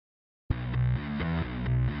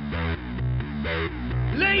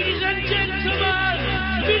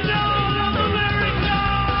gentlemen, the Dawn of America!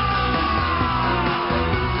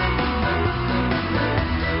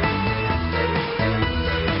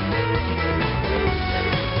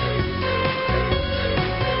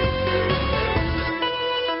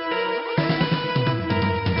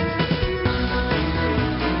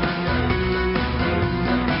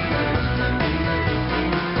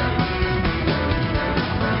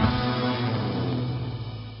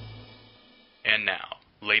 And now,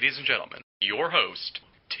 ladies and gentlemen, your host,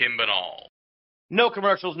 Tim Banal. No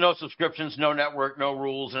commercials, no subscriptions, no network, no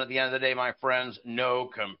rules, and at the end of the day, my friends, no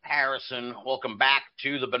comparison. Welcome back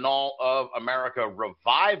to the Banal of America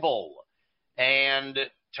Revival. And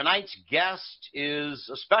tonight's guest is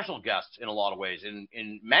a special guest in a lot of ways.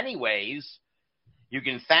 In many ways, you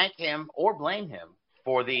can thank him or blame him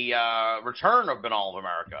for the return of Banal of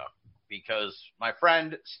America, because my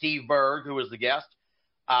friend Steve Berg, who was the guest,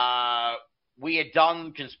 we had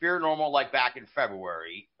done Conspiranormal like back in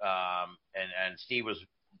February, and Steve was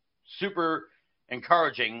super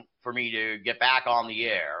encouraging for me to get back on the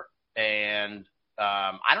air. And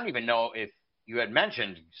I don't even know if you had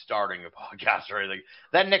mentioned starting a podcast or anything.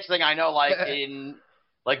 Then next thing I know, like in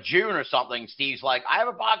like June or something, Steve's like, I have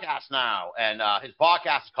a podcast now. And his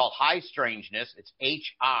podcast is called Hi Strangeness. It's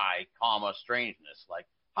H-I, strangeness, like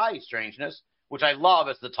Hi Strangeness, which I love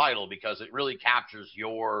as the title because it really captures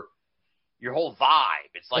your whole vibe.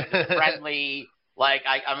 It's like the friendly, like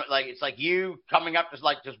I'm like, it's like you coming up just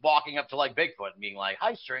walking up to like Bigfoot and being like,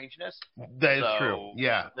 "Hi, strangeness." That is true.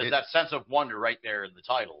 Yeah, there's that sense of wonder right there in the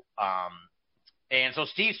title. And so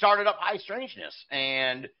Steve started up Hi Strangeness,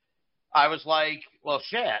 and I was like, "Well,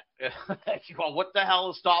 shit. Well, what the hell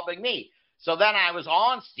is stopping me?" So then I was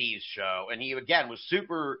on Steve's show, and he again was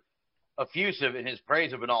super effusive in his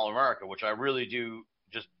praise of Banal America, which I really do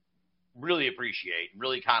just really appreciate,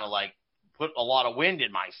 really kind of like put a lot of wind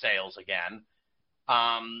in my sails again.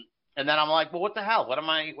 And then I'm like, well, what the hell? What am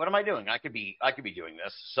I doing? I could be doing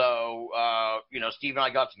this. So, Steve and I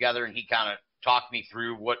got together and he kind of talked me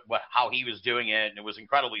through how he was doing it. And it was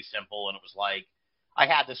incredibly simple. And it was like, I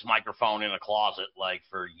had this microphone in a closet like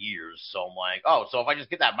for years. So I'm like, oh, so if I just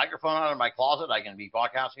get that microphone out of my closet, I can be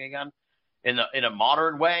podcasting again in a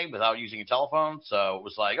modern way without using a telephone. So it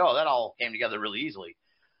was like, oh, that all came together really easily.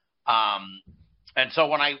 And so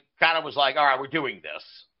when I kind of was like, all right, we're doing this,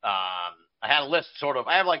 I had a list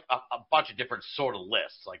I have like a bunch of different sort of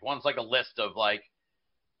lists. Like one's like a list of like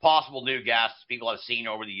possible new guests, people I've seen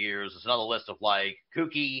over the years. There's another list of like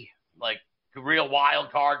kooky, like real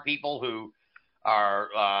wild card people who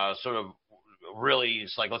are sort of really,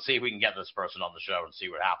 it's like, let's see if we can get this person on the show and see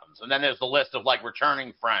what happens. And then there's the list of like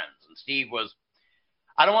returning friends. And Steve was,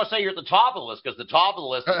 I don't want to say you're at the top of the list because the top of the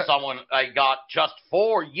list is someone I got just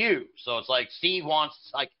for you. So it's like Steve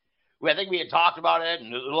wants, like, I think we had talked about it,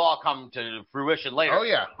 and it'll all come to fruition later. Oh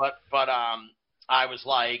yeah. But I was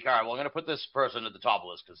like, all right, well, I'm going to put this person at the top of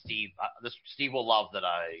the list because Steve will love that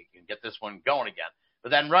I can get this one going again. But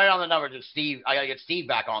then right on the number to Steve, I got to get Steve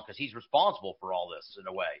back on because he's responsible for all this in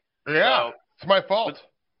a way. Yeah, so, it's my fault.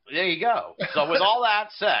 There you go. So with all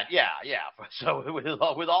that said, yeah. So with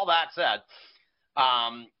all that said.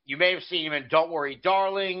 You may have seen him in Don't Worry,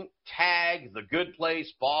 Darling, Tag, The Good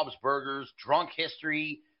Place, Bob's Burgers, Drunk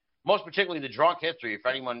History, most particularly the Drunk History.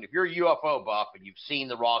 If you're a UFO buff and you've seen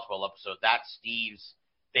the Roswell episode, that's Steve's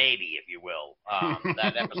baby, if you will,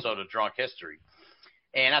 that episode of Drunk History.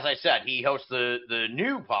 And as I said, he hosts the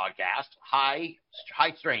new podcast, Hi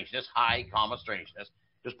Strangeness, Hi, Strangeness.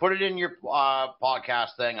 Just put it in your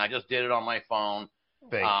podcast thing. I just did it on my phone.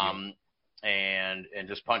 Thank you. And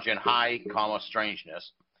just punch in Hi,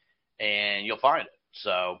 Strangeness, and you'll find it.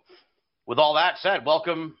 So with all that said,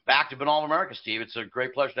 welcome back to Banal of America, Steve. It's a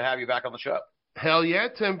great pleasure to have you back on the show. Hell yeah,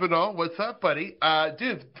 Tim Banal. What's up, buddy?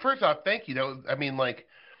 Dude, first off, thank you. I mean, like,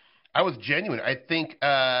 I was genuine. I think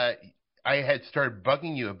I had started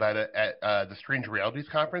bugging you about it at the Strange Realities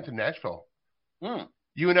Conference in Nashville.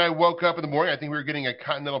 You and I woke up in the morning. I think we were getting a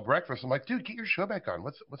continental breakfast. I'm like, dude, get your show back on.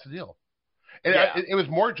 What's the deal? And yeah. it was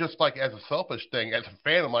more just like as a selfish thing. As a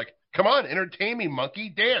fan, I'm like, come on, entertain me, monkey,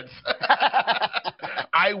 dance.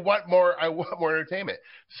 I want more entertainment.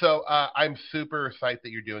 So I'm super psyched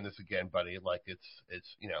that you're doing this again, buddy. Like it's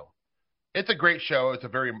it's a great show. It's a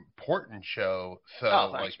very important show.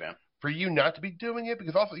 So thanks, man. For you not to be doing it,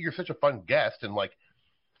 because also you're such a fun guest, and like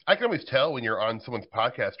I can always tell when you're on someone's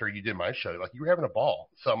podcast or you did my show, like you were having a ball.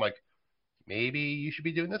 So I'm like, maybe you should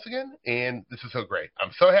be doing this again. And this is so great.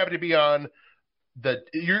 I'm so happy to be on.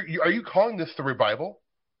 Are you calling this the revival?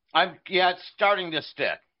 It's starting to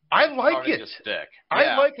stick. I like it. Yeah.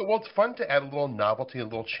 I like it. Well, it's fun to add a little novelty, a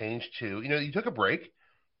little change to. You took a break.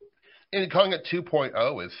 And calling it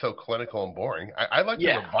 2.0 is so clinical and boring. I like the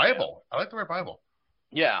revival. I like the revival.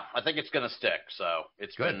 Yeah, I think it's going to stick. So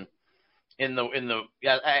it's Good. been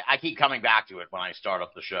I keep coming back to it when I start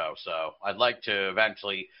up the show. So I'd like to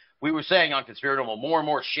eventually. We were saying on Conspiratorial, more and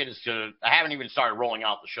more shit is going to. I haven't even started rolling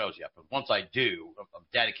out the shows yet, but once I do, I'm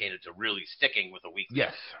dedicated to really sticking with a weekly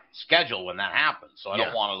schedule when that happens. So I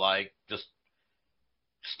don't want to like just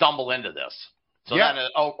stumble into this. So then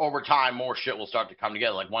over time, more shit will start to come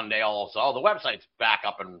together. Like one day, I'll say, "Oh, the website's back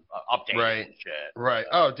up and updated and shit." Right.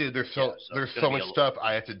 Oh, dude, there's so much stuff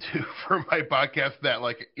I have to do for my podcast that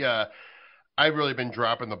I've really been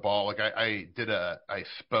dropping the ball. Like I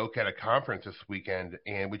spoke at a conference this weekend,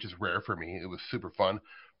 and which is rare for me. It was super fun,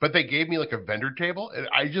 but they gave me like a vendor table, and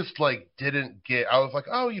I just didn't get. I was like,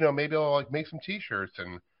 oh, maybe I'll make some T-shirts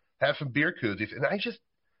and have some beer koozies, and I just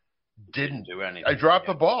didn't do anything. I dropped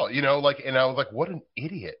the ball, and I was like, what an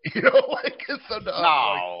idiot, it's so dumb.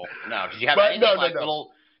 No. Did you have anything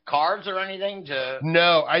little cards or anything to?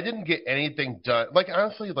 No, I didn't get anything done.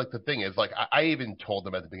 Honestly, the thing is, I even told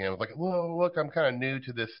them at the beginning, I was like, well, look, I'm kind of new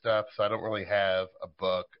to this stuff, so I don't really have a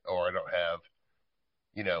book, or I don't have,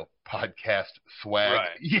 podcast swag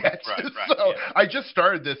yet. Right, I just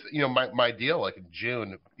started this, my deal in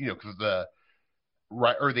June, because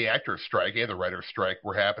the actors strike and the writers strike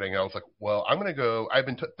were happening. I was like, well, I'm going to go. I've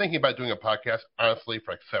been thinking about doing a podcast, honestly,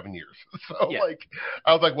 for 7 years. So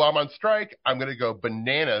I was like, well, I'm on strike. I'm going to go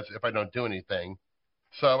bananas if I don't do anything.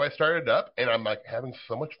 So I started up, and I'm having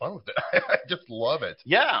so much fun with it. I just love it.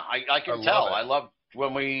 Yeah, I can tell. I loved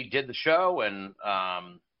when we did the show, and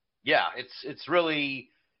it's really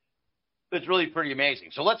pretty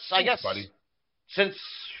amazing. So I guess, buddy. Since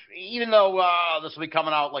even though this will be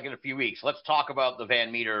coming out in a few weeks, let's talk about the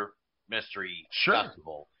Van Meter Mystery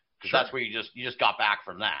Festival, because that's where you just got back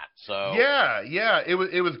from that. So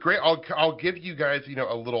it was great. I'll give you guys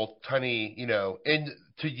a little tiny and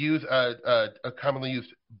to use a commonly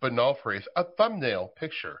used banal phrase, a thumbnail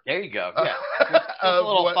picture. There you go. Yeah, just a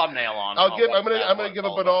little thumbnail on. I'm gonna give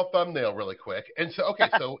a banal thumbnail really quick. And so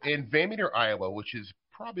so in Van Meter, Iowa, which is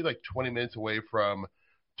probably 20 minutes away from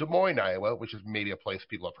Des Moines, Iowa, which is maybe a place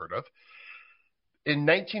people have heard of. In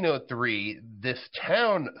 1903, this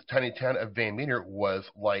tiny town of Van Meter was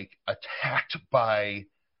attacked by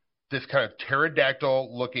this kind of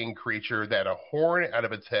pterodactyl-looking creature that had a horn out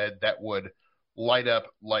of its head that would light up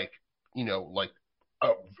like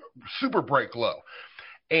a super bright glow.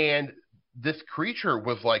 And this creature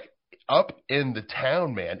was up in the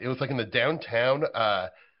town, man. It was in the downtown.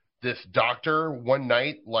 This doctor one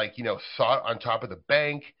night, saw it on top of the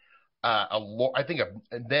bank. I think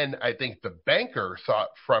the banker saw it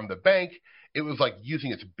from the bank. It was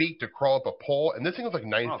using its beak to crawl up a pole, and this thing was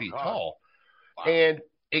 9 feet tall. Wow. And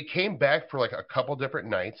it came back for a couple different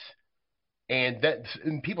nights, and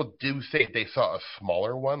people do say they saw a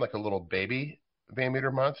smaller one, a little baby Van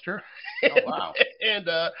Meter monster. Oh, wow. And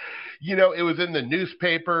it was in the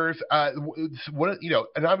newspapers.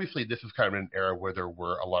 And obviously this is kind of an era where there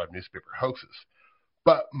were a lot of newspaper hoaxes.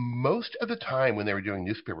 But most of the time when they were doing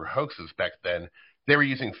newspaper hoaxes back then, they were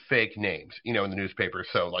using fake names, in the newspaper.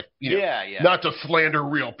 So not to slander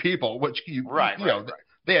real people, which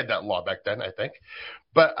they had that law back then, I think.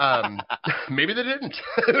 But maybe they didn't.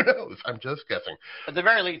 Who knows? I'm just guessing. At the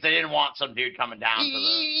very least, they didn't want some dude coming down.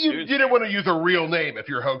 You didn't want to use a real name if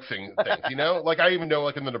you're hoaxing things, I even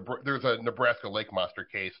know, there's a Nebraska lake monster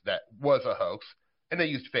case that was a hoax, and they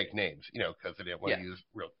used fake names, because they didn't want to use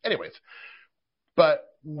real. Anyways, but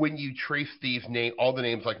when you trace these names, all the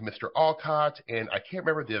names like Mr. Alcott, and I can't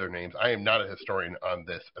remember the other names. I am not a historian on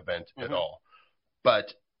this event at all,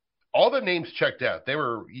 but all the names checked out. They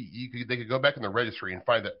could go back in the registry and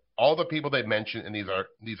find that all the people they mentioned in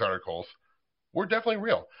these articles were definitely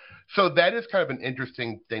real. So that is kind of an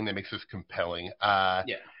interesting thing that makes this compelling.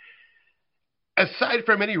 Aside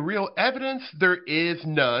from any real evidence, there is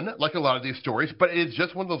none, like a lot of these stories, but it is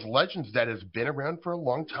just one of those legends that has been around for a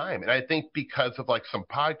long time. And I think because of some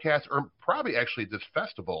podcasts, or probably actually this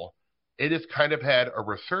festival, it has kind of had a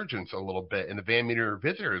resurgence a little bit in the Van Meter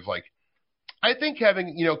visitors. I think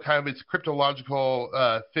having, kind of its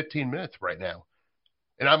cryptological 15 minutes right now.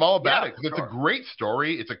 And I'm all about it, because it's a great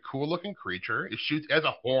story. It's a cool looking creature. It has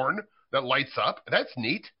a horn that lights up. That's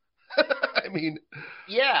neat. I mean,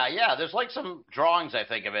 there's some drawings, I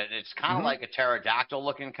think, of it. It's kind of like a pterodactyl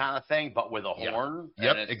looking kind of thing, but with a horn.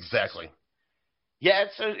 Yep, exactly. Yeah,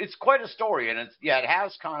 it's quite a story, and it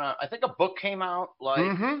has kind of. I think a book came out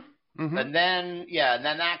and then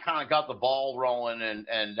that kind of got the ball rolling,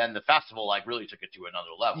 and then the festival really took it to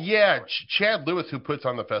another level. Yeah, Chad Lewis, who puts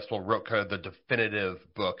on the festival, wrote kind of the definitive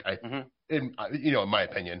book. In my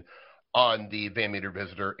opinion. on the Van Meter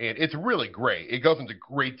Visitor, and it's really great. It goes into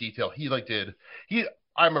great detail.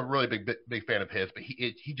 I'm a really big fan of his, but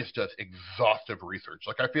he just does exhaustive research.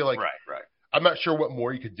 Like, I feel like right. I'm not sure what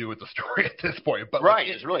more you could do with the story at this point, but right,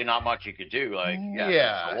 there's really not much you could do. Like,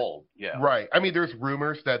 it's so old. Yeah, right. I mean, there's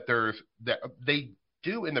rumors that they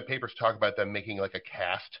do in the papers talk about them making like a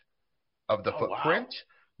cast of the footprint.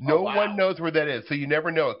 Wow. No one knows where that is, so you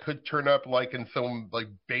never know. It could turn up like in some like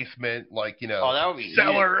basement, like that would be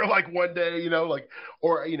cellar, like one day, like,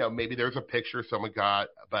 or maybe there's a picture someone got,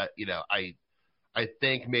 but I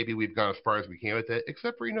think maybe we've gone as far as we can with it,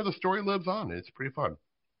 except for the story lives on, and it's pretty fun.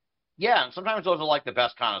 Yeah, and sometimes those are like the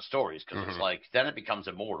best kind of stories because it's like then it becomes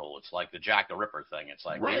immortal. It's like the Jack the Ripper thing. It's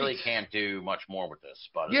like we really can't do much more with this,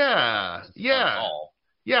 but yeah.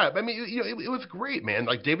 I mean, it was great, man.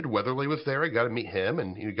 Like David Weatherly was there. I got to meet him,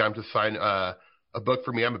 and got him to sign a book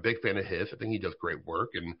for me. I'm a big fan of his. I think he does great work.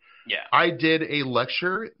 And I did a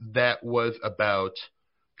lecture that was about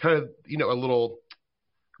kind of a little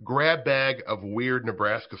grab bag of weird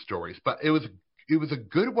Nebraska stories, but it was a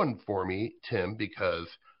good one for me, Tim, because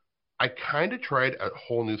I kind of tried a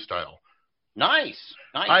whole new style. Nice.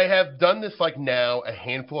 I have done this like now a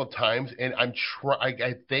handful of times, and I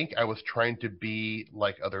think I was trying to be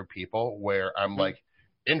like other people, where I'm like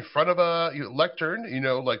in front of a lectern,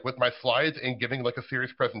 like with my slides and giving like a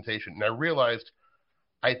serious presentation. And I realized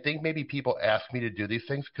I think maybe people ask me to do these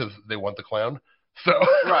things because they want the clown. So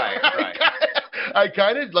right. I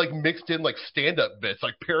kind of like mixed in like stand-up bits,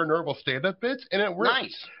 like paranormal stand-up bits, and it worked.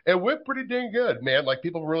 Nice. It went pretty dang good, man. Like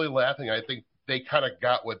people were really laughing. I think they kind of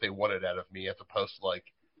got what they wanted out of me, as opposed to like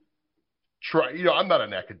I'm not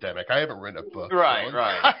an academic. I haven't written a book. Right.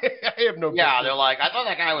 I have no. Yeah, they're like, I thought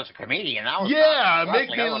that guy was a comedian. That was make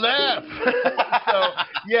me laugh. So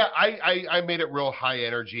I made it real high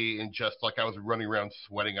energy, and just like I was running around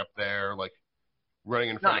sweating up there, like running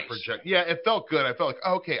in front of project. Yeah, it felt good. I felt like,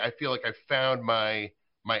 okay, I feel like I found my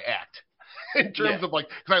act in terms of like,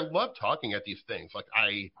 because I love talking at these things. Like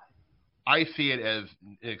I see it as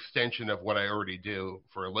an extension of what I already do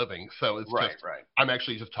for a living. So it's I'm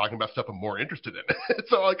actually just talking about stuff I'm more interested in.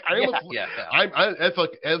 So like I'm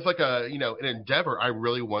as like a an endeavor. I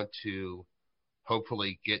really want to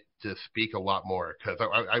hopefully get to speak a lot more, because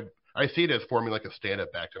I see it as forming like a stand-up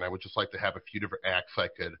act, and I would just like to have a few different acts I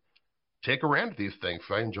could take around these things.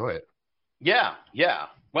 So I enjoy it. Yeah.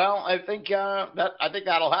 Well, I think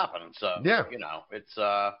that'll happen. So it's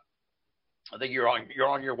I think you're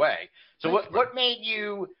on your way. So what made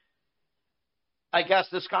you? I guess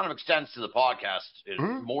this kind of extends to the podcast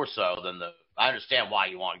more so than I understand why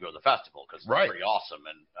you want to go to the festival, because it's pretty awesome,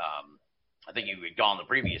 and I think you had gone the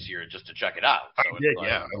previous year just to check it out. So I did,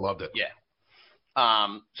 I loved it. Yeah.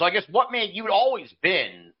 So I guess what made you'd always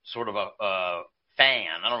been sort of a fan.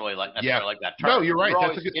 I don't really necessarily like that term. No, you're right. You're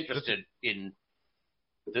always interested in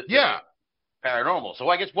the paranormal. So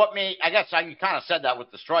I guess you kind of said that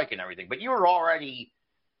with the strike and everything, but you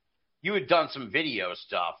had done some video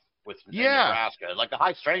stuff with Nebraska. Like the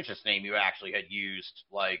High Strangeness name you actually had used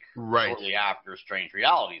shortly after Strange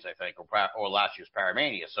Realities, I think, or last year's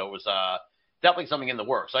Paramania. So it was definitely something in the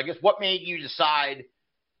works. So I guess what made you decide,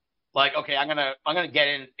 like, okay, I'm gonna get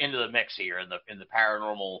into the mix here in the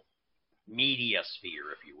paranormal media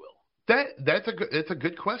sphere, if you will? It's a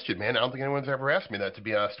good question, man. I don't think anyone's ever asked me that, to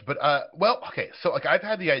be honest. But okay. So like I've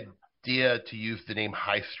had the idea to use the name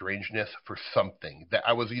High Strangeness for something that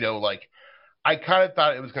I was, like I kind of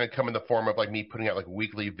thought it was going to come in the form of like me putting out like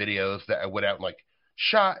weekly videos that I went out and like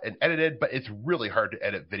shot and edited, but it's really hard to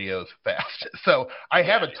edit videos fast. So I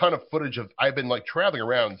have a ton of footage I've been like traveling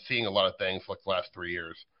around seeing a lot of things like the last 3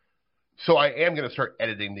 years. So I am going to start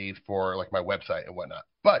editing these for like my website and whatnot.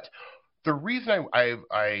 But the reason I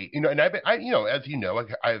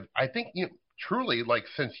think truly, like,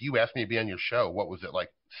 since you asked me to be on your show, what was it, like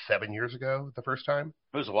 7 years ago the first time?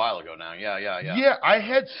 It was a while ago now. Yeah. Yeah, I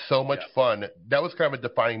had so much fun. That was kind of a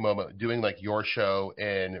defining moment doing like your show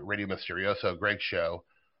and Radio Mysterioso, Greg's show.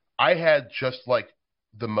 I had just like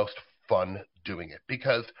the most fun doing it,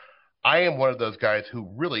 because I am one of those guys who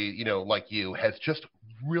really, like you, has just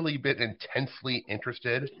really been intensely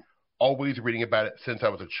interested, always reading about it since I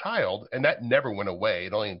was a child, and that never went away.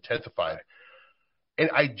 It only intensified. And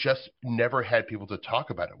I just never had people to talk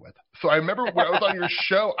about it with. So I remember when I was on your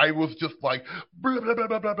show, I was just like, blah, blah, blah,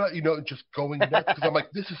 blah, blah, blah, just going nuts, because I'm like,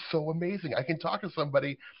 this is so amazing. I can talk to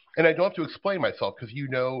somebody, and I don't have to explain myself because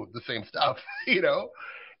the same stuff,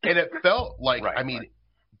 And it felt like,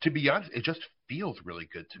 to be honest, it just feels really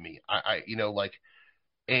good to me.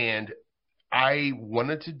 And I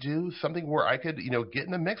wanted to do something where I could, get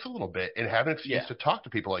in the mix a little bit and have an excuse to talk to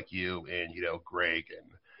people like you and, Greg and,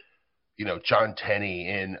 John Tenney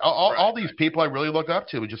and all these people I really look up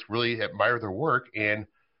to and just really admire their work and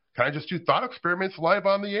kind of just do thought experiments live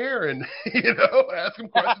on the air and, ask them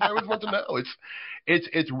questions I always want to know.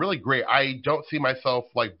 It's really great. I don't see myself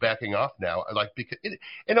like backing off now. Because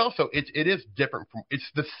and also it is different it's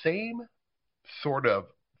the same sort of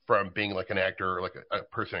from being like an actor or like a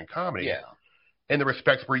person in comedy. Yeah. In the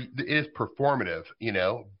respects where it is performative,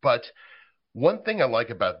 but one thing I like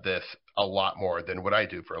about this a lot more than what I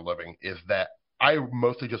do for a living is that I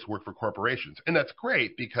mostly just work for corporations. And that's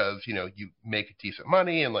great because, you make decent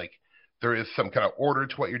money and like there is some kind of order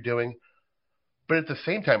to what you're doing. But at the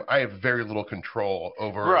same time, I have very little control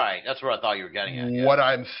over. Right. That's what I thought you were getting at. Yeah. What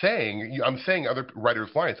I'm saying. I'm saying other writers'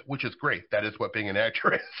 lines, which is great. That is what being an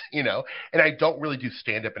actor is, And I don't really do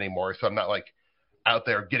stand-up anymore, so I'm not like out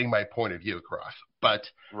there getting my point of view across. But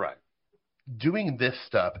right. Doing this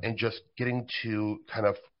stuff and just getting to kind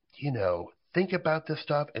of, think about this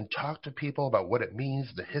stuff and talk to people about what it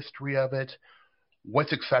means, the history of it,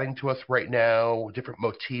 what's exciting to us right now, different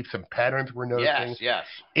motifs and patterns we're noticing. Yes.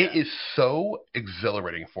 It is so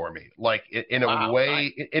exhilarating for me. Like in a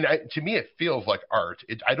way, to me, it feels like art.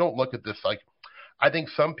 I don't look at this like, I think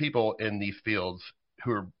some people in these fields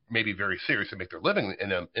who are maybe very serious and make their living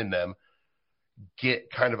in them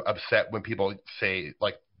get kind of upset when people say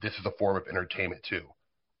like, this is a form of entertainment too.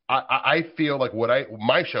 I feel like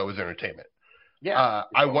my show is entertainment. Yeah.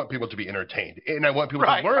 I want people to be entertained, and I want people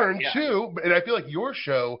to learn too. And I feel like your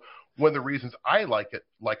show, one of the reasons I like it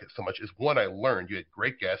so much is one, I learned. You had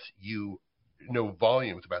great guests. You know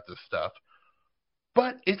volumes about this stuff,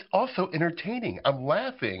 but it's also entertaining. I'm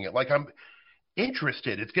laughing, like I'm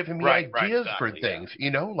interested. It's giving me ideas for things.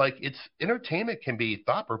 Like it's entertainment can be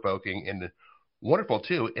thought provoking and wonderful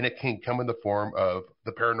too, and it can come in the form of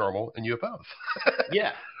the paranormal and UFOs.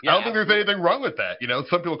 Yeah. I don't think there's anything wrong with that.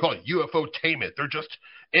 Some people call it UFO-tainment. They're just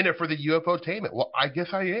in it for the UFO-tainment. Well, I guess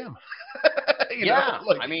I am.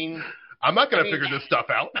 I'm not going to figure this stuff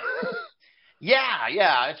out.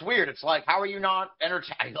 Yeah. It's weird. It's like, how are you not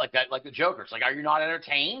entertained? Like that, like the Joker. It's like, are you not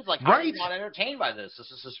entertained? Like, how are you not entertained by this? This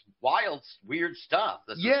is just wild, weird stuff.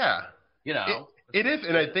 It is,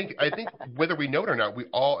 and I think whether we know it or not, we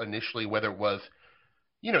all initially, whether it was,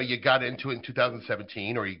 you got into it in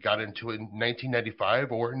 2017 or you got into it in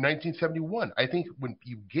 1995 or 1971. I think when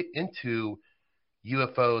you get into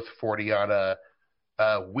UFOs, Forteana,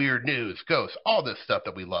 weird news, ghosts, all this stuff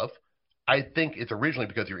that we love, I think it's originally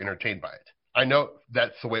because you're entertained by it. I know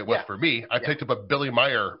that's the way it was for me. I picked up a Billy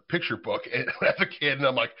Meyer picture book as a kid, and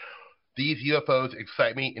I'm like, these UFOs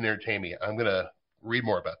excite me and entertain me. I'm going to read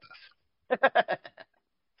more about this.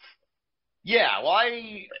 Yeah, well,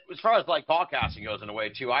 as far as like podcasting goes in a way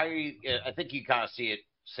too, I think you kind of see it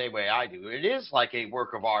same way I do. It is like a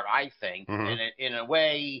work of art, I think, in a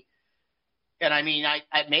way. And I mean, I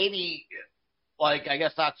maybe like I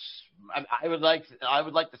guess that's I would like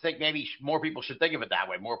to think maybe more people should think of it that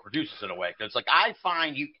way, more producers in a way, because like I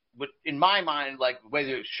find in my mind, like the way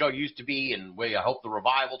the show used to be and the way I hope the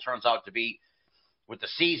revival turns out to be with the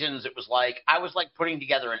seasons, it was like I was like putting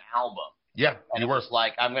together an album. Yeah, and it was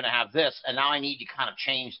like, I'm going to have this, and now I need to kind of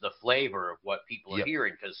change the flavor of what people are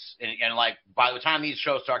hearing, because, and like, by the time these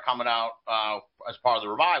shows start coming out as part of the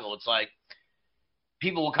revival, it's like,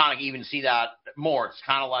 people will kind of even see that more. It's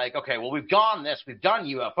kind of like, okay, well, we've done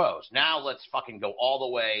UFOs. Now let's fucking go all the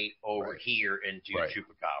way over here and do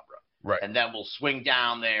Chupacabra. Right. And then we'll swing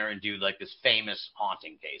down there and do like this famous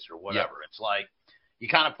haunting case or whatever. It's like, you're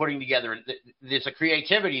kind of putting together, there's a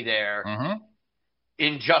creativity there. Mm-hmm.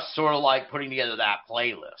 In just sort of like putting together that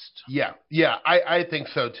playlist. Yeah, I think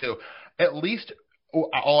so too. At least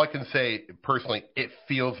all I can say personally, it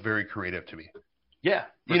feels very creative to me. Yeah,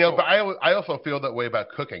 sure. But I also feel that way about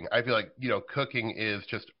cooking. I feel like cooking is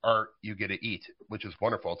just art you get to eat, which is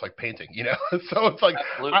wonderful. It's like painting, So it's like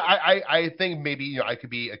I think maybe I could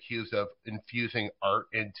be accused of infusing art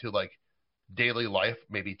into like daily life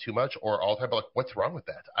maybe too much or all the time, but like what's wrong with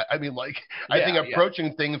that? I mean, like I think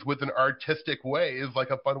approaching things with an artistic way is like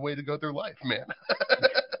a fun way to go through life, man.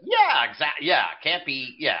 Yeah, exactly. Yeah, can't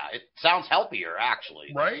be. Yeah, it sounds healthier actually,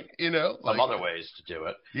 right? Some other ways to do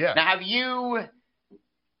it. Yeah. Now, have you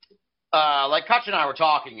like Kutch and I were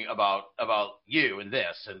talking about you and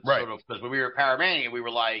this, and sort of because when we were at Paramania, we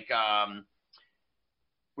were like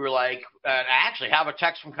I actually have a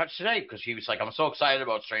text from Kutch today because he was like, I'm so excited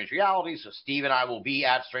about Strange Realities. So Steve and I will be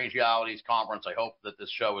at Strange Realities conference. I hope that this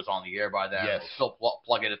show is on the air by then. Yes. We'll still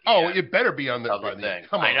plug it at the end. It better be on the thing.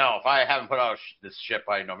 Come on. I know. If I haven't put out this shit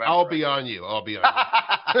by November. I'll be on you.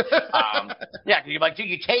 Yeah, you're like, dude,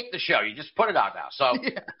 you tape the show. You just put it out now. So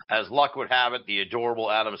as luck would have it, the adorable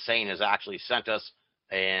Adam Sane has actually sent us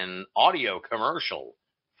an audio commercial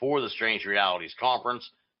for the Strange Realities Conference.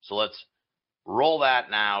 So let's roll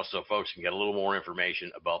that now so folks can get a little more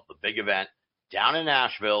information about the big event down in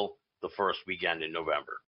Nashville the first weekend in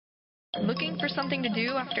November. Looking for something to do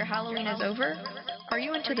after Halloween is over? Are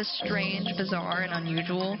you into the strange, bizarre, and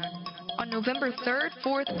unusual? On November 3rd,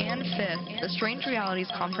 4th, and 5th, the Strange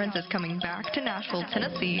Realities Conference is coming back to Nashville,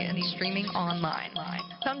 Tennessee, and streaming online.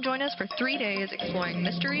 Come join us for 3 days exploring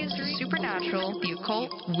mysteries, supernatural, the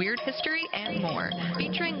occult, weird history, and more,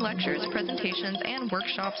 featuring lectures, presentations, and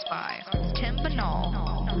workshops by Tim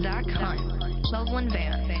Banal, Zach Hunt, Loveland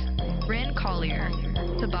Vance, Bryn Collier,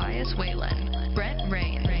 Tobias Whalen, Brent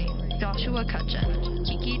Rain, Joshua Cutchin,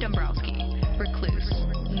 Kiki Dombrowski, Recluse,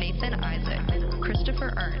 Nathan Isaac,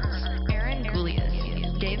 Christopher Ernst, Aaron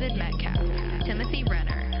Goulias, David Metcalf, Timothy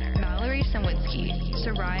Renner, Mallory Sawinski,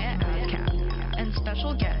 Soraya Ascap, and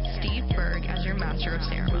special guest Steve Berg as your Master of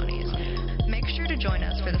Ceremonies. Make sure to join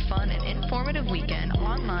us for the fun and informative weekend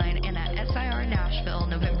online and at SIR Nashville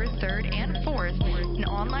November 3rd and 4th and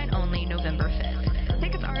online only November 5th.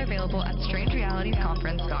 Tickets are available at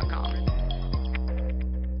strangerealitiesconference.com.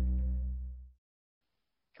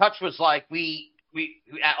 Kutch was like, we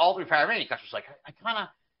at all three paramedics, Kutch was like,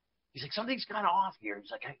 he's like, something's kind of off here. He's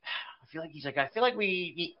like, I feel like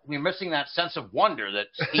we're missing that sense of wonder that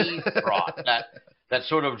Steve brought, that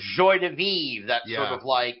sort of joie de vivre, that sort of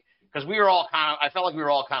like, because I felt like we were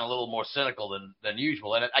all kind of a little more cynical than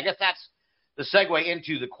usual. And I guess that's the segue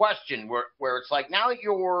into the question where it's like, now that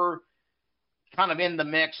you're kind of in the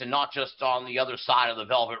mix and not just on the other side of the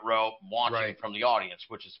velvet rope watching from the audience,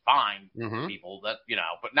 which is fine, people that,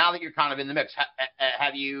 but now that you're kind of in the mix,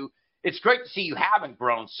 have you, it's great to see you haven't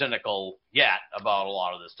grown cynical yet about a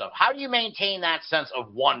lot of this stuff. How do you maintain that sense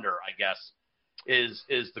of wonder, I guess,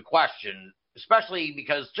 is the question, especially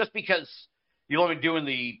because you've only been doing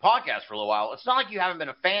the podcast for a little while. It's not like you haven't been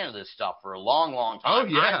a fan of this stuff for a long, long time. Oh,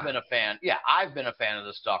 yeah. I've been a fan. Yeah, I've been a fan of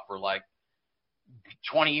this stuff for like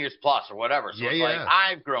 20 years plus or whatever. So like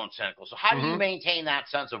I've grown cynical. So how do you maintain that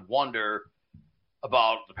sense of wonder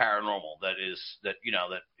about the paranormal that is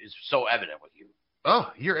so evident with you?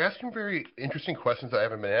 Oh, you're asking very interesting questions I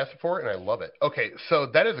haven't been asked before, and I love it. Okay, so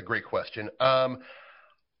that is a great question.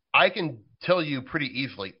 I can tell you pretty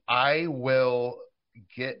easily, I will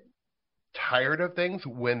get tired of things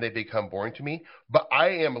when they become boring to me, but I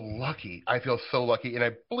am lucky. I feel so lucky, and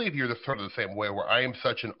I believe you're sort of the same way, where I am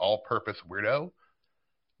such an all-purpose weirdo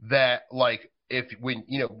that, like,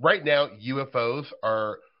 right now UFOs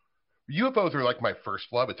are like my first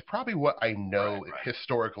love. It's probably what I know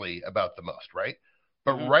historically about the most, right?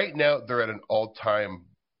 But right now they're at an all-time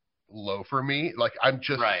low for me. Like, I'm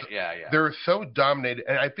just they're so dominated,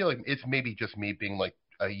 and I feel like it's maybe just me being like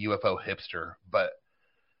a UFO hipster, but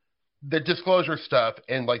the disclosure stuff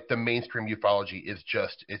and like the mainstream ufology is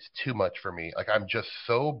just, it's too much for me. Like, I'm just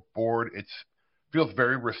so bored. It feels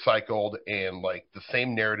very recycled, and like the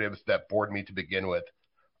same narratives that bored me to begin with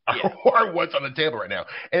are what's on the table right now.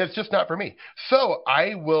 And it's just not for me. So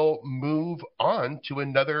I will move on to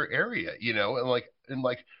another area,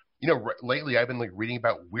 lately I've been like reading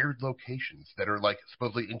about weird locations that are like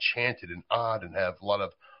supposedly enchanted and odd and have a lot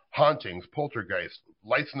of hauntings, poltergeists,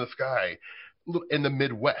 lights in the sky in the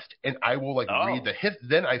Midwest. And I will like read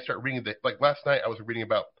then I start reading last night I was reading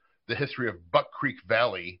about the history of Buck Creek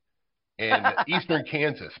Valley in eastern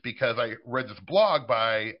Kansas, because I read this blog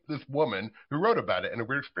by this woman who wrote about it and a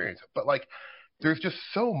weird experience. But like, there's just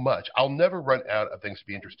so much. I'll never run out of things to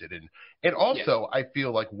be interested in. And also, I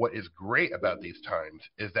feel like what is great about these times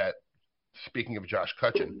is that, speaking of Josh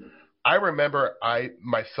Cutchin, I remember I've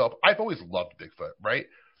always loved Bigfoot, right?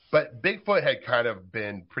 But Bigfoot had kind of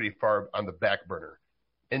been pretty far on the back burner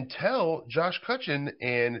until Josh Cutchin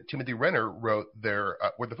and Timothy Renner wrote their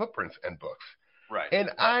Where the Footprints End books. Right. And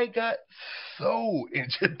I got so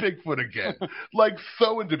into Bigfoot again, like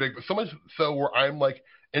so into Bigfoot, so much so where I'm like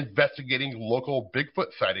investigating local Bigfoot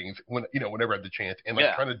sightings whenever I have the chance, and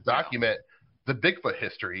like trying to document the Bigfoot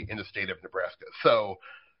history in the state of Nebraska. So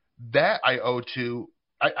that I owe to,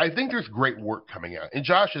 I think there's great work coming out, and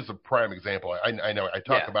Josh is a prime example. I know I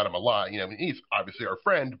talk about him a lot. He's obviously our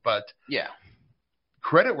friend, but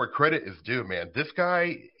credit where credit is due, man. This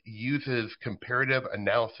guy uses comparative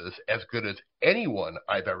analysis as good as anyone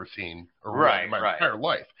I've ever seen around in my entire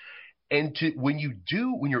life. And when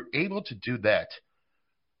you're able to do that,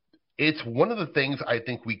 it's one of the things I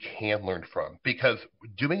think we can learn from, because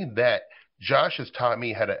doing that, Josh has taught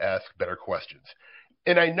me how to ask better questions.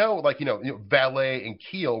 And I know, Valet and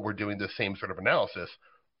Keel were doing the same sort of analysis,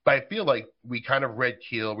 but I feel like we kind of read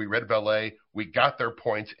Keel, we read Valet, we got their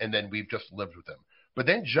points, and then we've just lived with them. But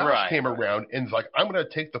then Josh came around and was like, I'm going to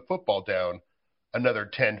take the football down another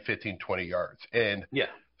 10, 15, 20 yards. And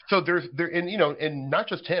So and not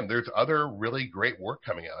just him. There's other really great work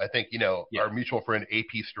coming out. I think our mutual friend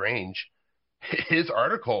AP Strange, his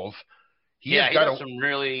articles. He's got a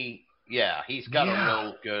real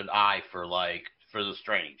good eye for the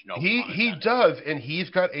strange. No, he does, and he's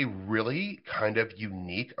got a really kind of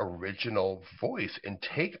unique, original voice and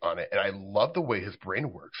take on it. And I love the way his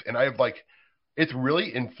brain works. And it's really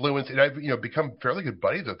influenced, and I've become fairly good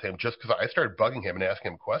buddies with him just because I started bugging him and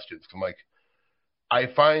asking him questions. I'm like, I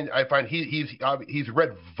find he's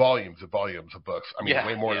read volumes of books. I mean,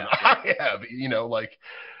 way more than I have.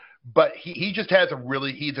 But he just has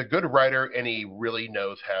he's a good writer, and he really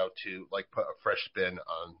knows how to put a fresh spin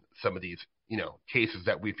on some of these cases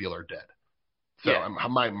that we feel are dead. So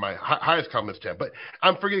my highest comment is 10, but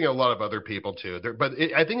I'm forgetting a lot of other people too.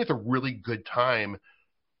 I think it's a really good time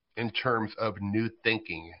in terms of new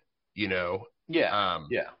thinking.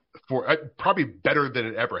 For probably better than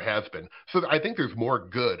it ever has been. So I think there's more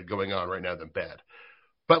good going on right now than bad.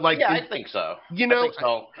 But I think so. I think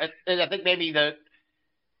so.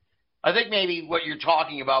 I think maybe what you're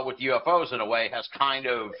talking about with UFOs in a way has kind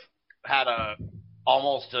of had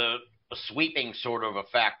almost a sweeping sort of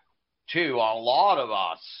effect too on a lot of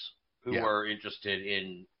us who are interested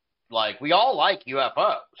in we all like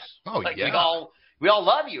UFOs. Oh yeah. We all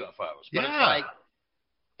love UFOs, but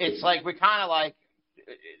it's we kind of like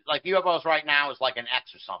UFOs right now is like an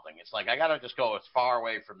X or something. It's I got to just go as far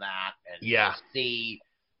away from that and just see.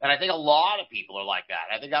 And I think a lot of people are like that.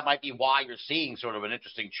 I think that might be why you're seeing sort of an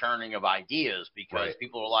interesting churning of ideas because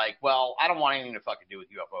people are like, well, I don't want anything to fucking do with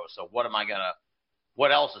UFOs. So what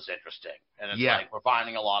what else is interesting? And it's we're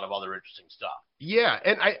finding a lot of other interesting stuff. Yeah.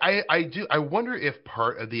 And I wonder if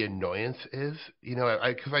part of the annoyance is,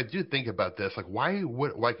 because I do think about this, why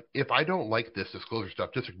would, if I don't like this disclosure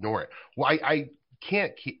stuff, just ignore it. Well, I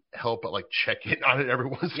can't help but check in on it every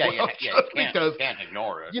once in a while. You can't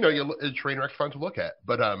ignore it. A train wreck's fun to look at,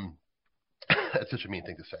 but that's such a mean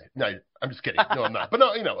thing to say. No, I'm just kidding. No, I'm not. But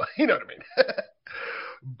no, you know what I mean.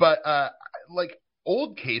 But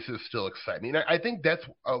old cases still excite me, and I think that's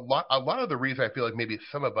a lot of the reason I feel like maybe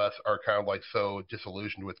some of us are kind of so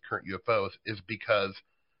disillusioned with current UFOs is because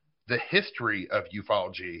the history of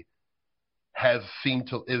ufology is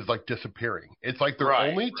disappearing. It's they're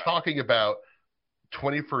only talking about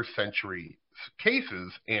 21st century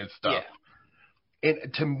cases and stuff.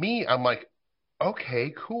 And to me, I'm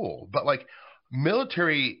okay, cool. But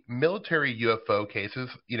military UFO cases,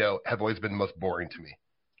 have always been the most boring to me.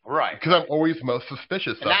 Right. Because I'm always most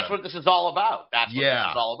suspicious of them. And that's what this is all about. That's what this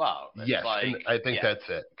is all about. Yes, and I think that's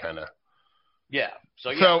it, kind of. Yeah. So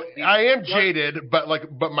I am jaded, but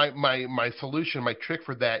my solution, my trick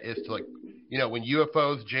for that is to when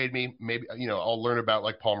UFOs jade me, maybe I'll learn about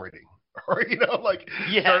palm reading. Or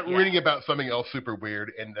start reading about something else super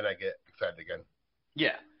weird, and then I get excited again.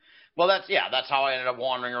 Yeah. Well, that's how I ended up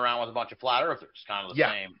wandering around with a bunch of flat earthers. Kind of the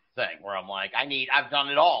same thing, where I'm I've done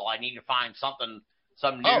it all. I need to find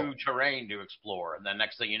some new terrain to explore, and then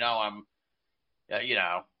next thing you know, I'm,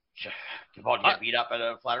 about to get beat up at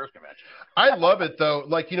a flat earth convention. I love it though.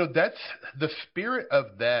 That's the spirit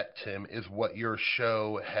of that, Tim, is what your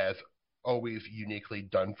show has always uniquely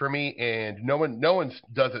done for me, and no one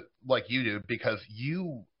does it like you do, because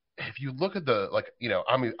if you look at the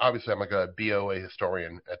I'm obviously I'm a BoA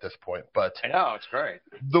historian at this point, but I know it's great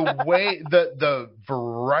the way the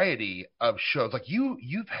variety of shows,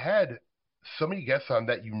 you've had so many guests on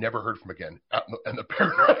that you never heard from again out in the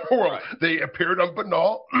paranormal world. They appeared on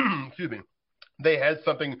Banal, excuse me. They had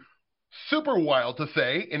something super wild to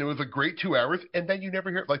say, and it was a great 2 hours, and then you never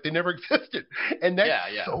hear they never existed. And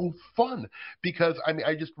that's so fun, because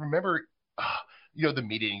I just remember the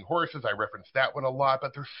meat-eating horses. I referenced that one a lot,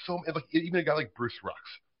 but there's so many, even a guy like Bruce Rux.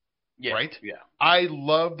 Right? Yeah. I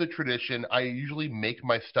love the tradition. I usually make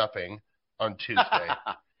my stuffing on Tuesday.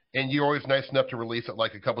 And you're always nice enough to release it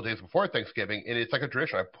a couple days before Thanksgiving, and it's a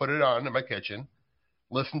tradition. I put it on in my kitchen,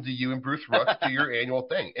 listen to you and Bruce Rux do your annual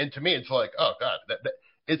thing, and to me, it's oh God, that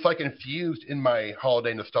it's infused in my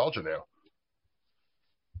holiday nostalgia now.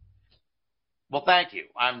 Well, thank you.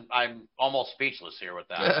 I'm almost speechless here with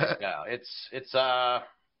that. Yeah, it's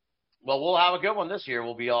well, we'll have a good one this year.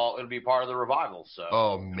 It'll be part of the revival. So.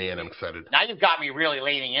 Oh man, I'm excited. Now you've got me really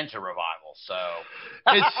leaning into revival. So.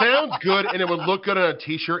 It sounds good, and it would look good on a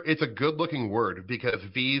T-shirt. It's a good-looking word, because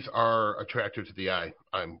V's are attractive to the eye.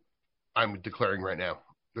 I'm declaring right now.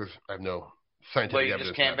 I have no scientific evidence. Well, you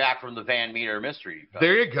just came back from the Van Meter mystery.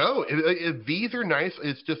 There you go. V's are nice.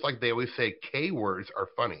 It's just they always say K words are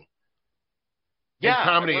funny. Yeah. In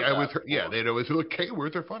comedy, they'd always say K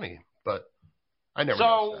words are funny, but I never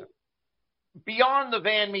noticed that. beyond the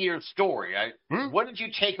Van Meter story, what did you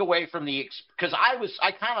take away from the? Because I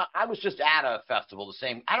was just at a festival. The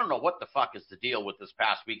same. I don't know what the fuck is the deal with this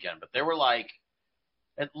past weekend, but there were like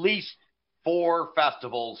at least 4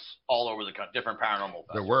 festivals all over the country, different paranormal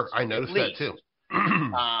festivals. There were. I noticed that too.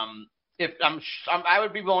 If I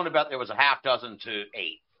would be willing to bet there was a half dozen to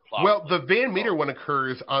 8. Probably. Well, the Van Meter one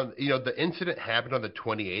occurs on, the incident happened on the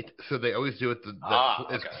 28th, so they always do it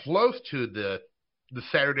as close to the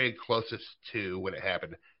Saturday closest to when it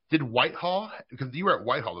happened. Did Whitehall? Because you were at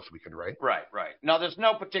Whitehall this weekend, right? Right. No, there's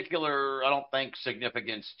no particular, I don't think,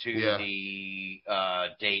 significance to the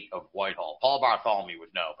date of Whitehall. Paul Bartholomew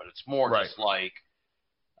would know, but it's more just like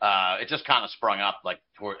it just kind of sprung up like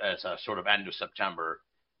as a sort of end of September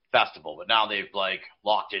festival, but now they've like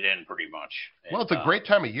locked it in pretty much. Well, it's a great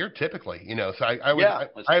time of year typically, So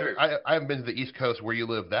I haven't been to the East Coast where you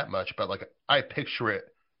live that much, but like I picture it.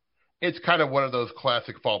 It's kind of one of those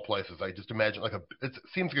classic fall places. I just imagine it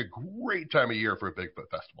seems like a great time of year for a Bigfoot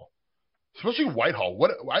festival, especially Whitehall.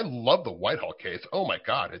 I love the Whitehall case. Oh my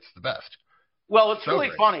God, it's the best. Well, it's so really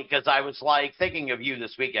funny because I was like thinking of you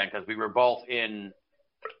this weekend because we were both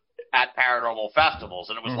at paranormal festivals,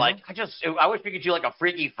 and it was like I wish we could do like a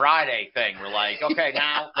Freaky Friday thing. We're like, okay,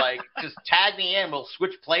 now like just tag me in. We'll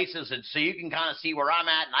switch places, and so you can kind of see where I'm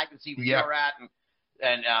at, and I can see where you're at,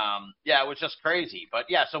 and it was just crazy. But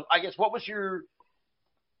yeah, so I guess what was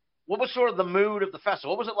sort of the mood of the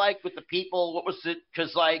festival? What was it like with the people? What was it?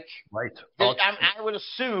 Because like, I would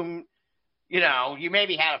assume, you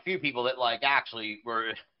maybe had a few people that like actually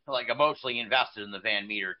were like emotionally invested in the Van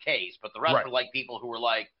Meter case, but the rest were like people who were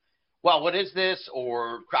like, well, what is this?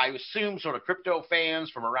 Or I assume sort of crypto fans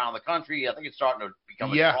from around the country. I think it's starting to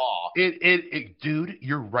become a draw. Dude,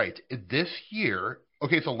 you're right. This year,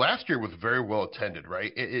 okay, so last year was very well attended,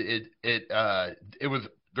 right? It was,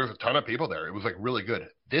 there's a ton of people there. It was like really good.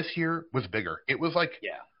 This year was bigger. It was like,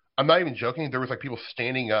 I'm not even joking. There was like people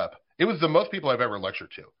standing up. It was the most people I've ever lectured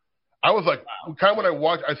to. I was like, kind of when I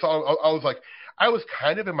walked, I was like, I was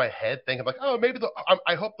kind of in my head thinking like, oh, maybe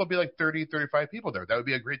I hope there'll be like 30, 35 people there. That would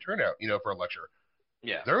be a great turnout, for a lecture.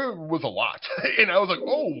 Yeah. There was a lot. And I was like,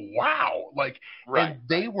 oh, wow. Like, and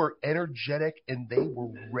they were energetic and they were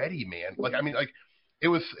ready, man. Like, I mean, like it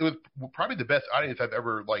was probably the best audience I've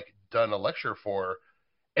ever like done a lecture for.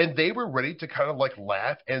 And they were ready to kind of like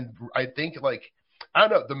laugh. And I think like, I don't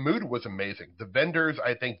know, the mood was amazing. The vendors,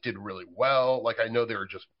 I think, did really well. Like, I know they were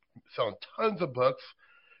just selling tons of books.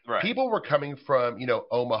 Right. People were coming from,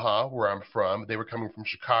 Omaha, where I'm from. They were coming from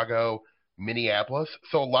Chicago, Minneapolis.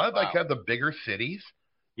 So a lot of like the bigger cities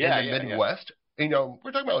in the Midwest. Yeah.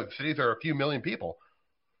 We're talking about like cities that are a few million people.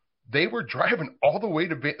 They were driving all the way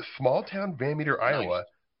to small town Van Meter, Iowa,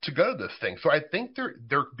 to go to this thing. So I think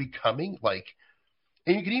they're becoming like,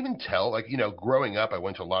 and you can even tell, like, growing up, I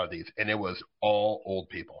went to a lot of these, and it was all old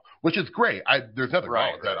people, which is great. There's nothing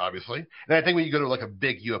wrong with that, obviously. And I think when you go to, like, a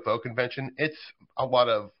big UFO convention, it's a lot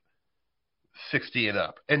of 60 and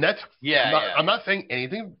up. And that's I'm not saying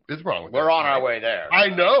anything is wrong with that. We're on our way there. I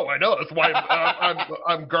know. That's why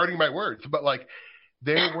I'm guarding my words. But, like,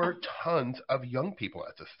 there were tons of young people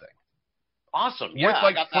at this thing. Awesome. With,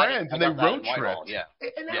 like, friends, and they road tripped. Yeah.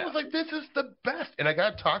 And I was like, this is the best. And I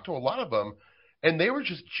got to talk to a lot of them. And they were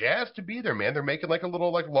just jazzed to be there, man. They're making like a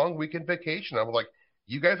little like long weekend vacation. I was like,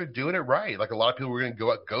 you guys are doing it right. Like a lot of people were going to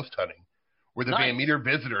go out ghost hunting, where the Van Meter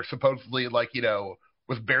visitor supposedly like,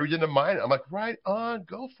 was buried in the mine. I'm like, right on,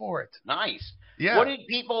 go for it. Nice. Yeah. What did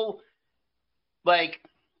people want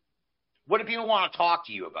to talk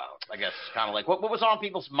to you about? I guess kind of like what was on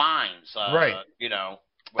people's minds?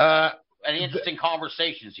 Any interesting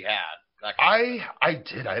conversations you had? I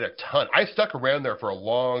did. I had a ton. I stuck around there for a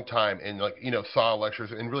long time and saw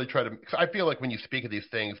lectures and really tried to. Cause I feel like when you speak of these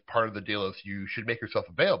things, part of the deal is you should make yourself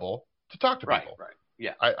available to talk to people. Right.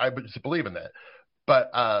 Yeah. I just believe in that.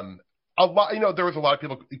 But a lot. There was a lot of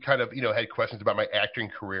people kind of had questions about my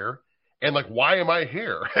acting career and like, why am I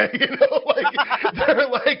here? They're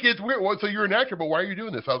like, it's weird. Well, so you're an actor, but why are you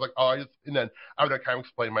doing this? I was like, and then I would kind of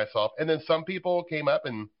explain myself. And then some people came up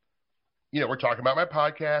and. We're talking about my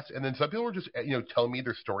podcast, and then some people were just, telling me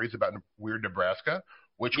their stories about weird Nebraska,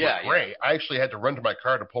 which were great. I actually had to run to my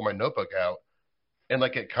car to pull my notebook out and,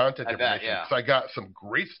 like, get content information. So I got some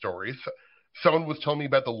great stories. Someone was telling me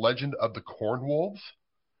about the legend of the corn wolves,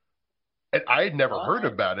 and I had never heard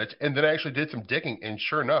about it. And then I actually did some digging, and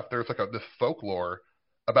sure enough, there's, like, this folklore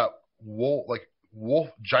about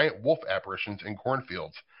giant wolf apparitions in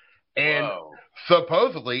cornfields. And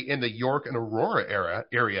supposedly in the York and Aurora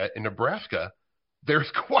area in Nebraska, there's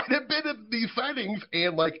quite a bit of these sightings,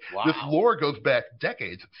 and this lore goes back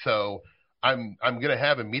decades. So I'm gonna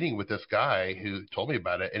have a meeting with this guy who told me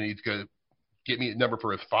about it, and he's gonna get me a number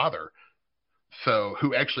for his father. So,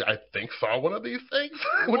 who actually, I think, saw one of these things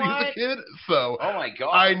when he was a kid. So, oh my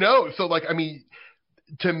God. I know. So, like, I mean,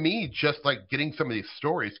 to me, just like getting some of these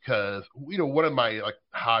stories, because, you know, one of my like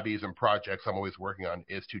hobbies and projects I'm always working on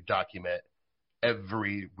is to document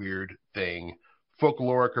every weird thing,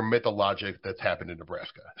 folkloric or mythologic, that's happened in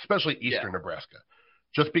Nebraska, especially eastern Nebraska.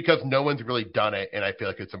 Just because no one's really done it, and I feel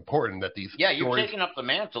like it's important that these you're stories... taking up the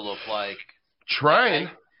mantle of, like... Trying.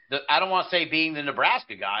 I don't want to say being the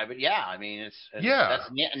Nebraska guy, but yeah, I mean, it's that's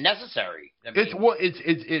necessary. I mean,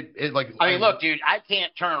 it's like. I mean, look, dude, I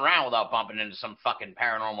can't turn around without bumping into some fucking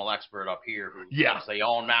paranormal expert up here who thinks they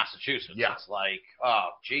own Massachusetts. Yeah. It's like, oh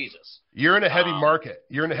Jesus. You're in a heavy market.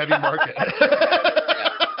 You're in a heavy market.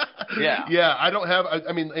 Yeah. Yeah, I don't have.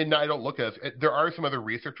 I mean, and I don't look at it. There are some other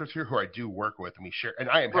researchers here who I do work with, and we share. And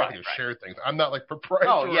I am happy to share things. I'm not like proprietary.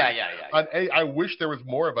 Oh yeah. I wish there was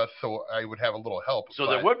more of us, so I would have a little help. So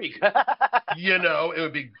there would be. You know, it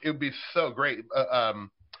would be so great.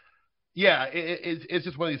 Yeah, it's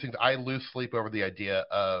just one of these things. I lose sleep over the idea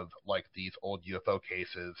of like these old UFO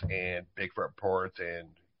cases and Bigfoot reports and,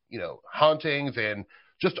 you know, hauntings and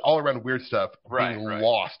just all around weird stuff being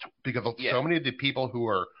lost because of so many of the people who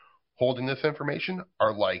are holding this information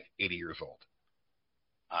are like 80 years old.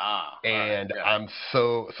 And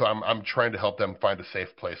I'm trying to help them find a safe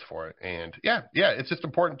place for it. And yeah, it's just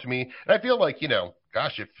important to me. And I feel like, you know,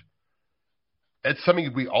 gosh, if it's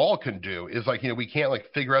something we all can do is like, you know, we can't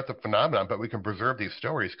like figure out the phenomenon, but we can preserve these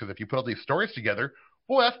stories, because if you put all these stories together,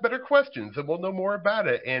 we'll ask better questions and we'll know more about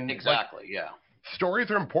it. And exactly, stories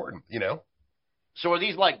are important, you know. So are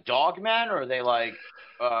these like dogmen, or are they like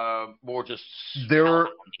more just? They're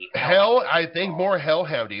I think more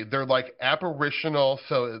hellhoundy. They're like apparitional,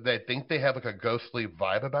 so they think they have like a ghostly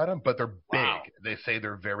vibe about them, but they're big. Wow. They say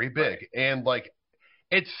they're very big, and like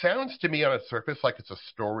it sounds to me on a surface like it's a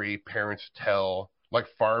story parents tell, like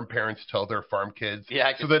farm parents tell their farm kids,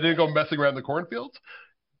 so they didn't go messing around the cornfields,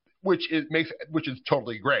 which is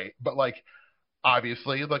totally great, but like.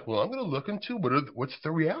 Obviously, like, well, I'm going to look into what's the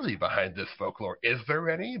reality behind this folklore. Is there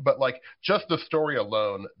any? But, like, just the story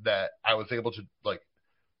alone that I was able to, like,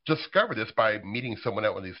 discover this by meeting someone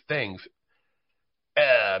at one of these things,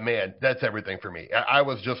 man, that's everything for me. I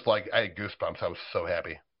was just, like, I had goosebumps. I was so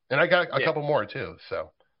happy. And I got a couple more, too,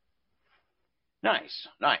 so. Nice.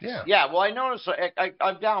 Yeah, well, I noticed,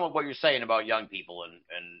 I'm down with what you're saying about young people,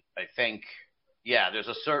 and I think, there's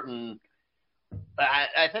a certain...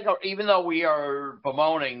 I think even though we are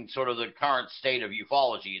bemoaning sort of the current state of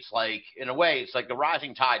ufology, it's like, in a way, it's like the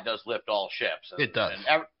rising tide does lift all ships. It does.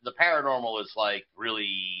 And the paranormal is like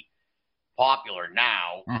really popular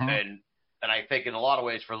now. Mm-hmm. And I think in a lot of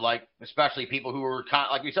ways for like, especially people who were kind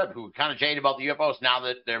of, like we said, who were kind of jaded about the UFOs, now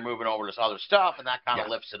that they're moving over to this other stuff, and that kind of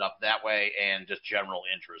lifts it up that way, and just general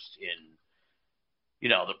interest in, you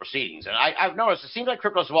know, the proceedings. And I've noticed it seems like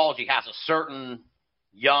cryptozoology has a certain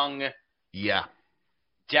young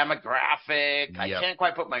demographic. I can't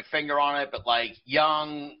quite put my finger on it, but like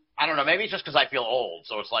young, I don't know, maybe it's just because I feel old,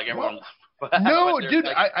 so it's like everyone. No, dude,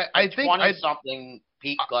 like, I think 20-something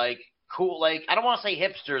like cool, like I don't want to say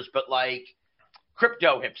hipsters, but like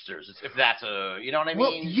crypto hipsters, if that's a, you know what I mean?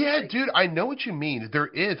 Well, yeah, like, dude, I know what you mean. There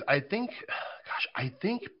is, I think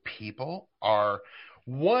people are.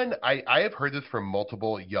 One, I have heard this from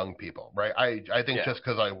multiple young people, right? I think just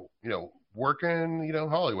because I, you know, work in, you know,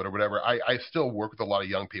 Hollywood or whatever, I still work with a lot of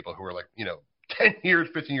young people who are like, you know, 10 years,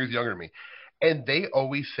 15 years younger than me. And they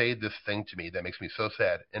always say this thing to me that makes me so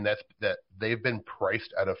sad, and that's that they've been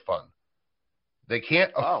priced out of fun. They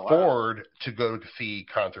can't afford to go to see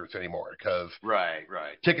concerts anymore because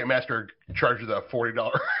Ticketmaster charges a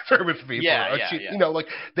 $40 service fee. You know, like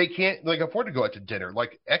they can't like afford to go out to dinner.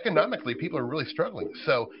 Like economically, people are really struggling.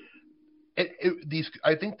 So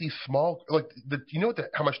I think these small, like, you know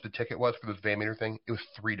how much the ticket was for this Van Meter thing? It was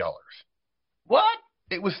 $3. What?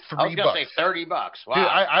 It was $3. I was gonna say $30. Wow. Dude,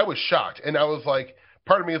 I was shocked, and I was like,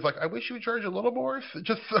 part of me is like, I wish you would charge a little more,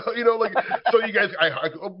 just so, you know, like, so you guys.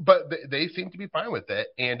 But they seem to be fine with it,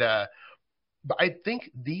 and but I think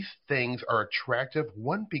these things are attractive.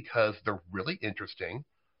 One, because they're really interesting.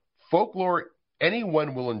 Folklore.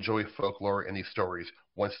 Anyone will enjoy folklore in these stories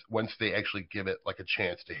once they actually give it like a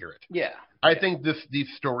chance to hear it. Yeah. I think these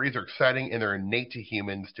stories are exciting, and they're innate to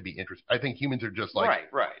humans to be interested. I think humans are just like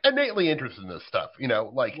innately interested in this stuff. You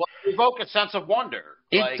know, like they evoke a sense of wonder.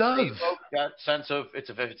 It does. They evoke that sense of if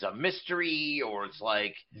it's a mystery or it's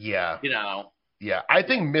like you know. Yeah, I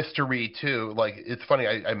think mystery too. Like it's funny.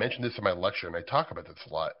 I mentioned this in my lecture, and I talk about this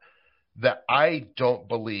a lot. that I don't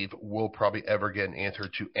believe we'll probably ever get an answer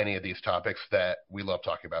to any of these topics that we love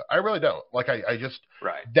talking about. I really don't. Like, I just,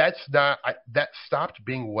 Right. that stopped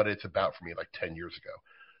being what it's about for me like 10 years ago.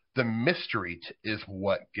 The mystery is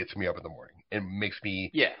what gets me up in the morning and makes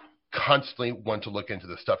me constantly want to look into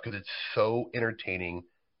this stuff because it's so entertaining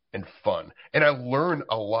and fun. And I learn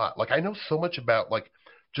a lot. Like, I know so much about, like,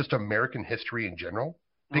 just American history in general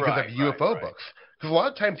because of UFO books. Because a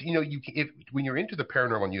lot of times, you know, when you're into the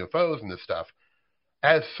paranormal and UFOs and this stuff,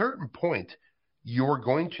 at a certain point, you're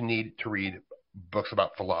going to need to read books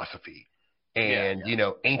about philosophy and, you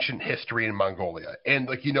know, ancient history in Mongolia and,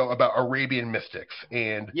 like, you know, about Arabian mystics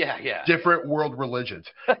and different world religions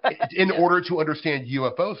in order to understand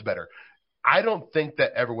UFOs better. I don't think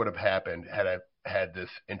that ever would have happened had I had this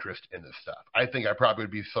interest in this stuff. I think I probably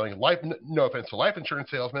would be selling no offense to life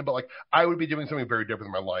insurance salesmen, but, like, I would be doing something very different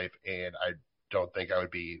in my life, and I don't think I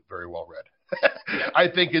would be very well read. I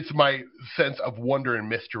think it's my sense of wonder and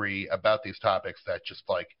mystery about these topics that just,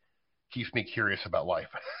 like, keeps me curious about life.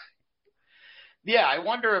 Yeah, I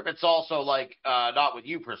wonder if it's also, like, not with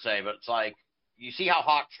you per se, but it's like, you see how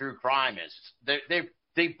hot true crime is.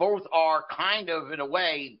 They both are kind of, in a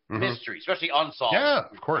way, mystery, especially unsolved. Yeah,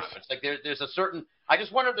 of course. It's like there's a certain, I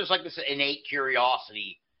just wonder if there's, like, this innate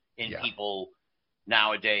curiosity in people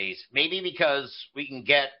nowadays. Maybe because we can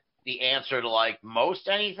get the answer to, like, most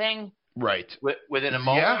anything within a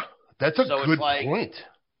moment. Yeah, that's a good point.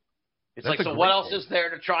 It's That's like, so what else is there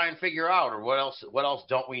to try and figure out, or what else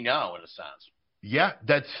don't we know, in a sense? Yeah,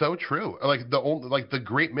 that's so true. Like, the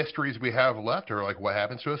great mysteries we have left are, like, what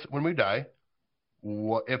happens to us when we die.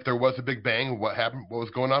 What if there was a Big Bang? What happened? What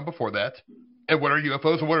was going on before that? And what are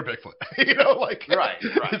UFOs and what are Bigfoot? You know, like, right.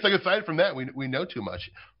 It's like, aside from that, we know too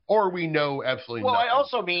much, or we know absolutely nothing. Well, I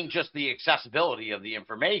also mean just the accessibility of the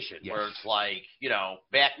information, where it's like, you know,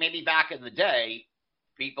 back in the day,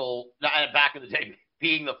 being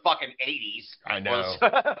the fucking 80s, I know,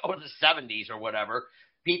 or the 70s or whatever,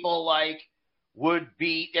 people, like, there'd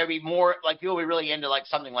be more, like, people would be really into, like,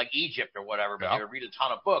 something like Egypt or whatever, but they would read a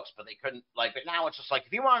ton of books, but they couldn't, like, but now it's just like,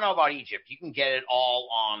 if you want to know about Egypt, you can get it all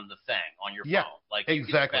on the thing, on your phone. Like,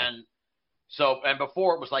 exactly. And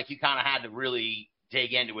before it was like, you kind of had to really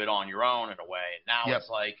dig into it on your own in a way, and now it's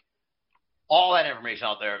like, all that information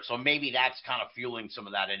out there, so maybe that's kind of fueling some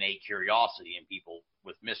of that innate curiosity in people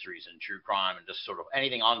with mysteries and true crime and just sort of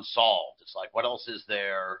anything unsolved. It's like, what else is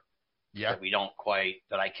there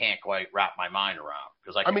that I can't quite wrap my mind around?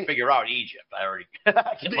 Because I can figure out Egypt. I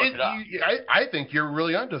can look it up. I think you're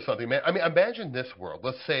really onto something, man. I mean, imagine this world.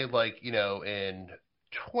 Let's say, like, you know, in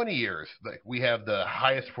 20 years, like, we have the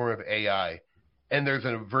highest form of AI, and there's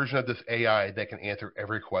a version of this AI that can answer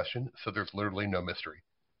every question, so there's literally no mystery.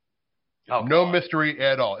 No mystery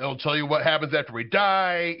at all. It'll tell you what happens after we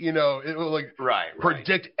die. You know, it will, like,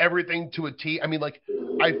 predict everything to a T. I mean, like,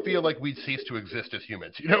 I feel like we'd cease to exist as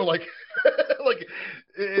humans. You know, like,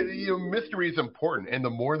 you know, mystery is important, and the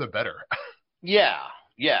more, the better. Yeah.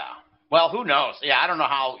 Well, who knows? Yeah, I don't know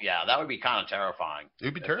how. Yeah, that would be kind of terrifying. It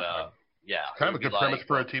would be terrifying. It's kind of a good premise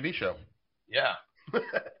for a TV show. Yeah.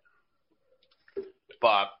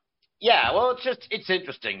 But yeah, well, it's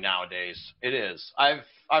interesting nowadays. It is. I've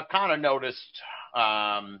kind of noticed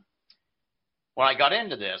when I got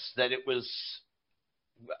into this that it was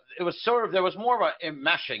sort of, there was more of a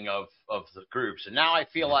meshing of the groups, and now I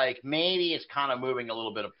feel like maybe it's kind of moving a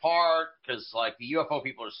little bit apart because, like, the UFO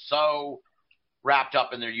people are so wrapped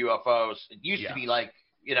up in their UFOs. It used to be like,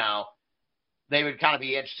 you know, they would kind of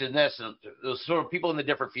be interested in this, and those sort of people in the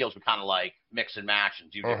different fields would kind of, like, mix and match and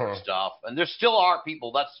do different stuff. And there still are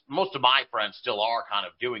people, most of my friends still are kind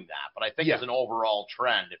of doing that. But I think as an overall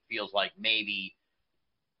trend, it feels like maybe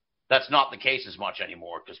that's not the case as much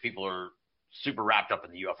anymore because people are super wrapped up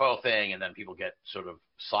in the UFO thing, and then people get sort of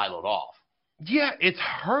siloed off. Yeah, it's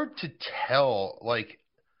hard to tell. Like,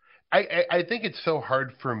 I think it's so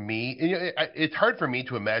hard for me. It's hard for me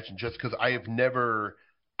to imagine just because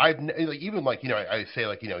even, like, you know, I say,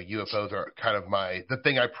 like, you know, UFOs are kind of the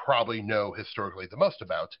thing I probably know historically the most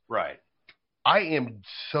about. Right. I am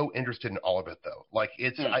so interested in all of it, though. Like,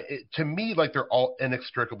 to me, like, they're all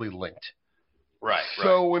inextricably linked. Right.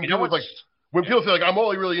 So when people people say, like, I'm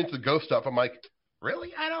only really into the ghost stuff, I'm like,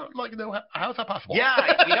 really? I don't, like, know how is that possible?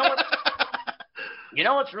 Yeah. You know what? You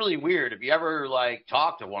know what's really weird? If you ever, like,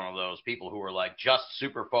 talk to one of those people who are, like, just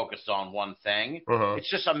super focused on one thing, it's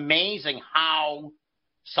just amazing how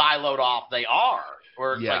siloed off they are,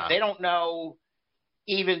 or it's like they don't know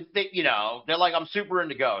even, you know, they're like, I'm super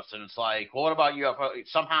into ghosts, and it's like, well, what about UFO?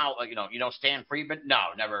 Somehow, like, you know, Stan Friedman? No,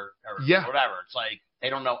 never, whatever. It's like they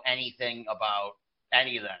don't know anything about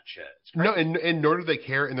any of that shit. No, and nor do they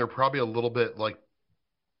care, and they're probably a little bit, like,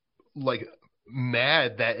 like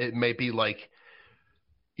mad that it may be like,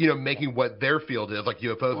 making what their field is, like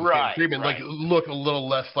UFOs and Right, dreaming, like look a little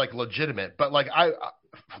less like legitimate. But like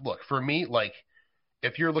look, for me, like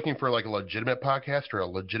if you're looking for like a legitimate podcast or a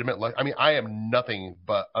legitimate, I am nothing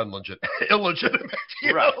but illegitimate.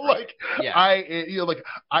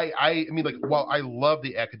 While I love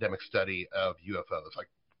the academic study of UFOs, like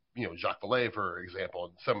Jacques Vallée, for example,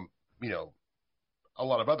 and some a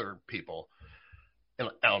lot of other people, and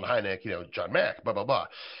Alan Hynek, John Mack, blah blah blah.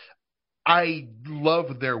 I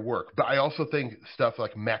love their work, but I also think stuff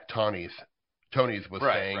like Tony's was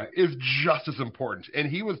saying is just as important. And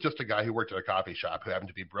he was just a guy who worked at a coffee shop who happened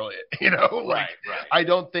to be brilliant, I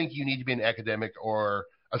don't think you need to be an academic or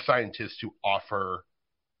a scientist to offer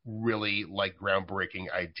really like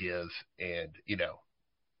groundbreaking ideas and,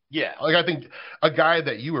 Yeah. Like I think a guy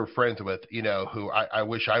that you were friends with, who I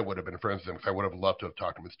wish I would have been friends with him because I would have loved to have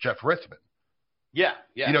talked to him, is Jeff Ritzman. Yeah.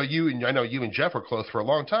 I know you and Jeff were close for a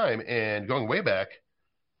long time and going way back.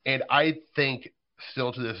 And I think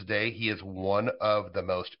still to this day, he is one of the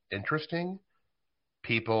most interesting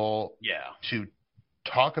people to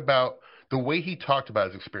talk about. The way he talked about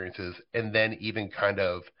his experiences and then even kind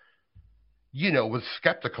of, was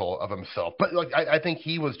skeptical of himself. But like, I think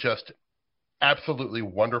he was just absolutely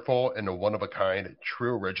wonderful and a one of a kind,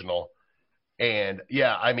 true original. And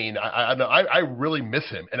yeah, I mean, I really miss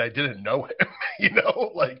him, and I didn't know him,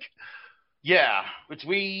 Yeah,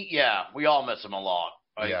 we all miss him a lot.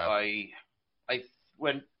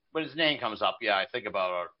 When his name comes up, I think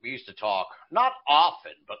about it. We used to talk not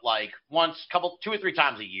often, but like two or three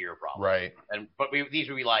times a year, probably. Right. But these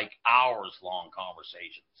would be like hours long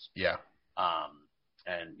conversations. Yeah.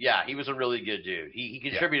 And he was a really good dude. He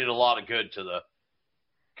contributed a lot of good to the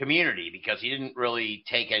community because he didn't really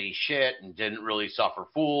take any shit and didn't really suffer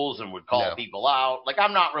fools and would call people out. Like,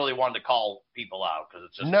 I'm not really one to call people out because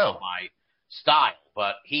it's just not my style.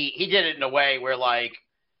 But he did it in a way where, like,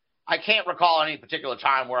 I can't recall any particular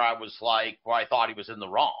time where I thought he was in the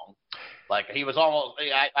wrong. Like, he was almost,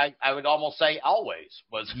 I would almost say always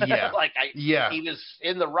was he was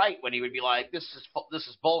in the right when he would be like, this is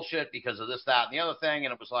bullshit because of this, that, and the other thing.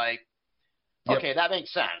 And it was like, okay, that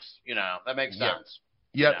makes sense. That makes sense.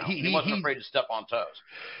 Yeah, he wasn't afraid to step on toes.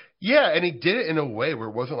 Yeah, and he did it in a way where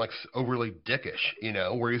it wasn't like overly dickish,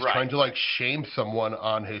 where he's trying to like shame someone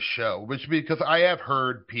on his show, because I have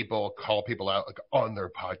heard people call people out like on their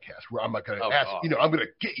podcast where I'm like going to I'm going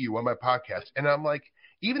to get you on my podcast, and I'm like,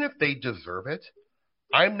 even if they deserve it,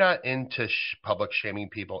 I'm not into public shaming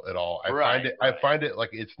people at all. I find it like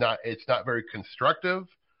it's not very constructive.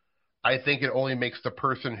 I think it only makes the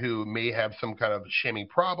person who may have some kind of shaming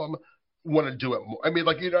problem want to do it more. I mean,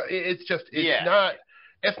 like, it's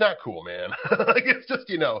not cool, man. Like, it's just,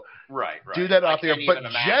 do that out there. But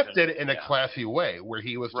Jeff did it in a classy way where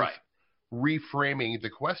he was just reframing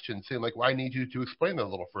the question, saying like, well, I need you to explain that a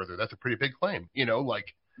little further. That's a pretty big claim,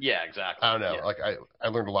 like. Yeah, exactly. I don't know. Yeah. Like, I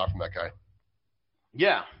learned a lot from that guy.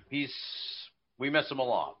 Yeah, we miss him a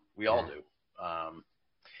lot. We all do.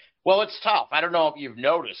 Well, it's tough. I don't know if you've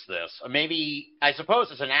noticed this. Maybe, I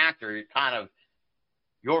suppose as an actor, kind of,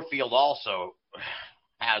 your field also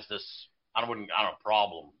has this, I don't know,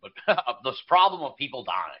 problem, but this problem of people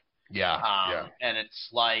dying. Yeah. And it's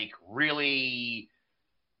like really,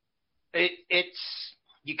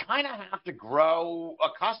 you kind of have to grow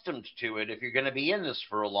accustomed to it if you're going to be in this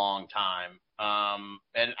for a long time.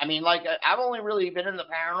 And I mean, like, I've only really been in the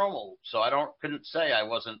paranormal, so I couldn't say I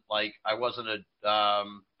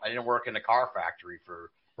didn't work in a car factory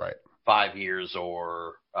for 5 years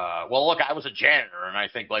or, well, look, I was a janitor, and I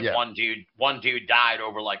think like one dude died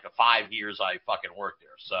over like the 5 years I fucking worked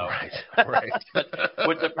there. So, but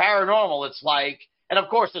with the paranormal, it's like, and of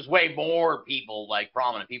course there's way more people, like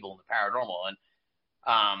prominent people in the paranormal. And,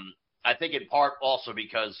 I think in part also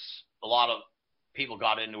because a lot of people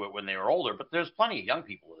got into it when they were older, but there's plenty of young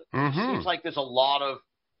people with it. Mm-hmm. It seems like there's a lot of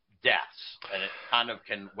deaths, and it kind of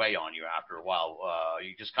can weigh on you after a while.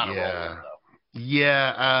 You just kind of roll with it, though.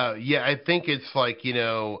 Yeah, I think it's like,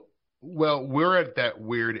 well, we're at that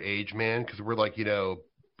weird age, man, because we're like,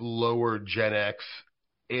 lower Gen X.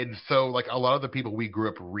 And so, like, a lot of the people we grew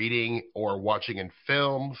up reading or watching in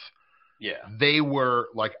films, they were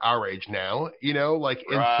like our age now, like,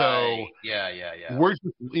 and so we're just,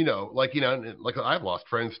 like I've lost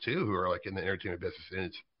friends too who are like in the entertainment business, and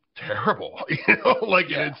it's terrible, and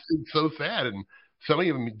it's so sad, and some of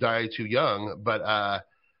them die too young, but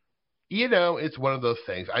it's one of those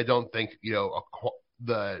things. I don't think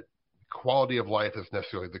the quality of life is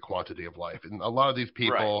necessarily the quantity of life, and a lot of these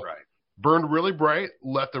people burned really bright,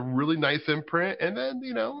 left a really nice imprint, and then,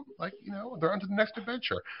 they're on to the next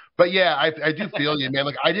adventure. But yeah, I do feel you, man.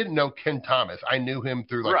 Like, I didn't know Ken Thomas. I knew him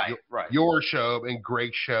through your show and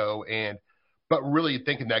Greg's show, but really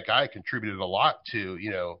thinking that guy contributed a lot to,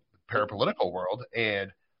 the parapolitical world.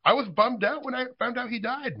 And I was bummed out when I found out he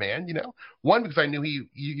died, man. One, because I knew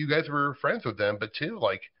you guys were friends with them, but two,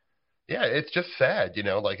 like, yeah, it's just sad,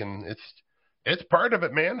 and it's part of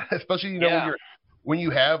it, man. Especially, when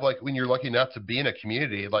you're lucky enough to be in a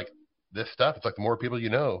community like this stuff, it's like the more people you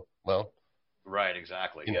know, well. Right,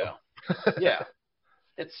 exactly. Yeah. Yeah.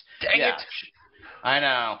 It's dang it. I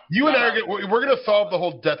know. You and I we're going to solve the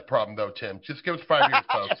whole death problem, though, Tim. Just give us 5 years,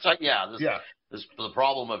 folks. It's like, this the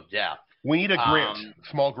problem of death. We need a grant,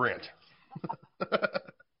 small grant.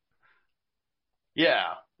 Yeah.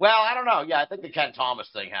 Well, I don't know. Yeah, I think the Ken Thomas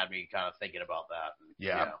thing had me kind of thinking about that.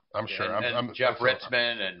 Yeah, I'm sure. And Jeff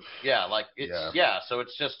Ritzman and so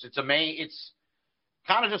it's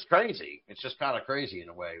kind of just crazy. It's just kind of crazy in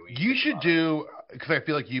a way. You should do, because I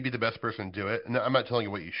feel like you'd be the best person to do it. And I'm not telling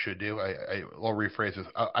you what you should do. I'll rephrase this.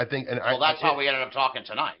 I think, that's how we ended up talking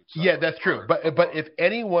tonight. So yeah, that's true. But if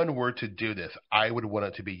anyone were to do this, I would want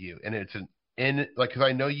it to be you. And it's because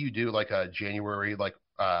I know you do like a January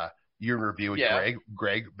year in review with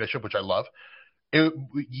Greg Bishop, which I love.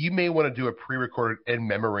 You may want to do a pre-recorded in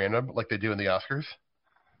memorandum like they do in the Oscars.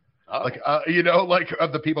 Oh. Like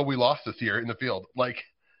of the people we lost this year in the field, like,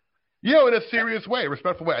 in a serious way,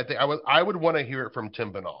 respectful way. I think I would want to hear it from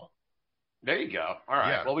Tim Banal. There you go. All right.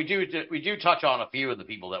 Yeah. Well, we do touch on a few of the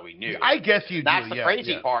people that we knew. I guess you do. That's the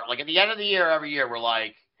crazy part. Like at the end of the year, every year, we're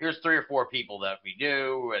like, here's 3 or 4 people that we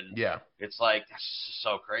knew, and it's like that's just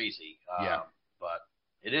so crazy. But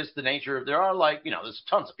it is the nature. There are there's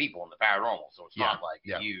tons of people in the paranormal, so it's not like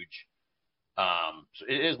huge. So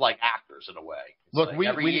it is like actors in a way. It's Look, like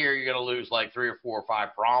every year you're going to lose like 3 or 4 or 5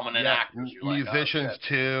 prominent actors. Musicians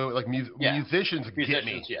too, like musicians get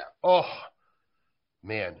me. Yeah. Oh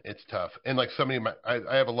man, it's tough. And like so many,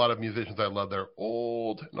 I have a lot of musicians I love. They're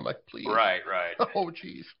old, and I'm like, please. Right. Oh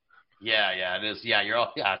jeez. Yeah, it is. Yeah,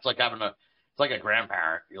 it's like having it's like a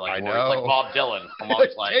grandparent. You're like, I know. It's like Bob Dylan. I'm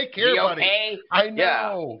always like, take care, buddy. Okay? I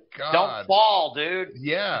know. Yeah. God. Don't fall, dude.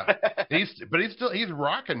 Yeah. he's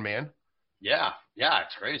rocking, man. Yeah,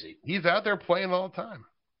 it's crazy. He's out there playing all the time.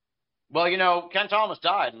 Well, Ken Thomas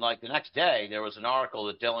died, and like the next day, there was an article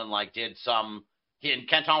that Dylan did some. And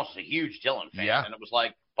Ken Thomas was a huge Dylan fan, and it was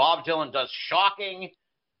like Bob Dylan does shocking,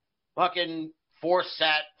 fucking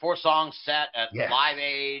 4-song set at Live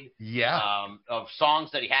Aid. Yeah. Of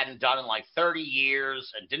songs that he hadn't done in like 30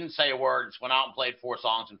 years, and didn't say a word. Just went out and played 4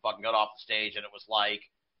 songs and fucking got off the stage, and it was like,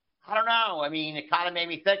 I don't know. I mean, it kind of made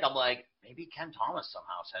me think. I'm like, maybe Ken Thomas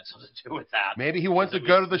somehow had something to do with that. Maybe he wants to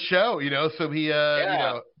go to the show, so he,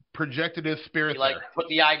 projected his spirit he, put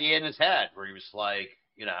the idea in his head where he was like,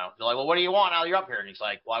 they're like, well, what do you want now you're up here? And he's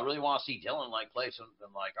like, well, I really want to see Dylan, play something.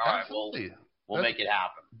 Like, all right, we'll make it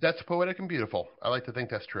happen. That's poetic and beautiful. I like to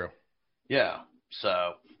think that's true. Yeah.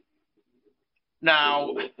 So,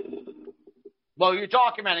 now, well, you're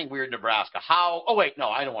documenting Weird Nebraska. Oh, wait, no,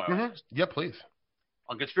 I don't want to. Mm-hmm. Yeah, please.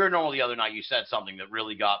 On Conspiranormal the other night, you said something that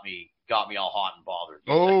really got me all hot and bothered.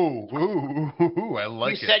 I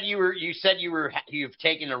like it. You said you've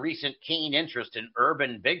taken a recent keen interest in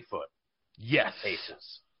urban Bigfoot. Yes.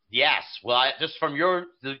 Cases. Yes. Well, just from your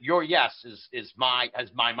yes is my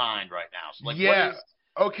mind right now. So yeah.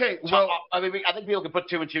 Okay. Well, I mean, I think people can put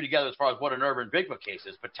 2 and 2 together as far as what an urban Bigfoot case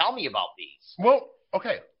is. But tell me about these. Well,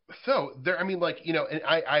 okay. So there, I mean, and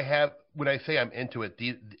I have, when I say I'm into it,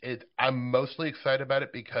 I'm mostly excited about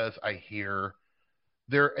it because I hear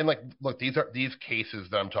there, and look, these cases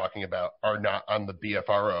that I'm talking about are not on the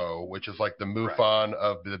BFRO, which is like the MUFON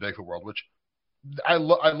of the Bigfoot world, which I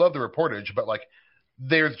love the reportage, but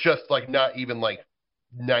there's just not even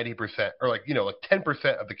 90% or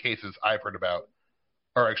 10% of the cases I've heard about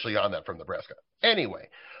are actually on that from Nebraska. Anyway.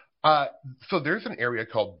 So there's an area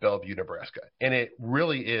called Bellevue, Nebraska, and it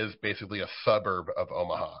really is basically a suburb of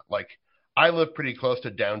Omaha. I live pretty close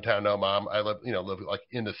to downtown Omaha. I live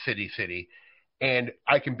in the city, and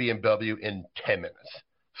I can be in Bellevue in 10 minutes.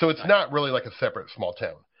 So it's not really like a separate small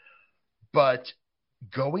town. But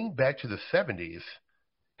going back to the 70s,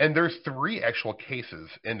 and there's 3 actual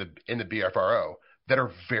cases in the BFRO that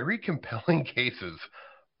are very compelling cases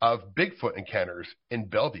of Bigfoot encounters in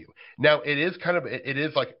Bellevue. Now, it is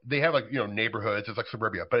they have neighborhoods, it's like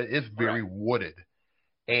suburbia, but it is very wooded,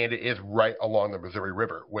 and it is right along the Missouri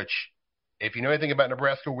River, which, if you know anything about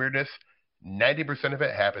Nebraska weirdness, 90% of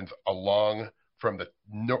it happens along from the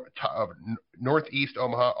northeast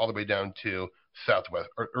Omaha all the way down to southwest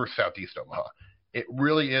or southeast Omaha. It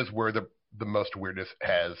really is where the most weirdness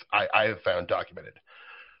I have found documented.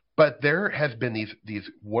 But there has been these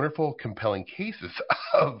wonderful, compelling cases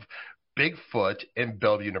of Bigfoot in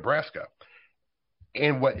Bellevue, Nebraska.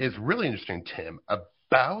 And what is really interesting, Tim, I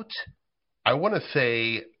want to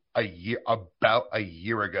say about a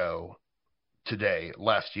year ago today,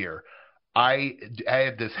 last year, I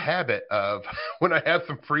have this habit of when I have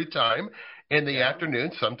some free time in the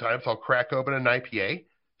afternoon, sometimes I'll crack open an IPA,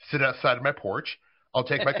 sit outside of my porch, I'll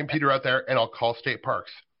take my computer out there, and I'll call state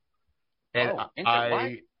parks. And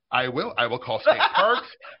I will call state parks,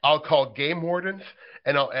 I'll call game wardens,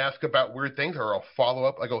 and I'll ask about weird things, or I'll follow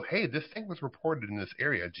up. I go, hey, this thing was reported in this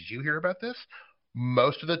area. Did you hear about this?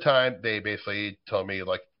 Most of the time, they basically tell me,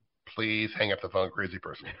 like, please hang up the phone, crazy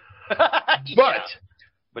person.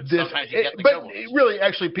 But really,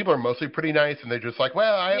 actually, people are mostly pretty nice, and they're just like,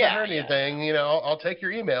 well, I haven't heard anything. You know, I'll take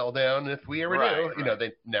your email down if we ever do. You know,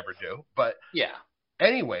 they never do. But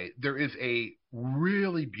anyway, there is a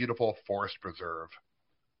really beautiful forest preserve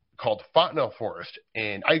called Fontenelle Forest,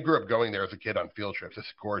 and I grew up going there as a kid on field trips.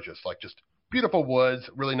 It's gorgeous, like just beautiful woods,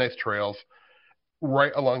 really nice trails,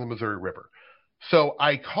 right along the Missouri River. So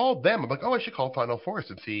I called them. I'm like, oh, I should call Fontenelle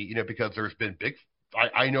Forest and see, you know, because there's been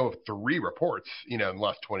I know of 3 reports, you know, in the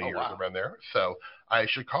last 20 years around there. So I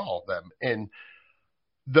should call them. And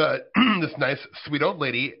this nice, sweet old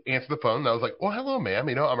lady answered the phone, and I was like, well, hello, ma'am.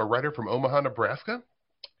 You know, I'm a writer from Omaha, Nebraska,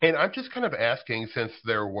 and I'm just kind of asking, since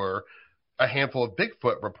there were a handful of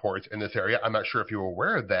Bigfoot reports in this area, I'm not sure if you were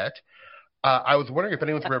aware of that. I was wondering if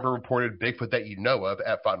anyone's ever reported Bigfoot that you know of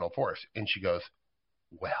at Fontenelle Forest. And she goes,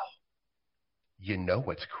 well, you know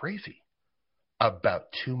what's crazy? About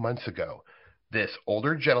 2 months ago, this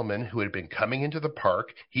older gentleman who had been coming into the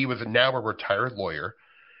park, he was now a retired lawyer.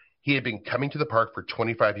 He had been coming to the park for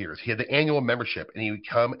 25 years. He had the annual membership, and he would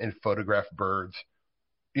come and photograph birds,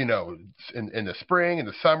 you know, in the spring, in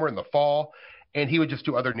the summer, in the fall. And he would just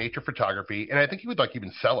do other nature photography. And I think he would like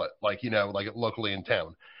even sell it, like, you know, like locally in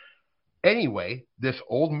town. Anyway, this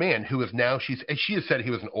old man who is now, she has said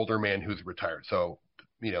he was an older man who's retired. So,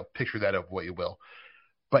 you know, picture that of what you will.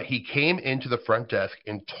 But he came into the front desk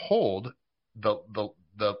and told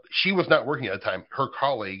she was not working at the time, her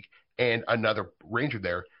colleague and another ranger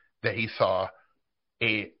there, that he saw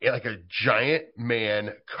a giant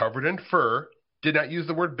man covered in fur, did not use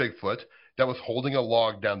the word Bigfoot, that was holding a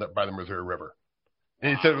log down by the Missouri River.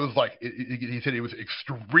 And he said it was like, he said he was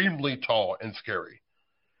extremely tall and scary.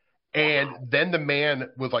 And then the man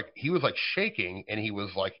was like, he was like shaking, and he was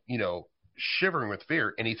like, you know, shivering with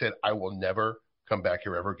fear. And he said, I will never come back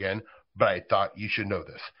here ever again, but I thought you should know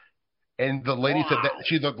this. And the lady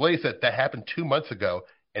said that happened 2 months ago,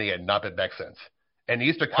 and he had not been back since. And he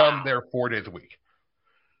used to come there 4 days a week.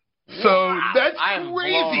 So that's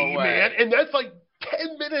crazy, man. And that's like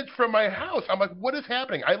 10 minutes from my house. I'm like, what is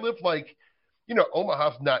happening? I live like, you know,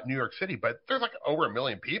 Omaha's not New York City, but there's like over 1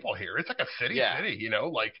 million people here. It's like a city, you know,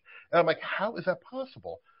 like, and I'm like, how is that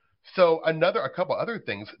possible? So a couple other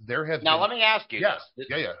things there has Now, let me ask you this.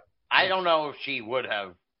 Yeah. I don't know if she would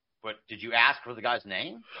have, but did you ask for the guy's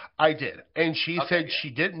name? I did. And she said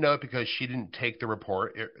she didn't know it because she didn't take the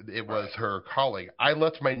report. It was her colleague. I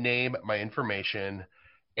left my name, my information,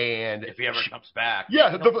 and if he ever comes back.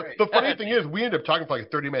 Yeah, the funny thing is, we ended up talking for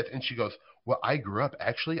like 30 minutes, and she goes, well, I grew up,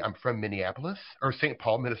 actually, I'm from Minneapolis, or St.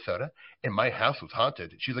 Paul, Minnesota, and my house was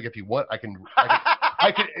haunted. She's like, if you want, I can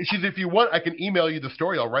if you want, I can email you the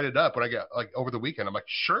story. I'll write it up when I get, like, over the weekend. I'm like,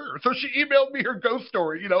 sure. So she emailed me her ghost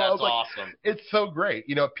story, you know. That's I was like, awesome. It's so great.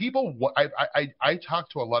 You know, people, I talk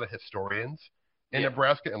to a lot of historians in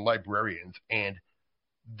Nebraska and librarians, and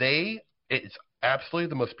it's absolutely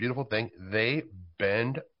the most beautiful thing. They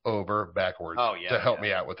bend over backwards to help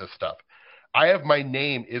me out with this stuff. I have my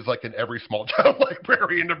name is like in every small town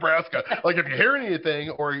library in Nebraska. Like if you hear anything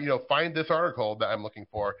or, you know, find this article that I'm looking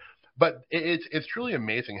for. But it's truly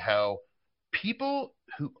amazing how people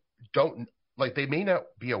who don't, like, they may not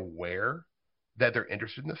be aware that they're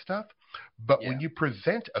interested in this stuff, but when you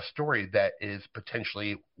present a story that is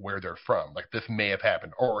potentially where they're from, like this may have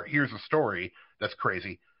happened, or here's a story that's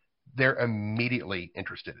crazy, they're immediately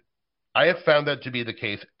interested. I have found that to be the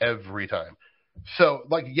case every time. So,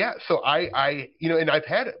 like, so I you know, and I've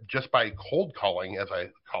had it just by cold calling, as I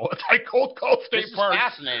call it. I cold call state parks.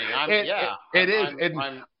 This is fascinating.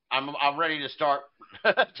 I'm ready to start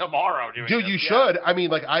tomorrow doing Dude, this. You should. I mean,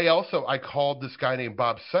 like, I called this guy named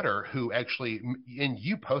Bob Sutter, who actually, and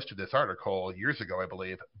you posted this article years ago, I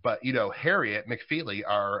believe, but, you know, Harriet McFeely,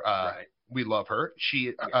 we love her.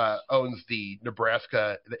 She owns the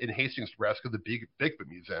Nebraska, in Hastings, Nebraska, the Bigfoot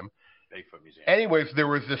Museum. Anyways, there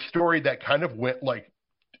was this story that kind of went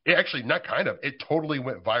it totally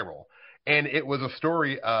went viral. And it was a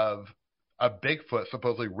story of a Bigfoot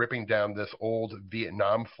supposedly ripping down this old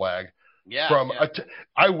Vietnam flag. Yeah.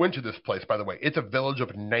 I went to this place, by the way. It's a village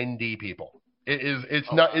of 90 people.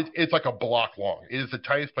 It's like a block long. It is the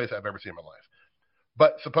tiniest place I've ever seen in my life.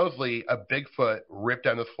 But supposedly a Bigfoot ripped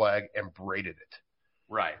down this flag and braided it.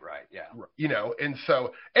 Right, yeah. And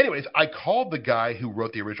so, anyways, I called the guy who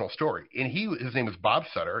wrote the original story, and his name is Bob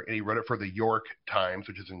Sutter, and he wrote it for the York Times,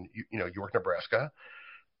 which is in York, Nebraska.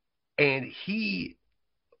 And he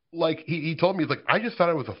told me, he's like, I just thought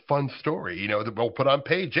it was a fun story, that we'll put on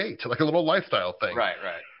page 8, like a little lifestyle thing. Right.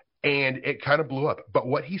 And it kind of blew up. But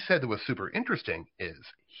what he said that was super interesting is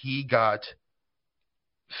he got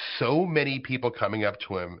so many people coming up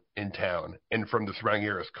to him in town and from the surrounding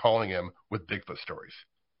areas calling him with Bigfoot stories.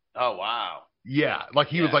 Oh, wow. Yeah. Like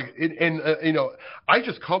he was like, I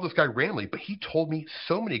just called this guy randomly, but he told me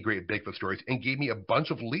so many great Bigfoot stories and gave me a bunch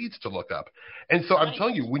of leads to look up. And so I'm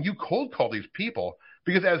telling you, when you cold call these people,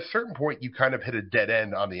 because at a certain point you kind of hit a dead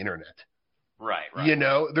end on the internet. Right.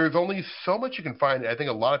 There's only so much you can find. I think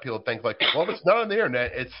a lot of people think like, well, if it's not on the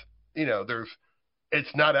internet, it's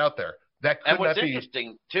not out there. And what's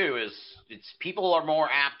interesting too is people are more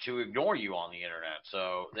apt to ignore you on the internet.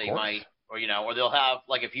 So they might, or they'll have,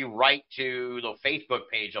 like, if you write to the Facebook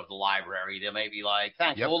page of the library, they may be like,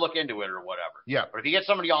 thanks, we'll look into it or whatever. Yeah. But if you get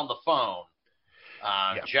somebody on the phone,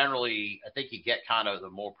 generally, I think you get kind of the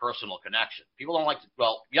more personal connection. People don't like to,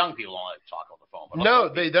 young people don't like to talk on the phone. But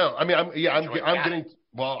no, they don't. I mean, I'm getting,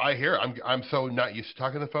 I hear I'm so not used to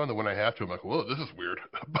talking on the phone that when I have to, I'm like, whoa, this is weird.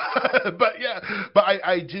 but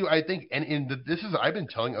I do, I think, and I've been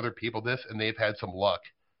telling other people this, and they've had some luck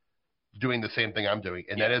doing the same thing I'm doing.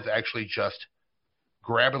 And that is actually just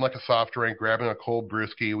grabbing like a soft drink, grabbing a cold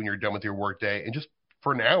brewski when you're done with your work day, and just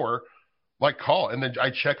for an hour, like call, and then I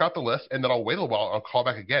check out the list, and then I'll wait a while. I'll call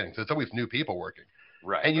back again because it's always new people working,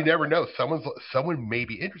 right? And you never know, someone may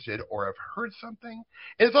be interested or have heard something,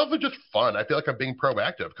 and it's also just fun. I feel like I'm being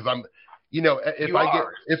proactive because I'm,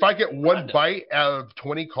 if I get one bite out of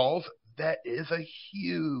 20 calls, that is a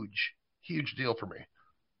huge deal for me.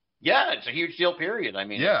 Yeah, it's a huge deal. Period. I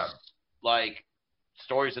mean, it's like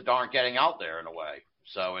stories that aren't getting out there in a way.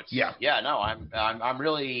 So it's I'm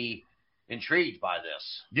really intrigued by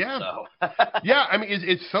this. Yeah. So. Yeah. I mean,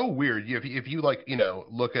 it's so weird. If you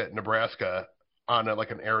look at Nebraska on an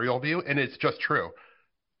aerial view, and it's just true.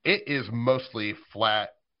 It is mostly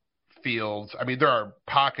flat fields. I mean, there are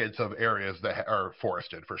pockets of areas that are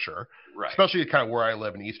forested for sure. Right. Especially kind of where I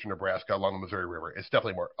live in eastern Nebraska along the Missouri River. It's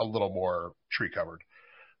definitely a little more tree covered.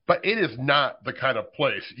 But it is not the kind of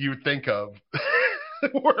place you think of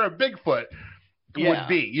where a Bigfoot would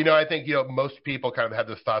be. I think, most people kind of have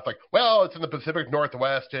this thought like, well, it's in the Pacific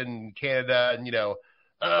Northwest and Canada and,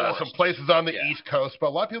 some places on the East Coast. But a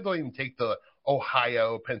lot of people don't even take the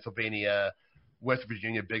Ohio, Pennsylvania, West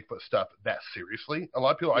Virginia Bigfoot stuff that seriously. A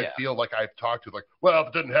lot of people I feel like I've talked to like, well, if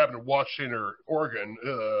it didn't happen in Washington or Oregon,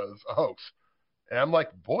 it's a hoax. And I'm like,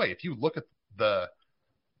 boy, if you look at the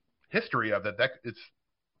history of that it's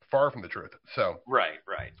far from the truth. So Right.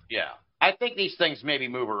 Yeah. I think these things maybe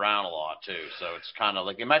move around a lot too, so it's kind of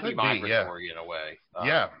like it might be migratory in a way.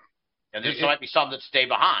 And there might be some that stay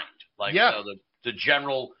behind. So the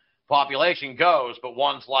general population goes, but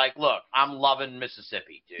one's like, look, I'm loving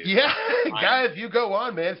Mississippi, dude. Yeah, guys, you go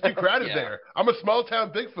on, man. It's too crowded there. I'm a small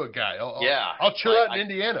town Bigfoot guy. I'll chill out in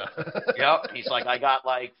Indiana. Yep. He's like, I got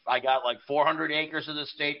like 400 acres of the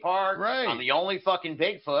state park. Right. I'm the only fucking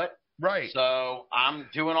Bigfoot. Right. So I'm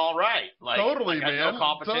doing all right. Totally, man. No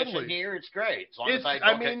competition here. It's great. As long as I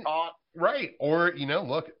don't get caught. Right. Or,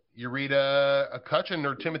 look, you read a Cutchin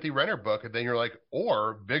or Timothy Renner book, and then you're like,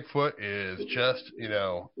 or Bigfoot is just,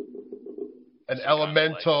 an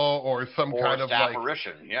elemental or some kind of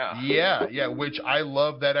apparition. Yeah, which I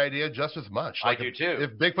love that idea just as much. I do too.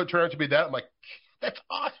 If Bigfoot turned out to be that, I'm like, that's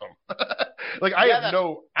awesome.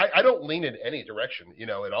 I don't lean in any direction,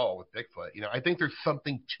 at all with Bigfoot. I think there's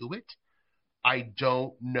something to it. I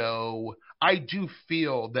don't know. I do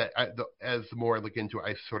feel that as the more I look into it,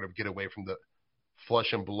 I sort of get away from the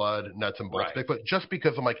flesh and blood, nuts and bolts Bigfoot, just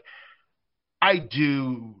because I'm like, I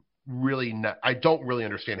don't really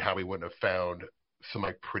understand how we wouldn't have found some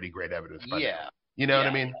pretty great evidence. By now. You know what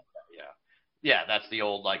I mean? Yeah, that's the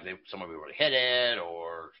old somebody would have hit it,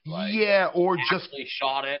 or or just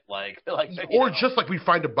shot it, or just we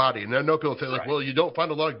find a body. And I know people say well, you don't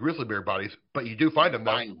find a lot of grizzly bear bodies, but you do find them.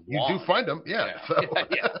 You do find them, So.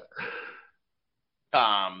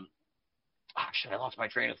 Shit, I lost my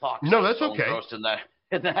train of thought. No, that's okay.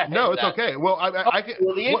 No, it's okay. Well, I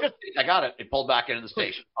got it. It pulled back into the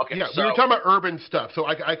station. Okay. Yeah, we were talking about urban stuff, so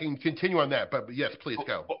I can continue on that. But yes, please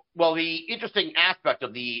go. Well, the interesting aspect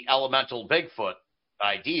of the elemental Bigfoot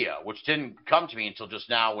idea, which didn't come to me until just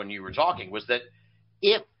now when you were talking, was that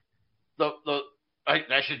if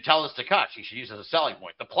I should tell this to Kutch, he should use it as a selling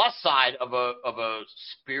point. The plus side of a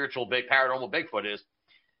spiritual paranormal Bigfoot is,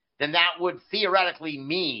 then that would theoretically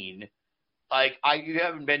mean, like, you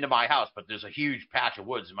haven't been to my house, but there's a huge patch of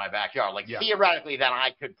woods in my backyard. Like, theoretically, then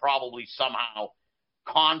I could probably somehow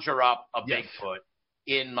conjure up a Bigfoot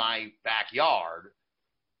in my backyard.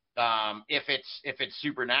 If it's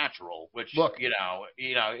supernatural, which, look,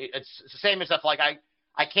 it's the same as stuff like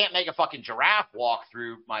I can't make a fucking giraffe walk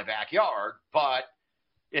through my backyard, but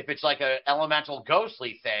if it's like a elemental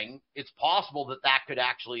ghostly thing, it's possible that could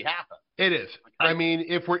actually happen. It is. I mean,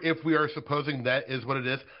 if we are supposing that is what it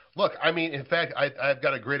is. Look, I mean, in fact, I've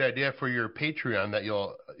got a great idea for your Patreon that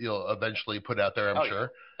you'll eventually put out there, I'm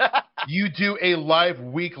sure. Yeah. You do a live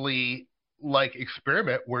weekly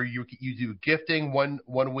experiment where you do gifting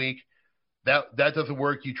one week. That doesn't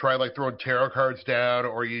work. You try throwing tarot cards down,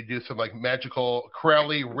 or you do some magical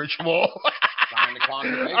Crowley ritual.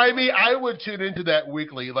 I mean, I would tune into that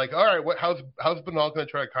weekly. All right, how's Banal going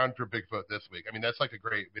to try to conjure Bigfoot this week? I mean, that's a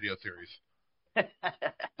great video series.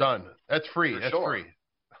 Done. That's free. That's free.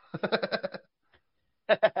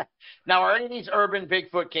 Now, are any of these urban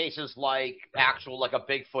Bigfoot cases actual a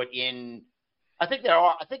Bigfoot in? I think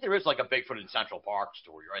there is a Bigfoot in Central Park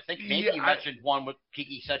story. Or I think maybe you mentioned one with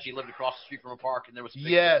Kiki said she lived across the street from a park and there was.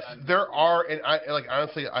 Yes, there are, and I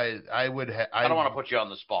honestly, I would. I don't want to put you on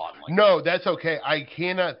the spot. No, that's okay. I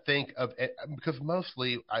cannot think of it because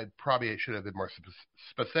mostly I probably should have been more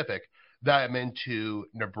specific. That I'm into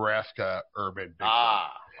Nebraska urban Bigfoot.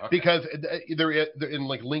 Okay. Because there in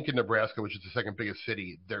Lincoln, Nebraska, which is the second biggest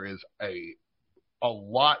city, there is a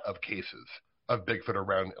lot of cases of Bigfoot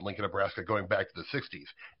around Lincoln, Nebraska, going back to the 60s.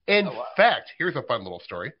 In fact, here's a fun little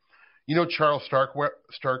story. You know Charles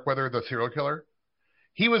Starkweather, the serial killer?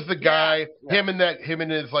 He was the guy, him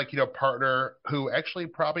and his partner, who actually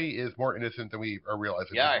probably is more innocent than we are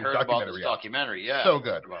realizing. Yeah, I heard about this documentary. Yeah, so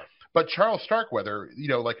good. But Charles Starkweather,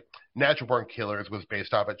 Natural Born Killers was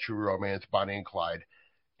based off a true romance, Bonnie and Clyde.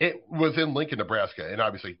 It was in Lincoln, Nebraska, and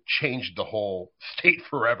obviously changed the whole state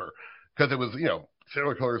forever because it was,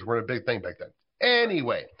 serial killers weren't a big thing back then.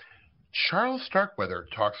 Anyway, Charles Starkweather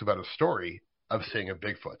talks about a story of seeing a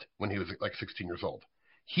Bigfoot when he was 16 years old.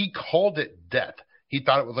 He called it death. He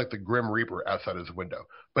thought it was the Grim Reaper outside his window,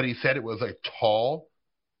 but he said it was a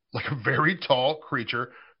very tall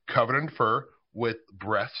creature covered in fur with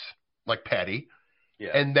breasts like Patty,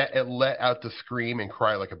 and that it let out the scream and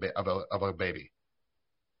cry like of a baby.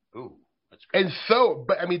 Ooh. That's great. And so,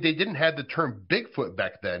 but I mean, they didn't have the term Bigfoot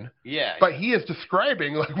back then. Yeah. But he is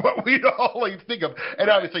describing what we'd all think of, and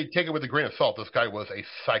obviously take it with a grain of salt. This guy was a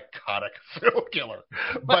psychotic serial killer,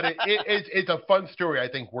 but it's a fun story. I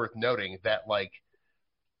think worth noting that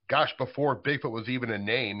gosh, before Bigfoot was even a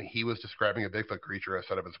name, he was describing a Bigfoot creature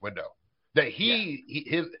outside of his window. That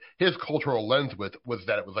his cultural lens was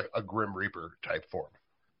that it was a Grim Reaper type form.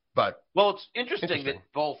 But it's interesting that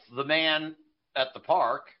both the man at the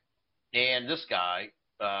park and this guy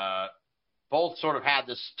both sort of had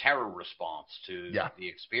this terror response to the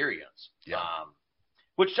experience,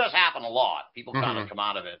 which does happen a lot. People kind of come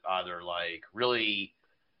out of it either really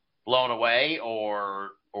blown away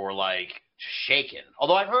or shaken.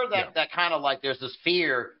 Although I've heard that kind of there's this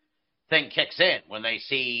fear thing kicks in when they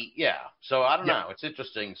see, So I don't know. It's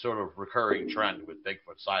interesting sort of recurring trend with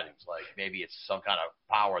Bigfoot sightings. Maybe it's some kind of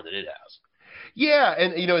power that it has. Yeah,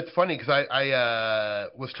 and it's funny because I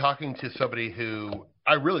was talking to somebody who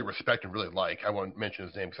I really respect and really like. I won't mention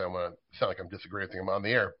his name because I don't want to sound like I'm disagreeing with him on the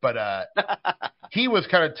air. But he was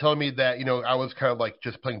kind of telling me that I was kind of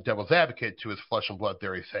just playing devil's advocate to his flesh and blood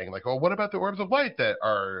theory, saying oh, what about the orbs of light that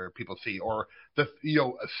our people see, or the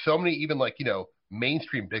so many even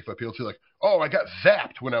mainstream Bigfoot people see oh, I got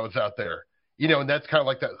zapped when I was out there, and that's kind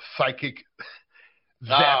of that psychic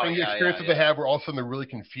zapping experience that they have, where all of a sudden they're really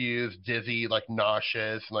confused, dizzy,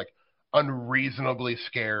 nauseous, and unreasonably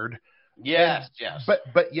scared. Yes.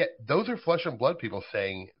 But yet those are flesh and blood people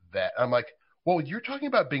saying that. I'm well, you're talking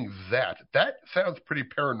about being zapped. That sounds pretty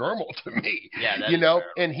paranormal to me. Yeah,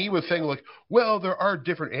 And he was saying well, there are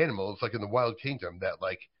different animals in the wild kingdom that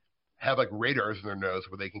have radars in their nose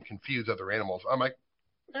where they can confuse other animals. I'm all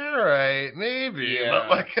right, maybe. Yeah.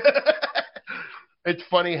 But it's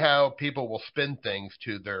funny how people will spin things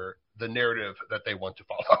to the narrative that they want to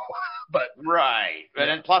follow. But right.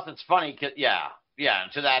 And plus it's funny cause,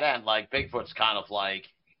 and to that end, Bigfoot's kind of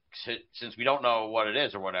since we don't know what it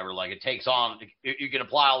is or whatever, it takes on, you can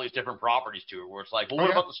apply all these different properties to it, where it's well,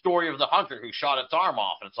 what about the story of the hunter who shot its arm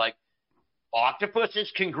off? And it's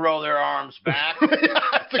octopuses can grow their arms back.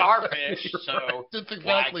 Starfish, so that's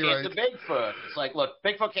exactly why can't right. the Bigfoot? It's like, look,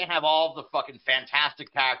 Bigfoot can't have all the fucking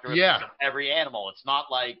fantastic characteristics of every animal. It's not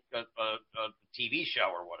like a TV show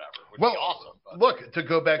or whatever, which is awesome. But. Look, to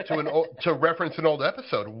go back to to reference an old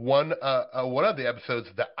episode, one of the episodes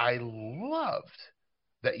that I loved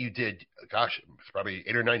that you did, gosh, it's probably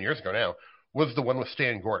 8 or 9 years ago now, was the one with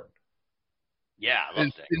Stan Gordon. Yeah, I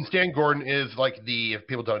love and Stan Gordon is like if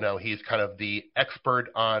people don't know, he's kind of the expert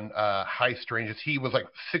on high strangeness. He was like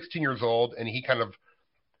 16 years old, and he kind of,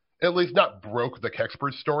 at least not broke the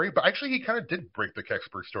Kexper story, but actually he kind of did break the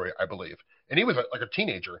Kexper story, I believe. And he was like a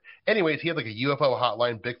teenager. Anyways, he had like a UFO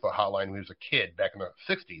hotline, Bigfoot hotline when he was a kid back in the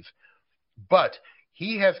 60s. But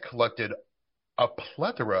he has collected a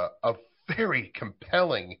plethora of very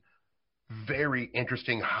compelling, very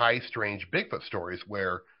interesting, high strange Bigfoot stories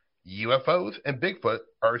where UFOs and Bigfoot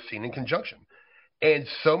are seen in conjunction. And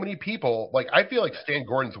so many people, like, I feel like Stan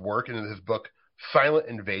Gordon's work in his book Silent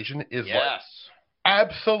Invasion is like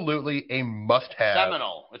absolutely a must-have.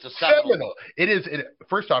 Seminal. It's a seminal. It is.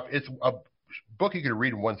 First off, it's a book you can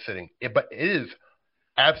read in one sitting, but it is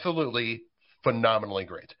absolutely phenomenally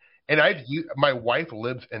great. And my wife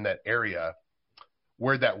lives in that area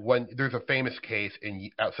where there's a famous case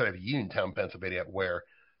outside of Uniontown, Pennsylvania, where,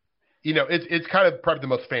 you know, it's kind of probably the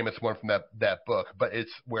most famous one from that book, but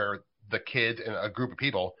it's where the kids and a group of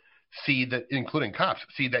people see that, including cops,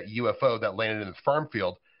 see that UFO that landed in this farm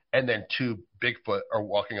field, and then 2 Bigfoot are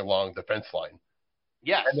walking along the fence line.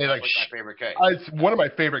 Yes, and that's my favorite case. It's one of my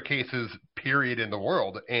favorite cases, period, in the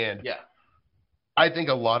world. And I think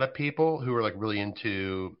a lot of people who are like really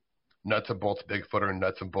into nuts and bolts Bigfoot or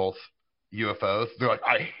nuts and bolts UFOs, they're like,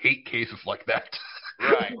 I hate cases like that.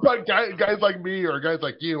 Right. But guys like me or guys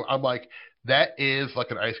like you, I'm like, that is like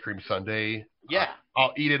an ice cream sundae. Yeah.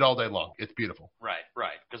 I'll eat it all day long. It's beautiful. Right.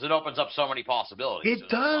 Because it opens up so many possibilities. It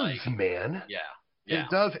does, man. Yeah. It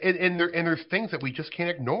does. And there's things that we just can't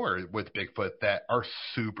ignore with Bigfoot that are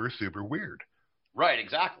super, super weird. Right,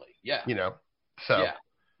 exactly. Yeah. You know, so. Yeah.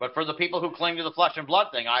 But for the people who cling to the flesh and blood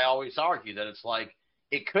thing, I always argue that it's like,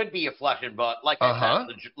 it could be a flesh and blood, like I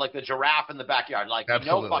said, like the giraffe in the backyard. Like,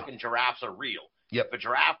 absolutely. You know fucking giraffes are real. Yep. If a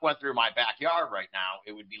giraffe went through my backyard right now,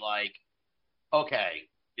 it would be like, okay,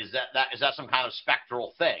 is that some kind of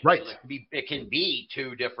spectral thing? Right. So it can be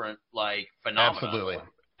 2 different like phenomena.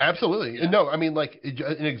 Absolutely. Yeah. No, I mean, like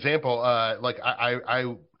an example, like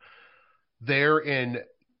I there in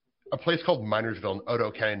a place called Minersville in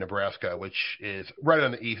Otoe County, Nebraska, which is right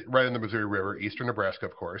on the Missouri River, eastern Nebraska,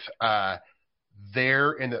 of course.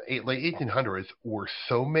 There in the late 1800s were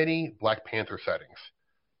so many Black Panther sightings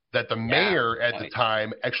that the mayor at the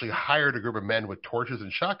time actually hired a group of men with torches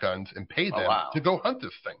and shotguns and paid them to go hunt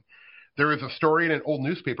this thing. There is a story in an old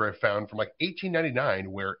newspaper I found from like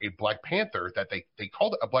 1899 where a Black Panther, that they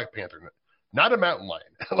called it a Black Panther, not a mountain lion.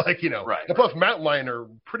 Like, you know, and plus mountain lion are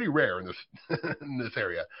pretty rare in this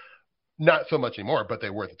area. Not so much anymore, but they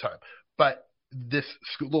were at the time. But this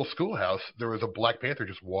little schoolhouse, there was a Black Panther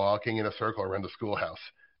just walking in a circle around the schoolhouse.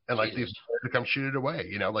 And like these to come shoot it away,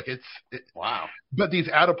 you know, like wow. But these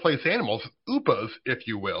out of place animals, upas, if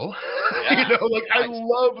you will, you know, like I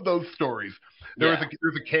love those stories. There's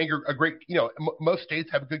a kangaroo, a great, you know, most states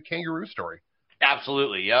have a good kangaroo story.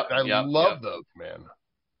 Absolutely, yep. And I love those, man.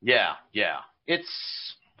 Yeah.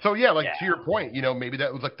 It's so to your point, you know, maybe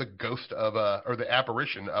that was like the ghost of or the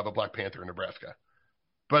apparition of a Black Panther in Nebraska.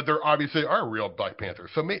 But there obviously are real Black Panthers.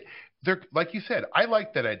 So they're, like you said, I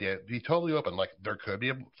like that idea. Be totally open. Like there could be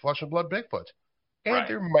a flesh and blood Bigfoot, and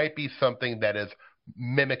there might be something that is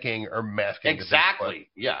mimicking or masking exactly.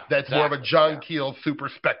 The Bigfoot. That's more of a John Keel super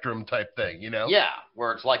spectrum type thing, you know? Yeah,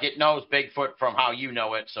 where it's like it knows Bigfoot from how you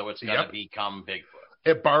know it, so it's going to become Bigfoot.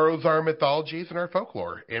 It borrows our mythologies and our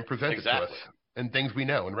folklore and presents it to us and things we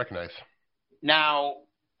know and recognize. Now,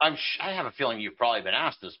 I have a feeling you've probably been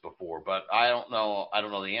asked this before, but I don't know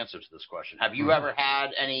the answer to this question. Have you ever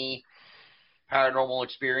had any paranormal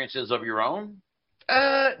experiences of your own?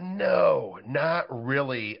 No, not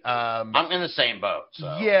really. I'm in the same boat.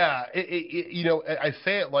 So. Yeah, you know, I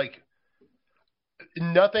say it like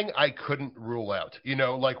nothing I couldn't rule out. You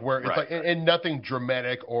know, like where it's and nothing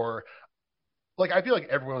dramatic or like I feel like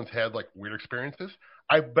everyone's had like weird experiences.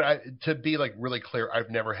 But to be like really clear, I've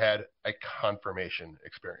never had a confirmation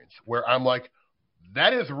experience where I'm like,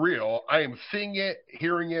 that is real. I am seeing it,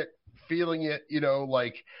 hearing it, feeling it, you know,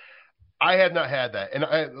 like I have not had that. And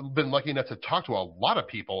I've been lucky enough to talk to a lot of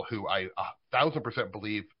people who I 1,000%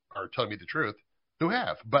 believe are telling me the truth who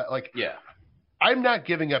have. But like, I'm not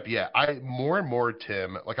giving up yet. More and more,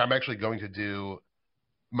 Tim, like I'm actually going to do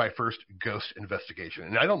my first ghost investigation,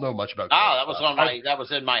 and I don't know much about. Ah, ghost that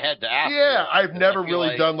was in my head to ask. Yeah, I've never really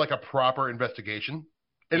like... done like a proper investigation,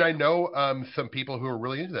 and I know some people who are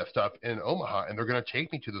really into that stuff in Omaha, and they're going to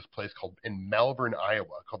take me to this place called in Malvern,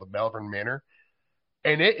 Iowa, called the Malvern Manor,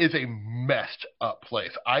 and it is a messed up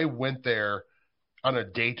place. I went there on a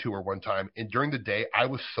day tour one time, and during the day, I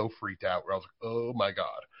was so freaked out where I was like, oh my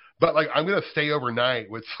God. But like, I'm going to stay overnight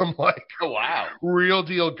with some like, oh wow, real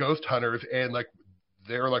deal ghost hunters. And like,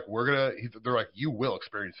 they're like, they're like, you will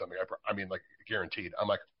experience something. I mean, like guaranteed. I'm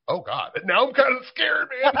like, oh God. And now I'm kind of scared,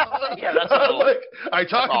 man. Yeah, that's a little, like, I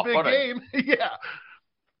talk a big funny. game. Yeah.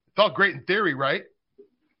 It's all great in theory, right?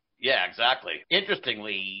 Yeah, exactly.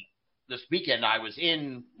 Interestingly, this weekend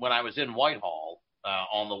when I was in Whitehall,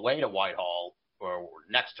 on the way to Whitehall, or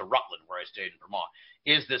next to Rutland, where I stayed in Vermont,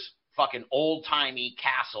 is this fucking old-timey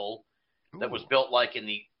castle that was built like in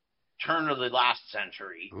the turn of the last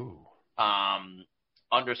century,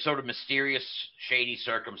 under sort of mysterious, shady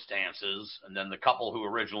circumstances. And then the couple who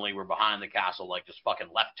originally were behind the castle like just fucking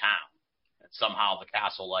left town, and somehow the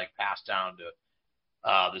castle like passed down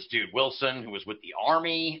to this dude Wilson, who was with the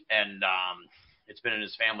army, and it's been in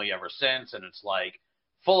his family ever since. And it's like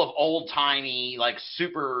full of old-timey, like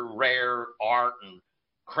super rare art and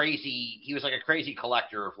crazy. He was like a crazy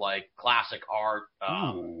collector of like classic art,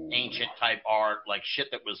 ancient type art, like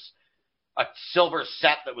shit that was a silver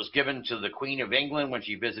set that was given to the Queen of England when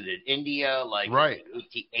she visited India, like in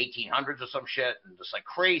the 1800s or some shit, and just like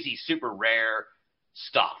crazy, super rare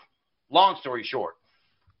stuff. Long story short,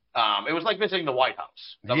 it was like visiting the White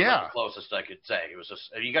House. That was like the closest I could say. It was just,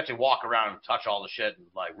 you got to walk around and touch all the shit and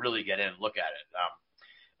like really get in and look at it.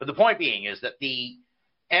 But the point being is that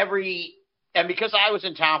and because I was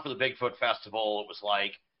in town for the Bigfoot Festival, it was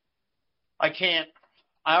like,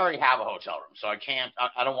 I already have a hotel room, so I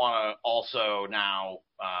don't want to also now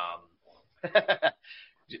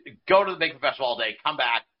go to the Bigfoot Festival all day, come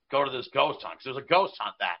back, go to this ghost hunt, because there was a ghost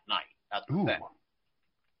hunt that night. That's the thing.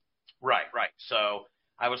 Right. So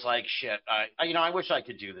I was like, shit, I wish I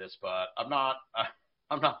could do this, but I'm not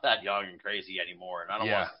that young and crazy anymore, and I don't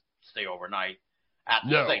want to stay overnight at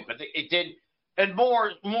the thing. But it did, and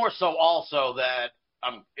more so also that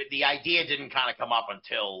the idea didn't kind of come up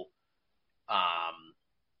until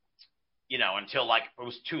until like it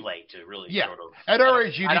was too late to really sort of. At our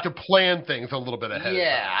age, you need to plan things a little bit ahead.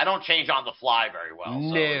 Yeah, I don't change on the fly very well.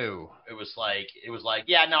 No. So it was like,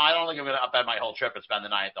 yeah, no, I don't think I'm going to upend my whole trip and spend the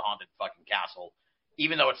night at the haunted fucking castle,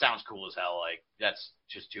 even though it sounds cool as hell. Like, that's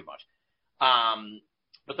just too much.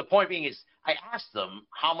 But the point being is, I asked them,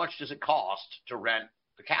 how much does it cost to rent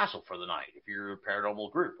the castle for the night if you're a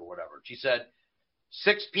paranormal group or whatever? She said,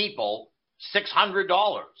 6 people, $600.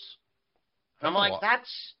 I'm like,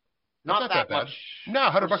 that's not that much. No,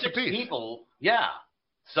 $100 a 6 piece. people, yeah.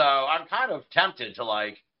 So I'm kind of tempted to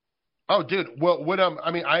like. Oh, dude. Well,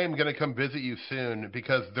 I am going to come visit you soon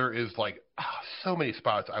because there is like so many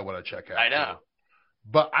spots I want to check out. I know. Too.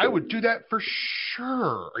 But I would do that for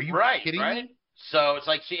sure. Are you kidding me? So it's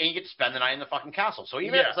like, and you get to spend the night in the fucking castle. So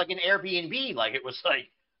even if it's like an Airbnb, like it was like,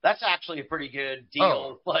 that's actually a pretty good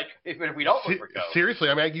deal. Like even if we don't look for ghosts. Seriously,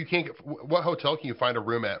 I mean, you can't. What hotel can you find a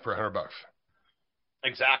room at for $100?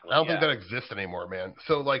 Exactly. I don't think that exists anymore, man.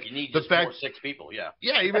 So like you need just more 6 people,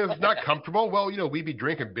 Yeah, even if it's not comfortable, well, we'd be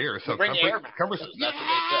drinking beer, so bring air mattresses. That's what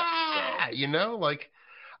they said. So. Like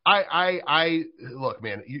I look,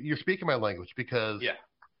 man, you're speaking my language because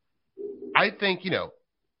I think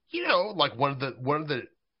like one of the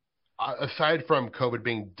aside from COVID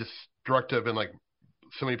being destructive and like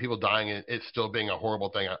so many people dying and it still being a horrible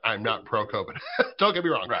thing, I'm not pro-COVID. Don't get me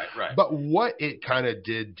wrong. Right. But what it kind of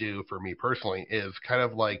did do for me personally is kind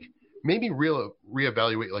of like maybe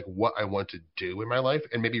reevaluate like what I want to do in my life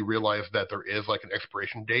and maybe realize that there is like an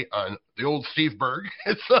expiration date on the old Steve Berg.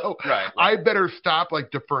 And so I better stop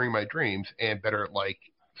like deferring my dreams and better like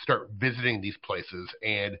start visiting these places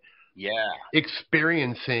and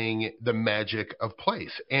experiencing the magic of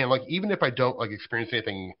place. And like even if I don't like experience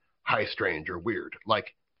anything high strange or weird,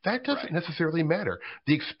 like that doesn't necessarily matter.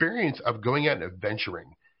 The experience of going out and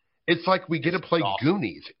adventuring, it's like we get to play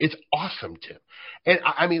Goonies. It's awesome, Tim. And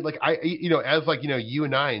I mean, like as like you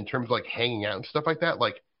and I in terms of like hanging out and stuff like that,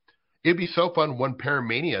 like it'd be so fun one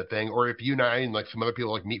Paramania thing, or if you and I and like some other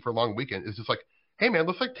people like meet for a long weekend, it's just like, hey man,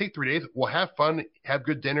 let's like take 3 days, we'll have fun, have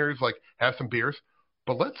good dinners, like have some beers.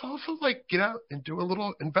 But let's also like get out and do a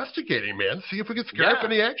little investigating, man. See if we can scare up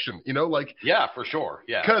any action, Yeah, for sure.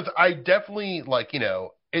 Yeah. Because I definitely like,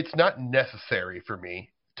 it's not necessary for me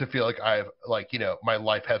to feel like I've like, you know, my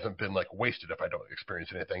life hasn't been like wasted if I don't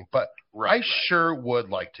experience anything. But Right. sure would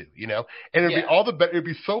like to, you know, and it'd be all the better. It'd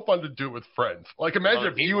be so fun to do it with friends. Like imagine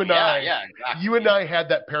if you and exactly. you and I had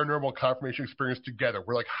that paranormal confirmation experience together.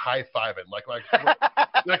 We're like high fiving, like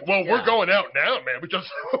well, we're going out now, man. We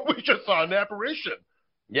just saw an apparition.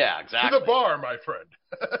 Yeah, exactly. To the bar, my friend.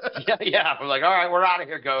 yeah. We're like, all right, we're out of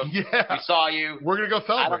here, Ghost. Yeah. We saw you. We're going to go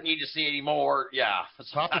celebrate. I don't need to see any more. Yeah.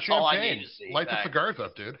 Pop the That's all I champagne. need to see. Light the cigars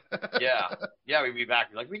up, dude. Yeah, we'd be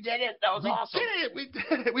back. Like, we did it. That was awesome. We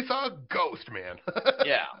did it. We saw a ghost, man.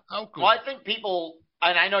 Yeah. How cool. Well, I think people,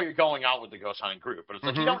 and I know you're going out with the ghost hunting group, but it's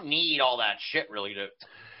like you don't need all that shit really to.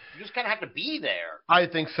 You just kind of have to be there. I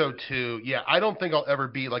think so too. Yeah, I don't think I'll ever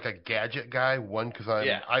be like a gadget guy. One, because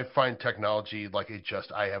I find technology like it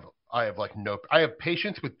just I have like I have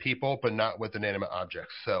patience with people, but not with inanimate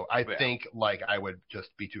objects. So I think like I would just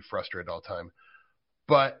be too frustrated all the time.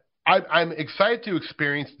 But I'm excited to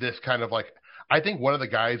experience this kind of like. I think one of the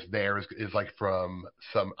guys there is like from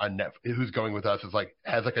who's going with us is like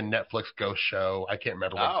has like a Netflix ghost show. I can't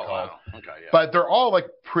remember what it's called. Wow. Okay, yeah. But they're all like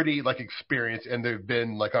pretty like experienced and they've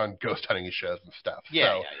been like on ghost hunting shows and stuff.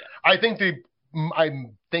 Yeah. I think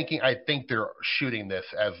I think they're shooting this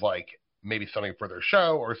as like maybe something for their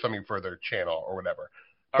show or something for their channel or whatever.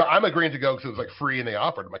 But I'm agreeing to go because it was like free and they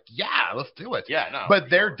offered. I'm like, yeah, let's do it. Yeah, no. But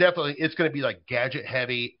they're definitely it's going to be like gadget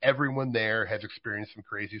heavy. Everyone there has experienced some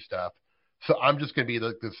crazy stuff. So I'm just going to be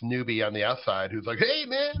like this newbie on the outside who's like, hey,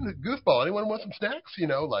 man, goofball, anyone want some snacks? You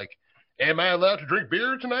know, like, am I allowed to drink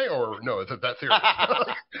beer tonight? Or no, is it that serious?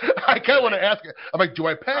 I kind of want to ask. I'm like, do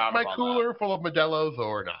I pack my cooler full of Modelo's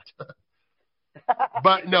or not?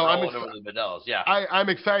 But no, I'm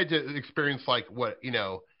excited to experience like what, you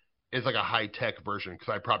know, is like a high-tech version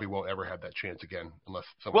because I probably won't ever have that chance again unless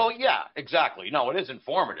someone. Well, yeah, exactly. No, it is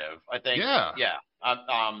informative, I think. Yeah.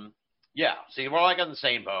 Yeah, see, we're like on the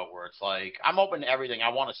same boat where it's like, I'm open to everything. I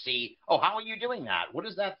want to see, how are you doing that? What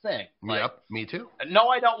is that thing? Like, yep, me too. No,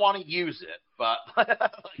 I don't want to use it, but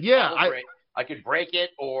yeah, I could break it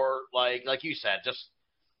or like you said, just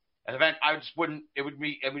an event. I just wouldn't. It would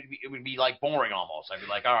be like boring almost. I'd be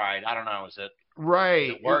like, all right, I don't know, is it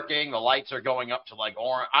working? The lights are going up to like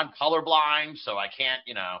orange. I'm colorblind, so I can't,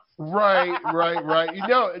 you know. Right. You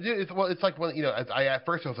know, it's like when, you know, at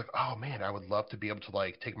first I was like, oh man, I would love to be able to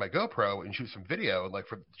like take my GoPro and shoot some video and like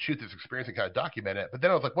shoot this experience and kind of document it. But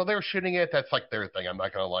then I was like, well, they're shooting it. That's like their thing. I'm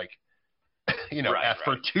not gonna like, you know, ask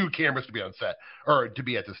for 2 cameras to be on set or to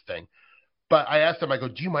be at this thing. But I asked them, I go,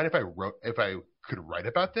 do you mind if I could write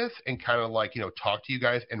about this and kind of like, you know, talk to you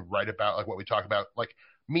guys and write about like what we talk about, like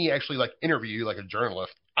me actually like interview you like a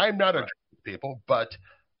journalist. I'm not a journalist, people, but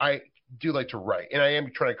I do like to write, and I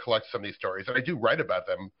am trying to collect some of these stories, and I do write about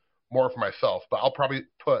them more for myself. But I'll probably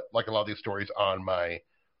put like a lot of these stories on my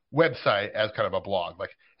website as kind of a blog.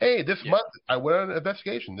 Like, hey, this month I went on an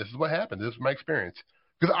investigation. This is what happened. This is my experience.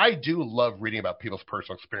 Because I do love reading about people's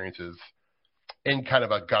personal experiences in kind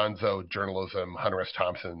of a gonzo journalism, Hunter S.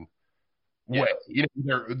 Thompson way. You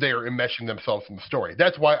know, they're enmeshing themselves in the story.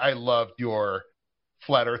 That's why I loved your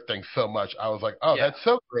flat Earth thing so much. I was like, that's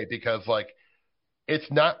so great because like it's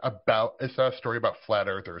not a story about flat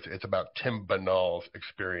earthers. It's about Tim Banal's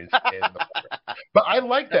experience in the flat Earth. But I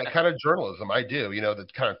like that kind of journalism. I do. You know, the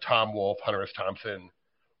kind of Tom Wolfe, Hunter S. Thompson,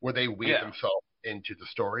 where they weave themselves into the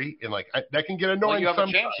story, and like that can get annoying. Well, you have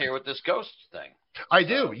sometimes. A change here with this ghost thing. I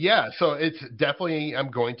do, yeah. So it's definitely I'm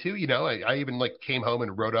going to. You know, I even like came home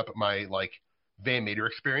and wrote up my like Van Meter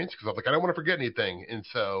experience because I was like I don't want to forget anything, and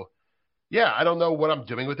so yeah, I don't know what I'm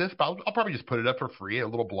doing with this, but I'll probably just put it up for free, a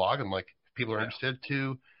little blog, and like if people are interested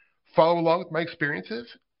to follow along with my experiences,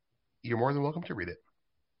 you're more than welcome to read it.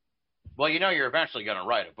 Well, you know, you're eventually going to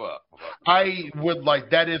write a book. I would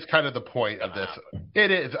like that is kind of the point of this.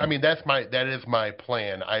 It is. I mean, that is my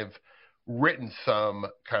plan. I've written some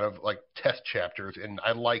kind of like test chapters, and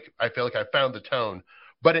I feel like I found the tone,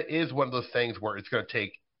 but it is one of those things where it's going to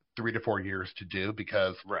take 3 to 4 years to do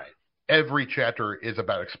because every chapter is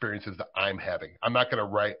about experiences that I'm having. I'm not going to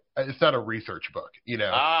write. It's not a research book, you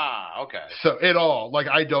know. Okay. So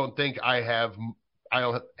I don't think I have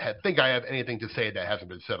anything to say that hasn't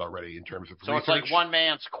been said already in terms of research. So it's like one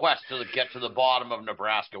man's quest to get to the bottom of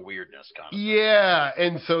Nebraska weirdness, kind of. Yeah,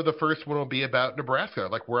 and so the first one will be about Nebraska,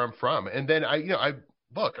 like where I'm from, and then like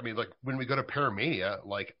when we go to Paramania,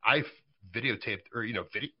 like I videotaped.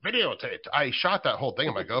 I shot that whole thing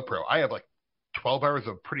on my GoPro. I have like 12 hours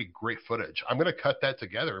of pretty great footage. I'm gonna cut that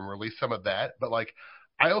together and release some of that, but like.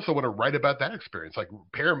 I also want to write about that experience. Like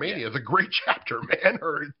Paramania is a great chapter, man,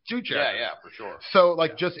 or 2 chapters. Yeah, for sure. So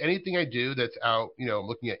like just anything I do that's out, you know,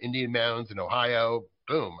 looking at Indian mounds in Ohio,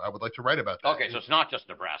 boom, I would like to write about that. Okay, so it's not just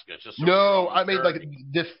Nebraska. It's just no, I mean, like,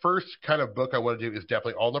 this first kind of book I want to do is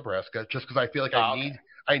definitely all Nebraska, just because I feel like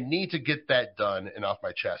I need to get that done and off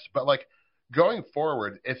my chest. But like going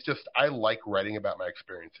forward, it's just I like writing about my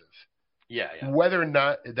experiences. Yeah. Whether or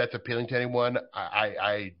not that's appealing to anyone,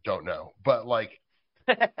 I don't know. But like,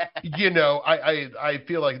 I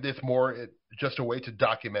feel like it's more just a way to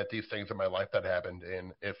document these things in my life that happened.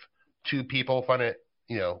 And if two people find it,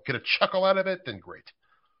 get a chuckle out of it, then great.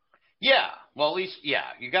 Yeah. Well, at least, you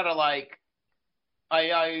got to like,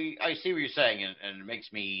 I see what you're saying, and it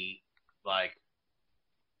makes me like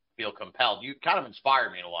feel compelled. You kind of inspire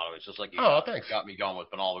me in a lot of ways, just like you got me going with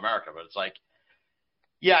Banal of America. But it's like,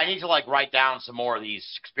 yeah, I need to like write down some more of these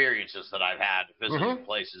experiences that I've had visiting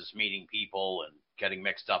places, meeting people, and getting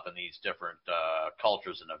mixed up in these different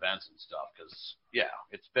cultures and events and stuff. Because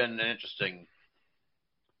it's been an interesting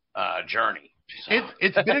journey. So.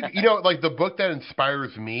 It's been like the book that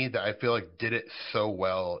inspires me that I feel like did it so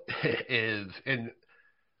well is, and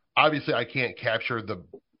obviously I can't capture the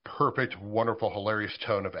perfect, wonderful, hilarious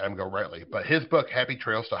tone of Amgo Riley, but his book Happy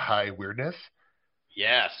Trails to High Weirdness.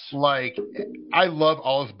 Yes. Like, I love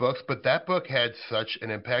all his books, but that book had such an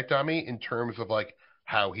impact on me in terms of like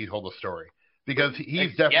how he told the story, because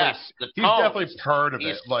he's definitely part of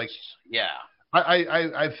it. Like,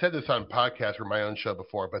 I've said this on podcasts or my own show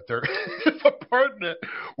before, but there is a part in it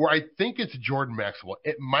where I think it's Jordan Maxwell.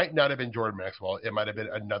 It might not have been Jordan Maxwell. It might have been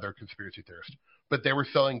another conspiracy theorist. But they were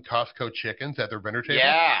selling Costco chickens at their vendor table.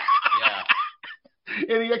 Yeah.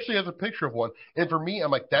 And he actually has a picture of one. And for me,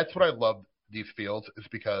 I'm like, that's what I love these fields, is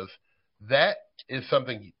because that is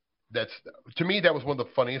something that's, to me, that was one of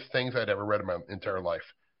the funniest things I'd ever read in my entire life.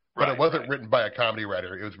 But it wasn't written by a comedy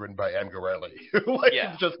writer. It was written by Amgo Riley.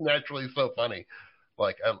 It's just naturally so funny.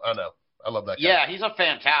 Like, I know. I love that guy. Yeah, he's a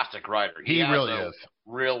fantastic writer. He really is.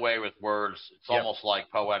 Real way with words. It's almost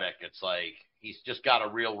like poetic. It's like he's just got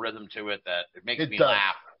a real rhythm to it that it makes me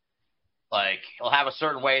laugh. Like, he'll have a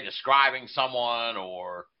certain way of describing someone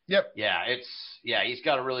or... Yep. Yeah, he's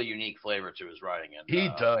got a really unique flavor to his writing. And he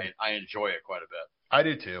does. I enjoy it quite a bit. I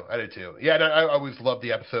do too. Yeah, and I always love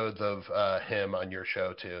the episodes of him on your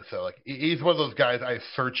show too. So like, he's one of those guys I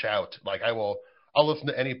search out. Like, I'll listen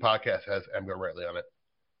to any podcast that has Amgo Riley on it.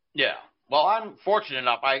 Yeah. Well, I'm fortunate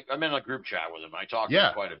enough. I'm in a group chat with him. I talk to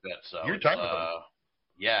him quite a bit. So you're talking with him.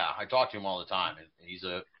 Yeah, I talk to him all the time. And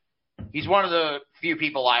he's one of the few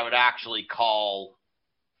people I would actually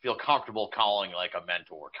feel comfortable calling like a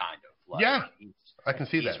mentor, kind of. Like, yeah, I can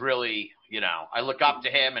see that. He's really, I look up to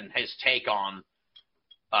him and his take on.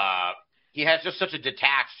 He has just such a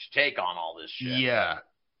detached take on all this shit. Yeah,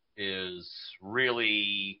 is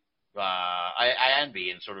really I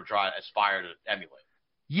envy and sort of aspire to emulate.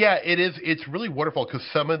 Yeah, it is. It's really wonderful because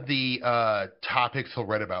some of the topics he'll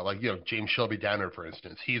write about, like, James Shelby Downard, for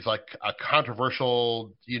instance, he's like a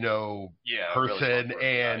controversial, person,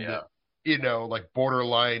 really and like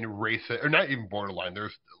borderline racist, or not even borderline.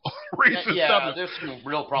 There's racist stuff. There's some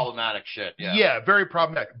real problematic shit. Yeah, very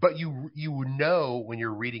problematic. But you know when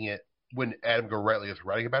you're reading it, when Amgo Riley is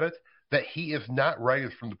writing about it, that he is not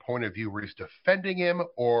writing from the point of view where he's defending him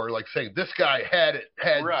or like saying this guy had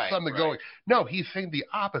something going. No, he's saying the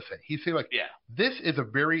opposite. He's saying this is a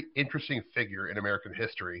very interesting figure in American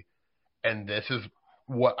history, and this is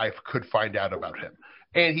what I could find out about him.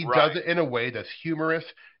 And he does it in a way that's humorous,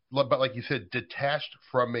 but like you said, detached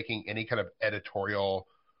from making any kind of editorial,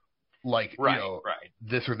 like,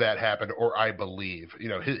 this or that happened, or I believe.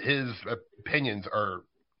 His opinions are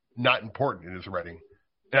not important in his writing.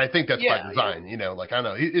 And I think that's by design, like, I don't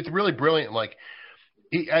know. It's really brilliant. Like,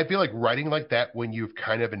 I feel like writing like that when you're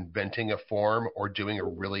kind of inventing a form or doing a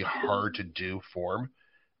really hard to do form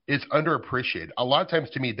is underappreciated. A lot of times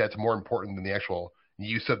to me, that's more important than the actual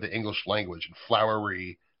use of the English language and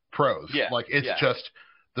flowery prose. Yeah, like, it's just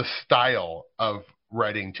the style of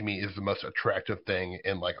writing to me is the most attractive thing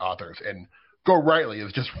in like authors. And Go Riley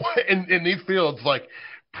is just in these fields, like,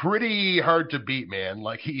 pretty hard to beat, man.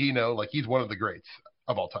 Like, like, he's one of the greats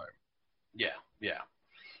of all time. Yeah.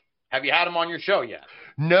 Have you had him on your show yet?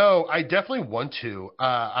 No, I definitely want to.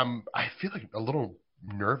 I feel like a little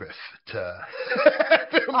nervous to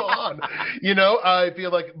have him on. I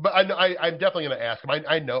feel like, but I'm definitely going to ask him.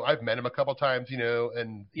 I know I've met him a couple times,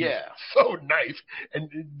 and he's so nice and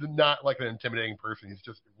not like an intimidating person. He's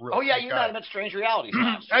just real. Oh yeah, you met him at Strange Realities.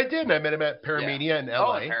 I did. And I met him at Paramania in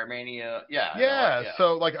LA. Paramania. Yeah.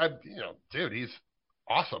 So like, dude, he's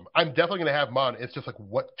awesome. I'm definitely going to have him on. It's just like,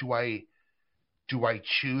 what do I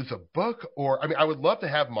choose a book? Or, I mean, I would love to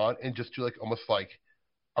have him on and just do like almost like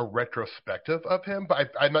a retrospective of him,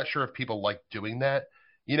 but I'm not sure if people like doing that.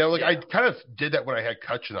 You know, like Yeah. I kind of did that when I had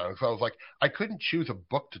Cutchin on. So I was like, I couldn't choose a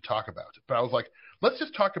book to talk about, but I was like, let's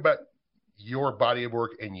just talk about your body of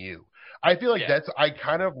work and you. I feel like I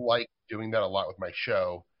kind of like doing that a lot with my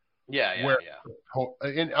show. Yeah.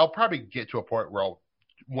 And I'll probably get to a point where I'll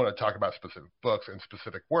want to talk about specific books and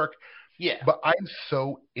specific work. Yeah. But I'm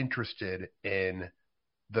so interested in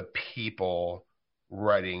the people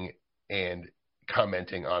writing and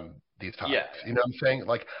commenting on these topics. Yeah. You know what I'm saying?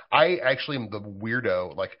 Like, I actually am the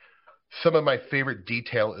weirdo. Like, some of my favorite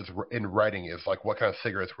detail is in writing is like, what kind of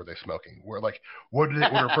cigarettes were they smoking? Or like, what did they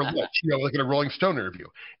order for lunch? You know, like in a Rolling Stone interview.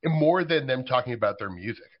 And more than them talking about their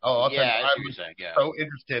music. I'm so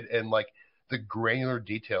interested in like the granular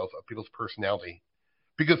details of people's personality,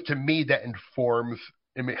 because to me that informs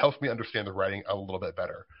and it helps me understand the writing a little bit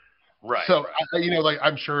better. Right. So, you know, like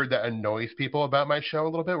I'm sure that annoys people about my show a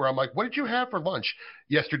little bit, where I'm like, what did you have for lunch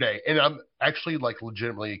yesterday? And I'm actually like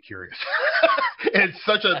legitimately curious. And it's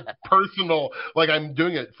such a personal, like I'm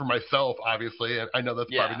doing it for myself, obviously. And I know that's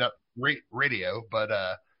probably not great radio, but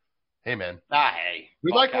hey, man. Hey.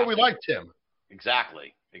 We like what we like, Tim.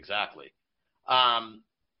 Exactly. What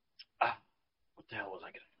the hell was I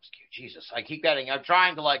going to ask you? Jesus, I'm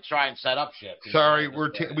trying to try and set up shit. Sorry,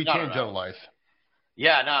 we tangentialize.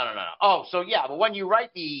 Yeah, no. Oh, so yeah, but when you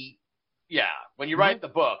write the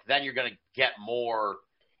book, then you're gonna get more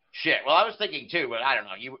shit. Well, I was thinking too, but I don't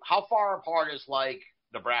know. How far apart is like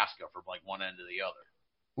Nebraska from like one end to the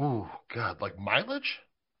other? Ooh, God, like mileage?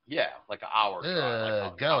 Yeah, like an hour.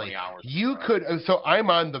 Golly, you could. So I'm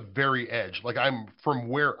on the very edge. Like I'm from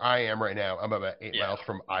where I am right now. I'm about 8 miles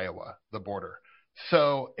from Iowa, the border.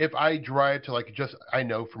 So if I drive to I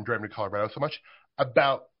know from driving to Colorado so much,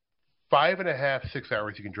 about 5.5, 6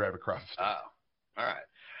 hours you can drive across the state. Oh, all right.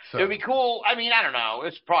 So, it would be cool. I mean, I don't know.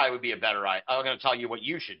 It probably would be a better idea. I'm going to tell you what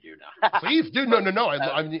you should do now. Please do. No.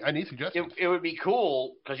 I need suggestions. It would be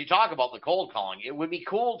cool because you talk about the cold calling. It would be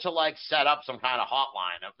cool to like set up some kind of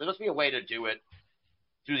hotline. There must be a way to do it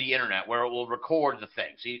through the internet where it will record the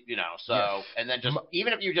things. You know, so Yes. and then just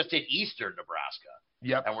even if you just did Eastern Nebraska.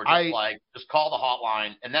 Yep. And we're just call the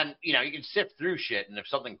hotline, and then, you know, you can sift through shit, and if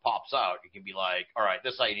something pops out, you can be like, all right,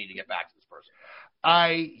 this is how you need to get back to this person.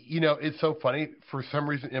 It's so funny. For some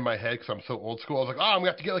reason in my head, because I'm so old school, I was like, I'm going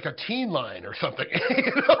to have to get like a teen line or something.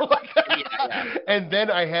 You know, like, And then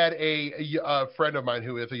I had a friend of mine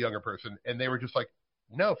who is a younger person, and they were just like,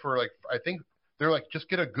 no, for like, I think they're like, just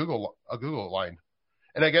get a Google line.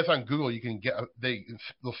 And I guess on Google, you can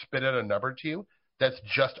they'll spit out a number to you that's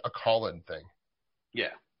just a call-in thing.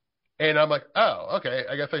 Yeah. And I'm like, oh, okay.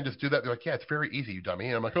 I guess I can just do that. They're like, yeah, it's very easy, you dummy.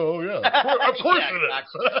 And I'm like, oh, yeah. Of course it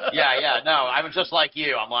is. Yeah. No, I'm just like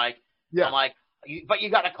you. I'm like, but you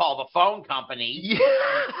got to call the phone company. Yeah.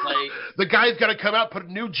 Like, the guy's got to come out, put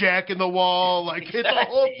a new jack in the wall. Like, it's a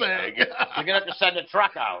whole thing. You're going to have to send a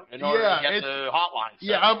truck out in order to get the hotline.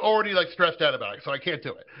 Yeah, I'm already, like, stressed out about it, so I can't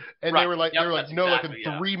do it. And they were like, no, exactly, like,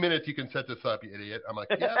 in 3 minutes you can set this up, you idiot. I'm like,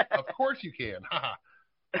 yeah, of course you can.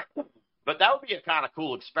 But that would be a kind of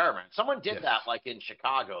cool experiment. Someone did that, like in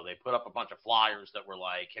Chicago. They put up a bunch of flyers that were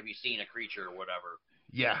like, "Have you seen a creature or whatever?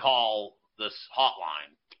 Yeah, call this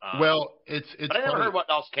hotline." Well, it's. But I never heard what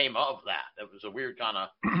else came of that. It was a weird kind of.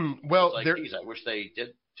 Well, like, geez, I wish they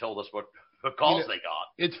did told us what calls they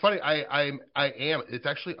got. It's funny. I am. It's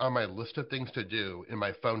actually on my list of things to do in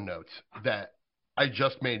my phone notes that I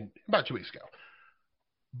just made about 2 weeks ago.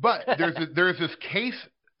 But there's this case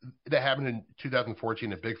that happened in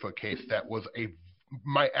 2014, a Bigfoot case that was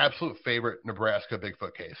my absolute favorite Nebraska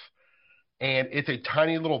Bigfoot case. And it's a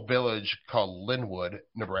tiny little village called Linwood,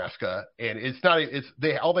 Nebraska. And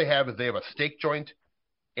all they have is they have a steak joint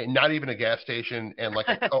and not even a gas station and like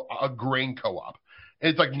a grain co-op. And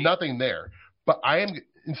it's like nothing there. But I've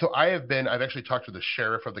actually talked to the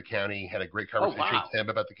sheriff of the county, had a great conversation with him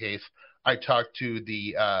about the case. I talked to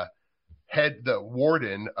the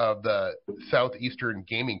warden of the Southeastern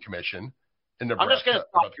Gaming Commission in Nebraska. I'm just going to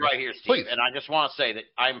stop you right here, Steve. Please. And I just want to say that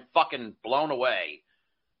I'm fucking blown away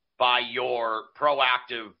by your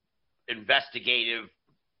proactive, investigative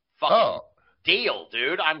fucking deal,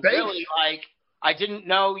 dude. I'm really like, I didn't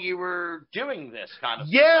know you were doing this kind of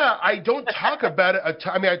stuff. Yeah, I don't talk about it. I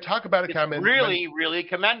talk about it. It's really, really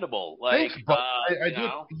commendable. Like, thanks, but I do.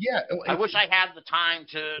 Yeah, I wish I had the time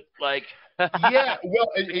to like. Yeah, well,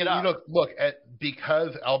 look,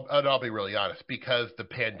 because I'll be really honest, because the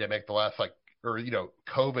pandemic,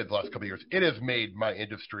 COVID the last couple of years, it has made my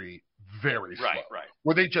industry very slow. Right.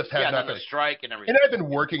 Where they just have nothing. The strike and everything. And I've been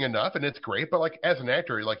working enough, and it's great. But like as an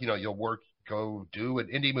actor, like you'll work go do an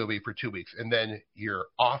indie movie for 2 weeks, and then you're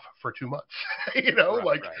off for 2 months. You know,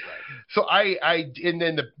 Right. So and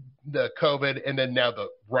then the COVID, and then now the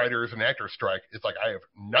writers and actors strike. It's like I have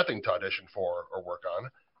nothing to audition for or work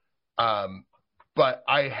on. But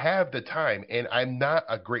I have the time, and I'm not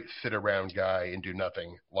a great sit around guy and do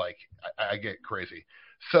nothing. Like I get crazy.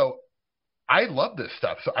 So I love this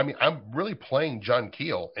stuff. So I mean, I'm really playing John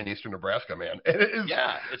Keel in Eastern Nebraska, man. And it is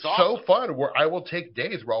it's awesome. so fun. Where I will take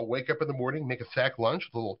days where I'll wake up in the morning, make a sack lunch,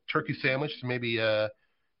 a little turkey sandwich, maybe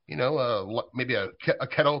maybe a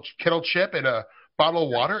kettle chip and a bottle of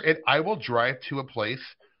water, and I will drive to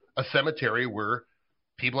a cemetery where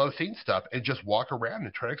people have seen stuff, and just walk around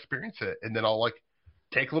and try to experience it. And then I'll like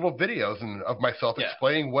take little videos of myself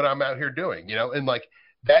explaining what I'm out here doing, you know, and like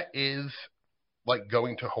that is like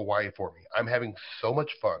going to Hawaii for me. I'm having so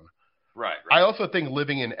much fun. Right. I also think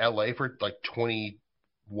living in LA for like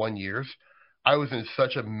 21 years, I was in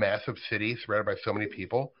such a massive city surrounded by so many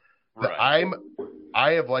people that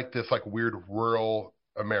I have like this like weird rural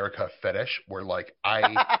America fetish where like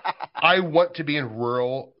I want to be in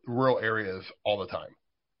rural areas all the time.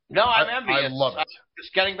 No, I'm envious. I love it.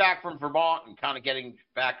 Just getting back from Vermont and kind of getting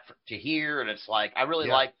back to here, and it's like I really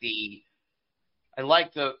like the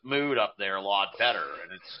mood up there a lot better,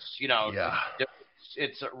 and it's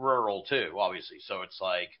it's rural too, obviously. So it's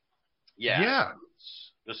like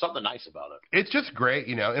there's something nice about it. It's just great,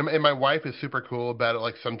 you know. And my wife is super cool about it.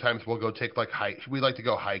 Like sometimes we'll go take like hike. We like to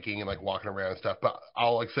go hiking and like walking around and stuff. But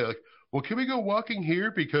I'll like say like, well, can we go walking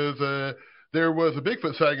here because there was a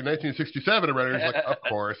Bigfoot sighting in 1967 around here. It's like, of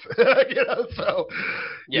course, you know. So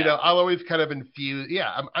you know, I'll always kind of infuse.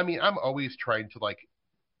 Yeah, I'm always trying to like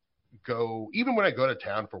go, even when I go to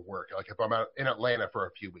town for work. Like if I'm out in Atlanta for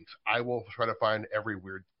a few weeks, I will try to find every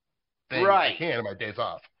weird thing I can in my days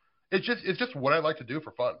off. It's just what I like to do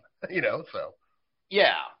for fun, you know. So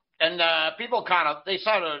yeah, and people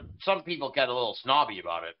some people get a little snobby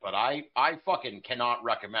about it, but I fucking cannot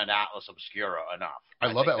recommend Atlas Obscura enough. I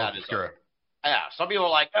love Atlas Obscura. Some people are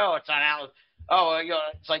like, oh, it's on Atlas. Oh, you know,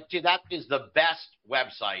 it's like, dude, that is the best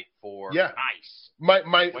website for nice.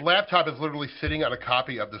 My laptop is literally sitting on a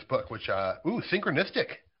copy of this book, which synchronistic.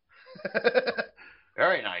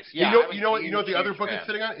 Very nice. Yeah. You know what the other book is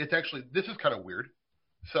sitting on? It's actually, this is kind of weird.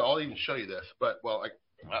 So I'll even show you this. But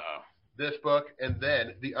this book, and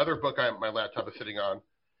then the other book my laptop is sitting on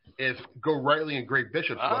is Go Rightly and Great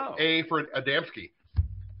Bishop's book, A for Adamski.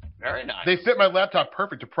 Very nice. They fit my laptop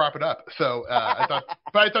perfect to prop it up. So I thought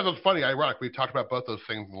it was funny, ironic. We've talked about both those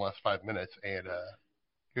things in the last 5 minutes, and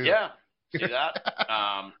see that.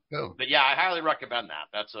 But yeah, I highly recommend that.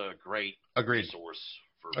 That's a great resource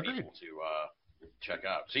for people to check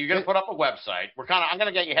out. So you're gonna put up a website. I'm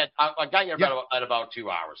gonna get you I got you at about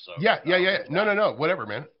 2 hours. So yeah. No, whatever,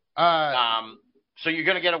 man. So you're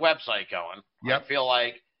gonna get a website going. Yep. I feel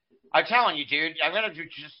like. I'm telling you, dude, I'm going to do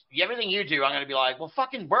just everything you do. I'm going to be like, well,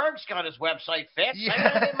 fucking Berg's got his website fixed.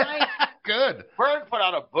 Yeah. Good. Berg put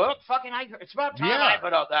out a book. It's about time I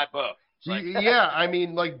put out that book. Like, yeah, I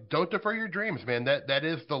mean, like, don't defer your dreams, man. That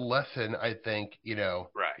is the lesson, I think, you know.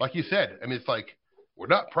 Right. Like you said, I mean, it's like, we're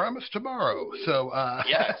not promised tomorrow. So,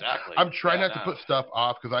 yeah, exactly. I'm trying not to put stuff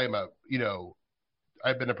off because I am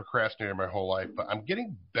I've been a procrastinator my whole life, but I'm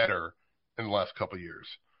getting better in the last couple of years.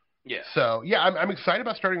 Yeah. So, yeah, I'm excited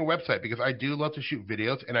about starting a website because I do love to shoot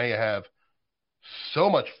videos, and I have so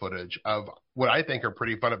much footage of what I think are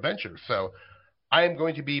pretty fun adventures. So I am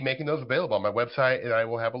going to be making those available on my website, and I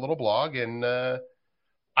will have a little blog. And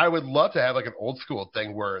I would love to have like an old school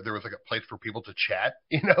thing where there was like a place for people to chat,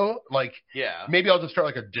 you know, like maybe I'll just start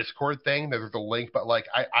like a Discord thing. There's a link, but like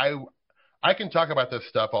I can talk about this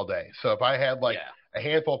stuff all day. So if I had like a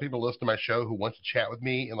handful of people listen to my show who wants to chat with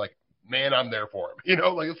me, and like, man, I'm there for them. You know,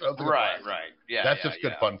 like it sounds like right. Yeah, that's just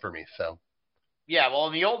good fun for me. So. Yeah, well,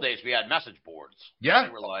 in the old days we had message boards. Yeah,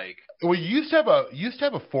 they were like. We used to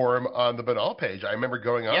have a forum on the Banal page. I remember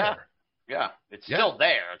going on there. Yeah, it's still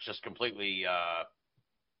there. It's just completely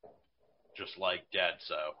just like dead.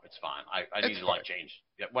 So it's fine. I need to like change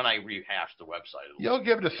when I rehash the website. You'll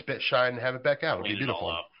give it a spit shine and have it back out. It'll be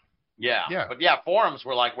beautiful. Yeah. But yeah, forums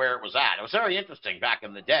were like where it was at. It was very interesting back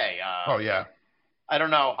in the day. Oh yeah. I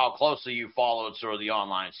don't know how closely you followed sort of the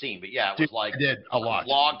online scene, but yeah, it was like I did a lot.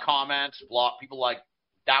 Blog comments, people like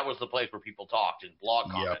that was the place where people talked in blog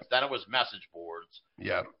comments. Then it was message boards.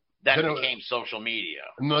 Yeah. Then it became social media.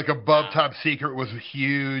 And like Above Top Secret was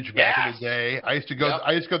huge back in the day. I used to go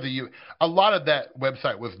to a lot of that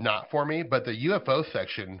website was not for me, but the UFO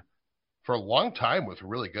section for a long time was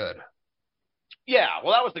really good. Yeah,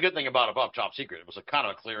 well, that was the good thing about Above Top Secret. It was a kind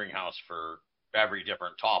of a clearinghouse for every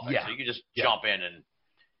different topic. So you could just jump in and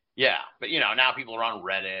Yeah, but now people are on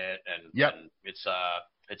Reddit and it's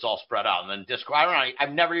all spread out. And then Discord. I don't know.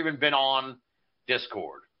 I've never even been on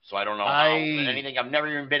Discord, so I don't know anything. I've never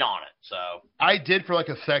even been on it. So I did for like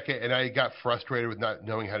a second, and I got frustrated with not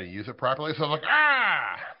knowing how to use it properly. So I was like,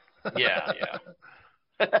 ah. Yeah.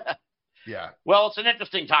 Yeah. Well, it's an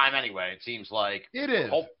interesting time anyway. It seems like it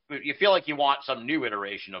is. You feel like you want some new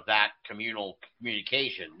iteration of that communal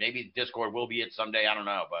communication. Maybe Discord will be it someday. I don't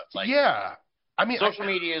know, but it's like I mean, social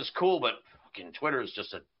media is cool, but fucking Twitter is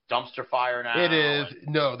just a dumpster fire now. It is.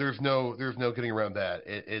 No, there's no getting around that.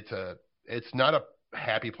 It's not a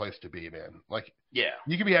happy place to be, man. Like,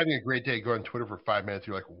 you could be having a great day, go on Twitter for 5 minutes,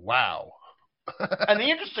 you're like, wow. And the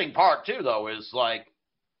interesting part too, though, is like,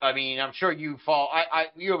 I mean, I'm sure you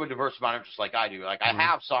you have a diverse amount of interest like I do. Like,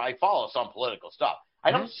 I follow some political stuff. I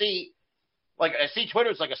don't see, like, I see Twitter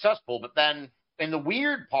as like a cesspool, but then in the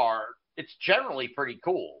weird part, it's generally pretty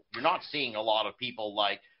cool. You're not seeing a lot of people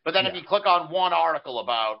but then if you click on one article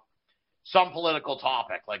about some political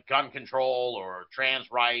topic like gun control or trans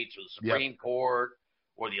rights or the Supreme Court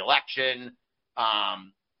or the election,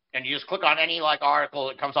 and you just click on any article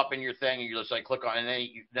that comes up in your thing, and you just click on, and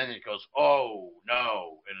then it goes, oh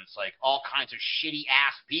no, and it's like all kinds of shitty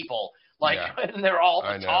ass people, and they're all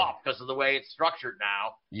at the top because of the way it's structured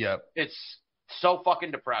now. Yep, it's so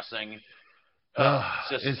fucking depressing.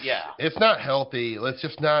 It's not healthy. It's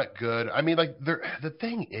just not good. I mean, the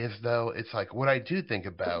thing is, though, it's like what I do think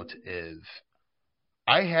about is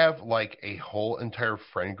I have a whole entire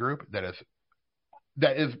friend group that is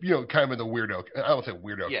kind of in the weirdo. I don't say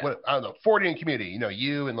weirdo. Yeah. I don't know, Fortean community.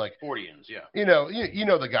 You and Forteans, yeah. You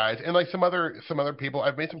know the guys and some other people.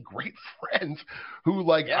 I've made some great friends who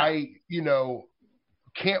I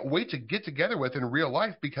can't wait to get together with in real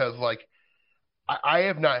life because I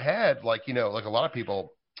have not had a lot of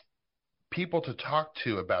people to talk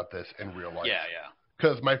to about this in real life. Yeah.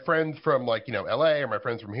 Because my friends from LA or my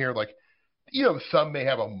friends from here, some may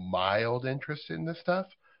have a mild interest in this stuff,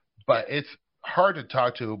 but it's hard to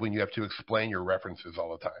talk to when you have to explain your references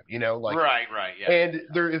all the time. Right, yeah. And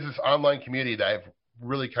there is this online community that I've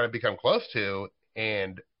really kind of become close to,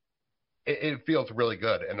 and it feels really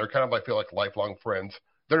good. And they're kind of feel like lifelong friends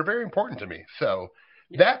that are very important to me. So.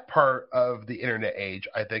 That part of the internet age,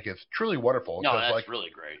 I think, is truly wonderful. No, that's really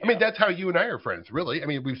great. I mean, that's how you and I are friends, really. I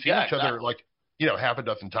mean, we've seen each other half a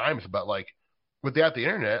dozen times, but without the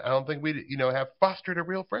internet, I don't think we'd have fostered a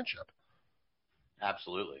real friendship.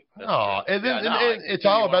 Absolutely. And it's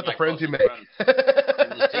all about the friends you make. In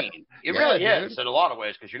the scene. It really is dude. in a lot of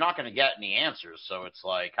ways because you're not going to get any answers. So it's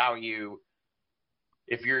like, how are you?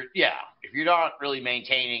 If you're not really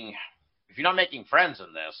maintaining, if you're not making friends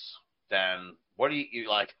in this, then. What do you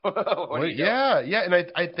like? Yeah, and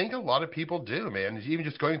I think a lot of people do, man. Even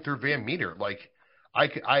just going through Van Meter,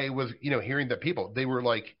 I was hearing that people they were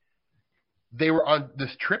on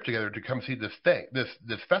this trip together to come see this thing,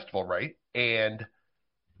 this festival, right? And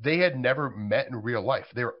they had never met in real life.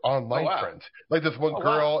 They were online friends. This one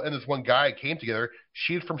girl and this one guy came together.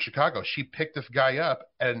 She's from Chicago. She picked this guy up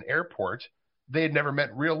at an airport. They had never met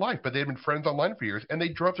in real life, but they had been friends online for years, and they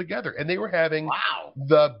drove together, and they were having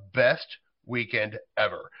the best weekend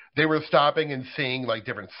ever. They were stopping and seeing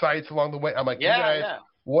different sites along the way. I'm like, you guys,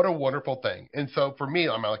 what a wonderful thing. And so for me,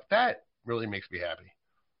 I'm like, that really makes me happy.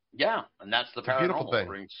 Yeah, and that's the paranormal that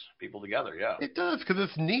brings people together. Yeah, it does because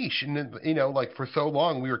it's niche, and for so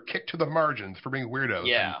long we were kicked to the margins for being weirdos.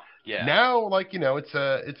 Yeah. Now,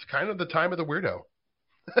 it's kind of the time of the weirdo.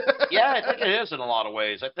 Yeah, I think it is in a lot of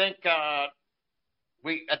ways. I think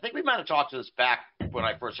we might have talked to this back when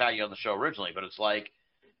I first had you on the show originally, but it's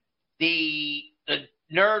the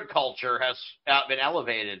nerd culture has been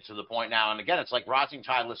elevated to the point now, and again, it's like rising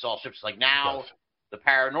tide lifts all ships. Now the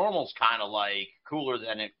paranormal's kind of cooler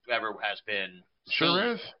than it ever has been.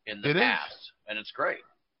 Sure is in the past, and it's great.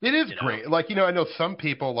 It is great. I know some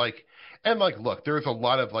people look, there's a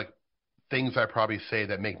lot of things I probably say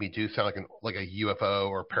that make me do sound like a UFO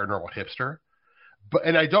or paranormal hipster,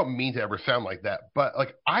 and I don't mean to ever sound like that, but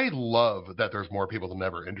I love that there's more people than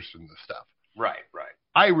ever interested in this stuff. Right.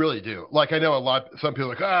 I really do. I know some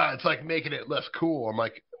people are it's making it less cool. I'm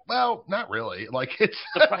like, well, not really.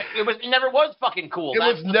 It never was fucking cool. It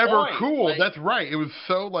was never cool. That's right. It was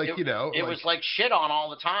so it was shit on all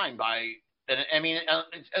the time by. I mean,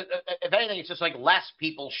 if anything, it's just less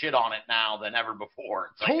people shit on it now than ever before.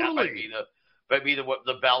 It's totally. That might be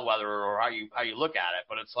the bellwether or how you look at it.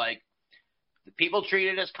 But it's people treat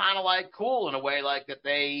it as kind of cool in a way that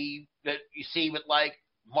you see with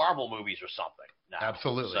Marvel movies or something. Now.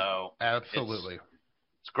 Absolutely. So absolutely,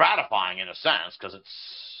 it's gratifying in a sense because it's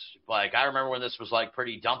I remember when this was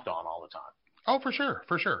pretty dumped on all the time. Oh, for sure.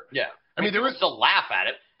 Yeah. I mean, there was still laugh at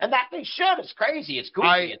it, and that they should. It's crazy. It's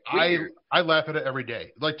goofy. It's weird. I laugh at it every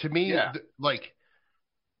day. Like, to me, Yeah.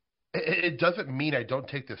 It doesn't mean I don't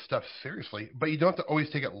take this stuff seriously, but you don't have to always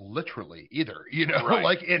take it literally either.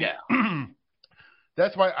 Right.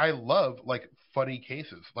 That's why I love like funny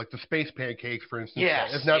cases, like the space pancakes, for instance.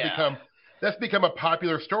 Yes, Has now become a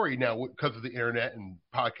popular story now because of the internet and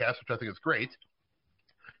podcasts, which I think is great.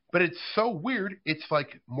 But it's so weird. It's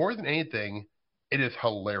like, more than anything, it is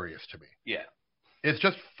hilarious to me. Yeah. It's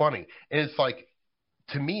just funny, and it's like,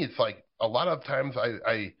 to me, it's like a lot of times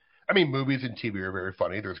I mean, movies and TV are very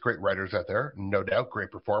funny. There's great writers out there, no doubt, great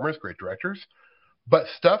performers, great directors. But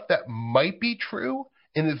stuff that might be true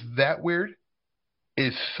and is that weird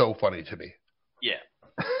is so funny to me. Yeah.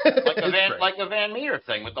 Like the Van Meter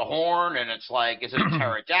thing with the horn, and it's like, is it a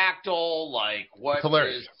pterodactyl? Like, what? It's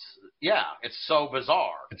hilarious. It's so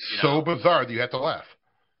bizarre. It's so bizarre that you have to laugh.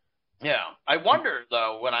 Yeah. I wonder,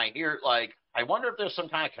 though, when I hear, like, I wonder if there's some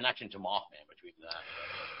kind of connection to Mothman between that.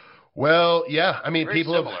 Well, yeah. I mean, Very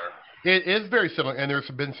similar. It is very similar, and there's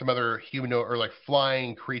been some other humanoid or like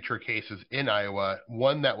flying creature cases in Iowa.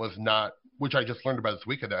 One that was not, which I just learned about this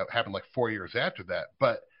weekend, that happened like 4 years after that.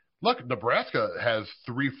 But look, Nebraska has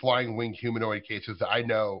 3 flying winged humanoid cases that I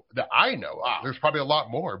know of. Wow. There's probably a lot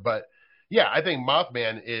more, but yeah, I think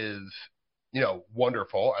Mothman is,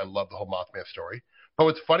 wonderful. I love the whole Mothman story. But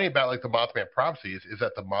what's funny about like the Mothman prophecies is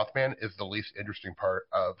that the Mothman is the least interesting part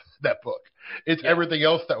of that book. It's everything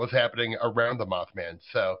else that was happening around the Mothman.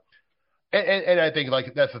 So, and I think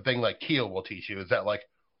like that's the thing like Keel will teach you is that like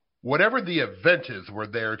whatever the event is, we're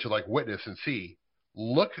there to like witness and see.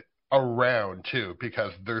 Look around too,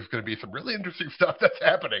 because there's going to be some really interesting stuff that's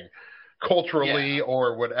happening culturally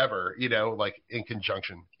or whatever, like in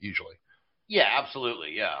conjunction usually. Yeah,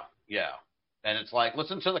 absolutely. Yeah. And it's like,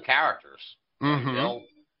 listen to the characters. Mm-hmm.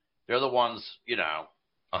 They're the ones, 100%.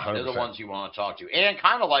 they're the ones you want to talk to. And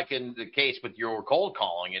kind of like in the case with your cold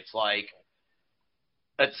calling, it's like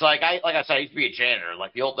I said, I used to be a janitor.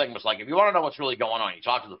 Like the old thing was like, if you want to know what's really going on, you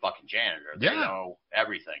talk to the fucking janitor. They know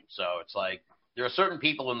everything. So it's like, there are certain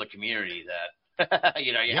people in the community that,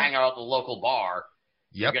 you hang out at the local bar.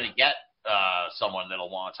 You're going to get someone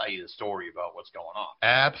that'll want to tell you the story about what's going on.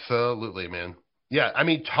 Absolutely, man. Yeah. I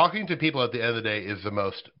mean, talking to people at the end of the day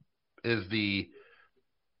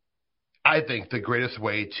I think the greatest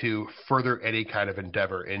way to further any kind of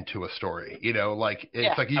endeavor into a story. Like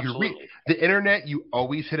it's like you can read the internet, you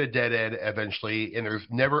always hit a dead end eventually, and there's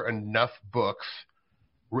never enough books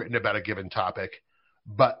written about a given topic.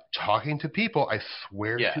 But talking to people, I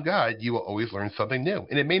swear to God, you will always learn something new.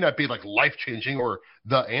 And it may not be like life changing or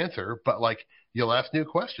the answer, but like you'll ask new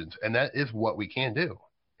questions, and that is what we can do.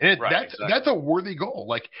 And that's a worthy goal.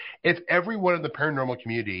 Like if everyone in the paranormal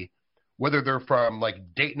community, whether they're from like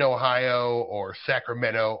Dayton, Ohio, or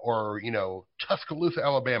Sacramento, or Tuscaloosa,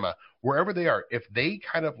 Alabama, wherever they are, if they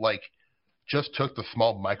kind of like just took the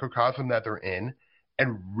small microcosm that they're in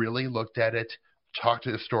and really looked at it, talked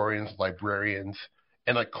to historians, librarians,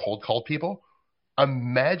 and like cold called people,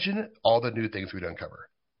 imagine all the new things we'd uncover.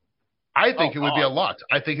 I think it would be a lot.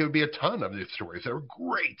 I think it would be a ton of new stories that are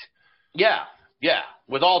great. Yeah.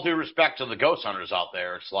 With all due respect to the ghost hunters out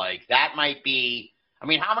there, it's like that might be. I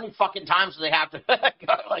mean, how many fucking times do they have to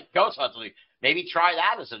go like ghost hunt? Maybe try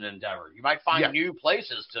that as an endeavor. You might find new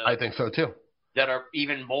places to. I think so too. That are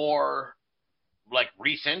even more like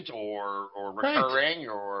recent or recurring,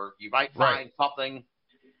 or you might find something.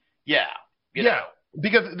 Yeah. You know.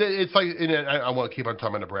 Because it's like, and I want to keep on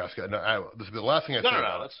talking about Nebraska. And this is the last thing I say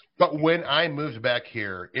about it. But when I moved back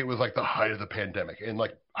here, it was like the height of the pandemic, and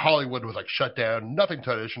like Hollywood was like shut down, nothing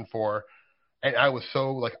to audition for. And I was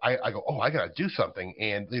so like, I go, I got to do something.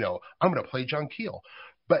 And, I'm going to play John Keel.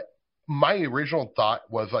 But my original thought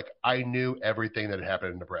was like, I knew everything that had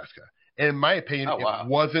happened in Nebraska. And in my opinion, it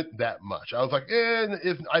wasn't that much. I was like,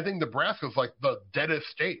 I think Nebraska is like the deadest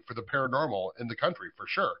state for the paranormal in the country for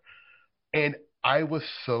sure. And I was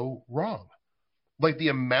so wrong. Like the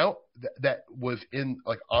amount that was in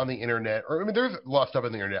like on the internet, or I mean, there's a lot of stuff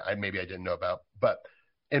on the internet I didn't know about, but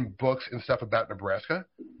in books and stuff about Nebraska,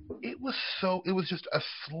 it was just a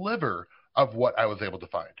sliver of what I was able to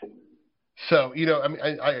find. So, I mean,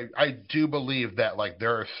 I do believe that like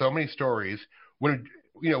there are so many stories when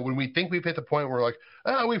we think we've hit the point where we're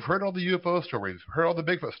like, we've heard all the UFO stories, heard all the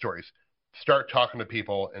Bigfoot stories. Start talking to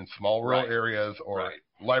people in small rural areas or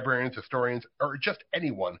librarians, historians, or just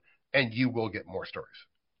anyone, and you will get more stories.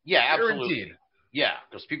 Yeah, absolutely. Guaranteed. Yeah,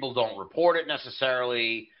 because people don't report it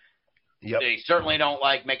necessarily. Yep. They certainly don't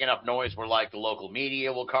like make enough noise where like the local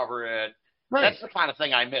media will cover it. Right. That's the kind of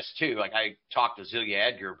thing I miss too. Like I talked to Zelia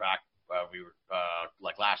Edgar back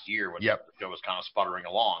like last year when Yep. the show was kind of sputtering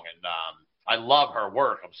along. And I love her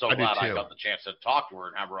work. I'm so I do glad I too. got the chance to talk to her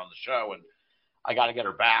and have her on the show. And I got to get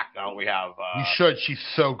her back. Now we have You should. She's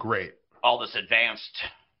so great. all this advanced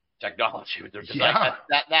technology with her. 'Cause Yeah.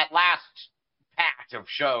 that last pack of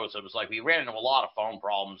shows, it was like we ran into a lot of phone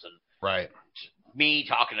problems and Right. me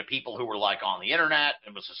talking to people who were like on the internet.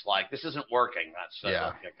 It was just like, this isn't working. That's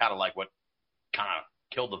kind of like what kind of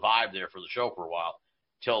killed the vibe there for the show for a while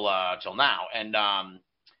till now. And,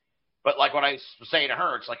 but like what I was saying to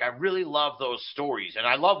her, it's like, I really love those stories and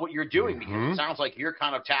I love what you're doing because it sounds like you're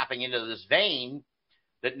kind of tapping into this vein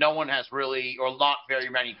that no one has really, or not very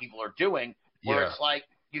many people are doing, where it's like,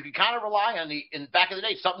 you can kind of rely on in back in the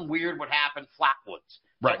day, something weird would happen, Flatwoods.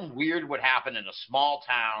 Right. Something weird would happen in a small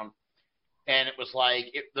town. And it was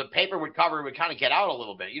like the paper would cover, it would kind of get out a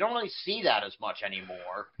little bit. You don't really see that as much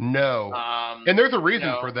anymore. No. And there's a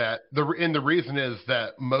reason for that. The reason is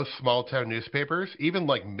that most small town newspapers, even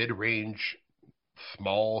like mid-range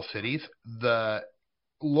small cities, the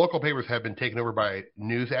local papers have been taken over by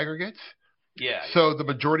news aggregates. Yeah. So the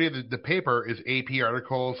majority of the paper is AP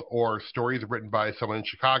articles or stories written by someone in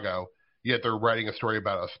Chicago, yet they're writing a story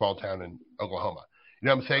about a small town in Oklahoma. You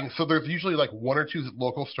know what I'm saying? So there's usually like one or two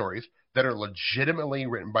local stories that are legitimately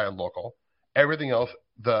written by a local. Everything else,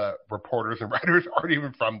 the reporters and writers aren't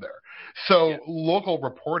even from there. So local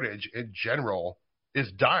reportage in general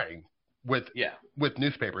is dying with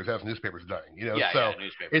newspapers, as newspapers dying. You know,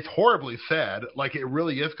 it's horribly sad. Like it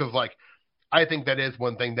really is, because like I think that is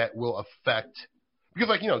one thing that will affect. Because,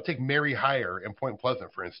 like, you know, take Mary Heyer in Point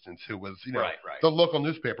Pleasant, for instance, who was, you know, the local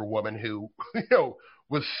newspaper woman who, you know,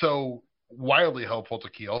 was so wildly helpful to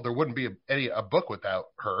Keel. There wouldn't be a book without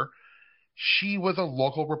her. She was a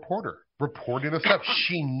local reporter, reporting the stuff.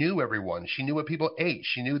 She knew everyone. She knew what people ate.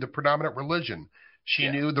 She knew the predominant religion. She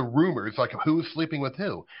knew the rumors, like who was sleeping with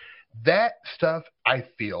who. That stuff, I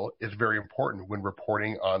feel, is very important when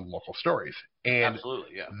reporting on local stories. And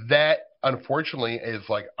absolutely, that, unfortunately, is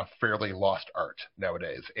like a fairly lost art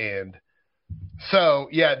nowadays. And so,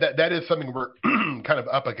 that is something we're kind of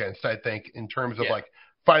up against, I think, in terms of like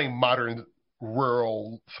finding modern,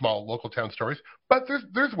 rural, small, local town stories. But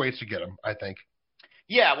there's ways to get them, I think.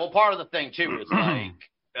 Yeah, well, part of the thing, too, is like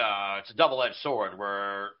it's a double-edged sword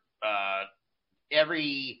where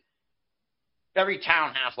every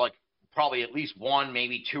town has like probably at least one,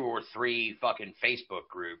 maybe two or three fucking Facebook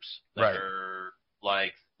groups that are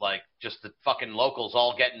like just the fucking locals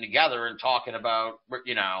all getting together and talking about,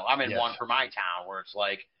 you know, I'm in one for my town where it's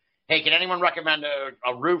like, hey, can anyone recommend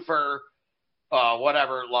a roofer,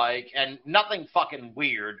 whatever, like, and nothing fucking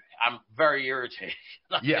weird. I'm very irritated.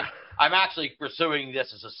 I'm actually pursuing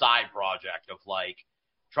this as a side project of like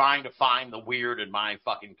trying to find the weird in my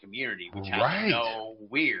fucking community, which has no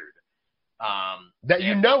weird. That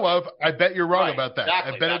you know of. I bet you're wrong about that.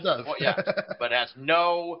 Exactly. I bet it does. But it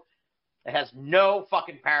has no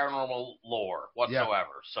fucking paranormal lore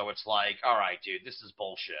whatsoever. So it's like, all right, dude, this is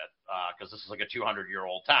bullshit. Because this is like a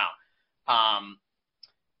 200-year-old town.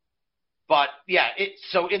 But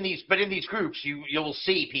in these groups, you'll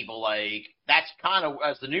see people like, that's kind of,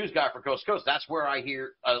 as the news guy for Coast to Coast, that's where I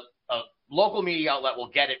hear a local media outlet will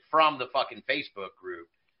get it from the fucking Facebook group.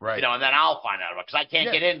 Right. You know, and then I'll find out about it, because I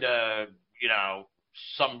can't get into, you know,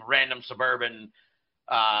 some random suburban,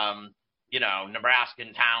 you know,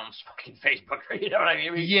 Nebraskan town's fucking Facebook. You know what I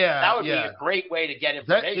mean? That would be a great way to get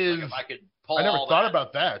information if I could pull all that. I never thought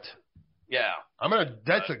about that. Yeah.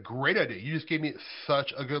 That's a great idea. You just gave me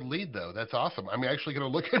such a good lead, though. That's awesome. I'm actually going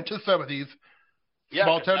to look into some of these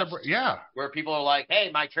small town. Where people are like, hey,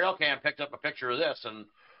 my trail cam picked up a picture of this, and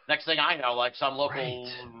next thing I know, like some local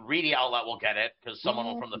media outlet will get it because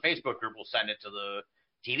someone from the Facebook group will send it to the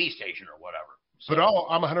TV station or whatever. So, but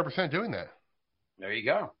I'm 100% doing that. There you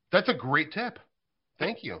go. That's a great tip.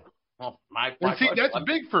 Thank you. Well, my see, that's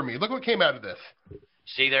big for me. Look what came out of this.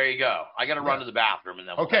 See, there you go. I got to run to the bathroom, and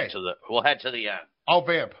then we'll head to the end. I'll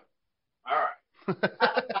vamp. All right.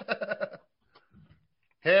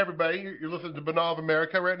 Hey, everybody. You're listening to Banal of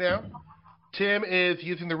America right now. Tim is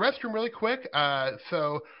using the restroom really quick,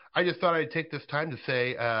 so I just thought I'd take this time to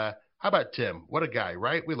say, how about Tim? What a guy,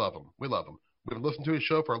 right? We love him. We've listened to his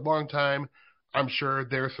show for a long time. I'm sure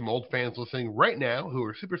there's some old fans listening right now who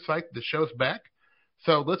are super psyched the show's back.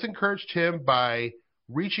 So let's encourage Tim by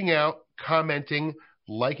reaching out, commenting,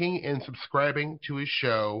 liking, and subscribing to his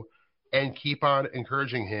show, and keep on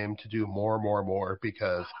encouraging him to do more,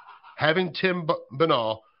 because having Tim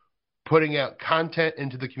Banal putting out content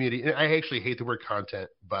into the community, and I actually hate the word content,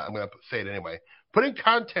 but I'm going to say it anyway. Putting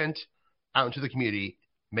content out into the community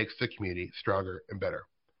makes the community stronger and better.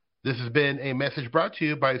 This has been a message brought to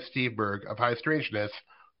you by Steve Berg of High Strangeness.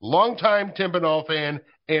 Longtime Tim Banal fan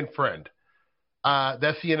and friend.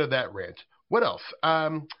 That's the end of that rant. What else?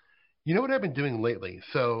 You know what I've been doing lately?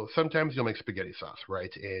 So sometimes you'll make spaghetti sauce, right?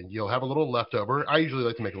 And you'll have a little leftover. I usually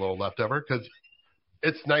like to make a little leftover because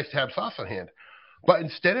it's nice to have sauce on hand. But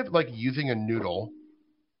instead of like using a noodle,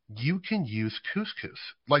 you can use couscous.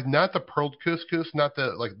 Like not the pearled couscous, not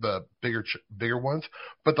the bigger ones,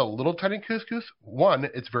 but the little tiny couscous. One,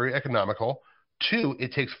 it's very economical. Two,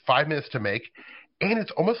 it takes 5 minutes to make, and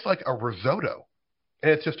it's almost like a risotto.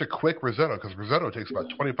 And it's just a quick risotto because risotto takes about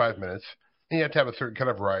 25 minutes, and you have to have a certain kind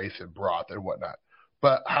of rice and broth and whatnot.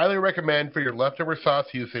 But highly recommend for your leftover sauce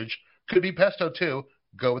usage. Could be pesto too.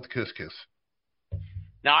 Go with couscous.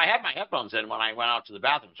 Now I had my headphones in when I went out to the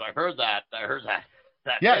bathroom, so I heard that.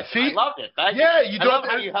 Yeah, bit. see, I loved it. You I don't. love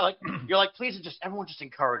how you're like, please, everyone just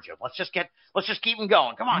encourage him. Let's just keep him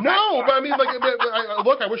going. Come on. No, guys. but I mean,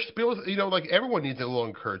 look, I wish people, like everyone needs a little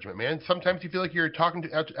encouragement, man. Sometimes you feel like you're talking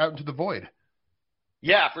out into the void.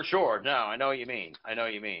 Yeah, for sure. No, I know what you mean. But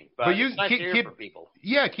you it's nice to hear from people.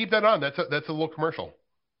 Yeah, keep that on. That's a little commercial.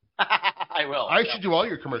 I will. I should do all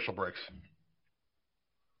your commercial breaks.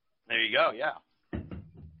 There you go. Yeah.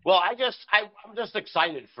 Well, I'm just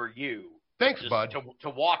excited for you. Thanks, bud. To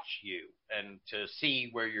watch you and to see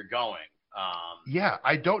where you're going. Yeah,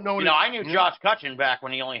 I don't know. I knew Josh Cutchin back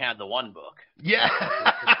when he only had the one book. Yeah.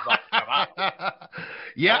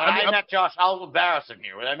 Yeah. When I met Josh, I'll embarrass him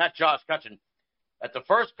here. When I met Josh Cutchin at the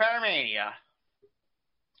first Paramania,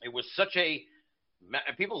 it was such a.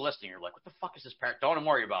 And people listening are like, "What the fuck is this Don't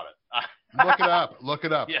worry about it." Look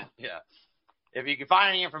it up. Yeah. If you can find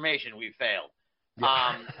any information, we've failed.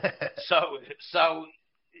 Yeah. So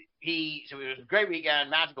it was a great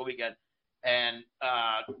weekend, magical weekend, and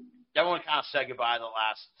everyone kind of said goodbye the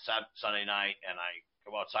last Sunday night, and I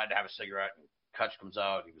go outside to have a cigarette, and Kutch comes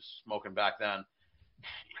out. He was smoking back then,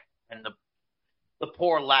 and the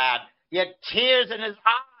poor lad, he had tears in his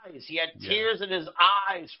eyes. He had tears in his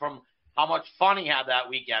eyes from how much fun he had that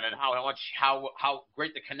weekend, and how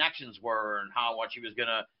great the connections were, and how much he was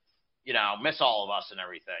gonna, miss all of us and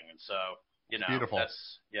everything. And so, beautiful.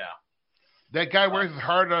 Yeah. That guy wears his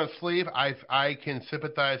heart on his sleeve. I can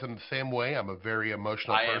sympathize in the same way. I'm a very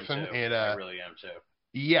emotional person, am too. and I really am too.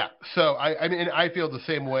 Yeah. So I mean, I feel the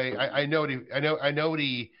same way. I know what he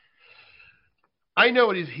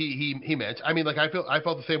meant. I mean, like I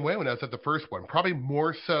felt the same way when I was at the first one. Probably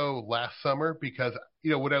more so last summer because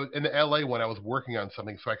when I was in the LA one, I was working on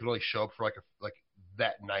something, so I could only show up for like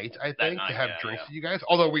that night, I think, to have drinks with you guys.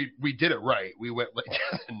 Although we did it right. We went late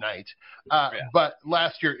at night. But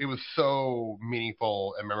last year it was so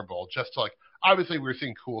meaningful and memorable. Just to obviously we were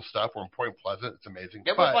seeing cool stuff. We're in Point Pleasant. It's amazing.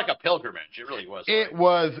 It was like a pilgrimage. It really was. It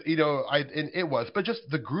was, it was. But just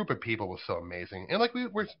the group of people was so amazing. And like we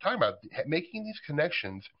were talking about, making these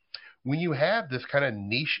connections when you have this kind of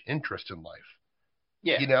niche interest in life.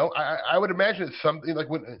 Yeah. I would imagine it's something like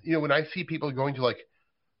when I see people going to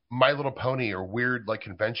My Little Pony or weird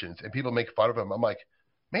conventions and people make fun of them, I'm like,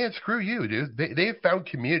 man, screw you, dude. They've found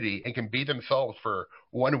community and can be themselves for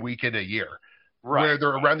 1 weekend a year. Right. Where they're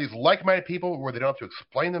around these like-minded people where they don't have to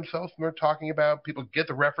explain themselves when they're talking about. People get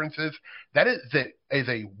the references. That is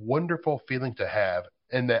a wonderful feeling to have,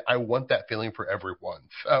 and that I want that feeling for everyone.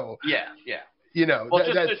 So yeah. Well,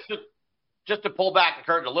 just to pull back the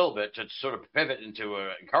curtain a little bit to sort of pivot into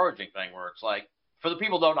an encouraging thing where it's like, for the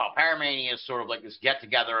people who don't know, Paramania is sort of like this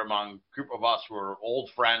get-together among a group of us who are old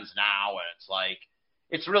friends now, and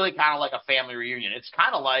it's really kind of like a family reunion. It's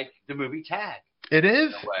kind of like the movie Tag. It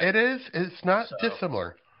is. It is. It's not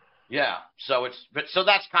dissimilar. Yeah. So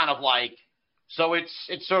that's kind of like,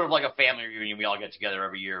 it's sort of like a family reunion. We all get together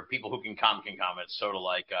every year. People who can come. It's sort of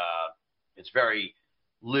like, it's very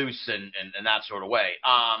loose and that sort of way.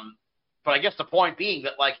 But I guess the point being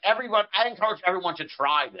that I encourage everyone to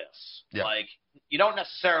try this. Yeah. You don't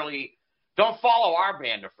follow our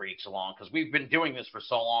band of freaks along because we've been doing this for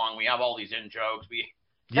so long. We have all these in jokes.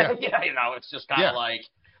 It's just kind of like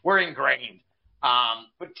we're ingrained.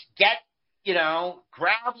 But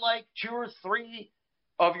grab 2 or 3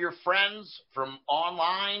 of your friends from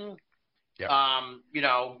online. Yeah. I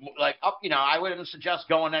wouldn't suggest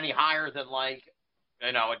going any higher than a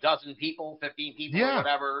dozen people, 15 people, or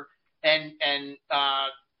whatever. And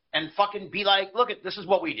fucking be like, look, this is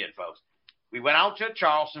what we did, folks. We went out to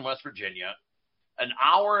Charleston, West Virginia. An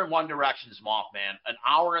hour in one direction is Mothman. An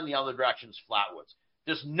hour in the other direction is Flatwoods.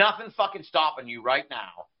 There's nothing fucking stopping you right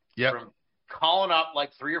now from calling up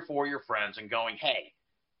 3 or 4 of your friends and going, hey,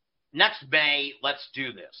 next May, let's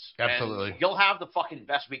do this. Absolutely. And you'll have the fucking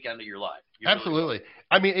best weekend of your life. Absolutely. Really.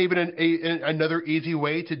 I mean, even another easy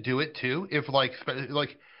way to do it too, if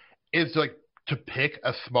is to pick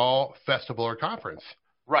a small festival or conference.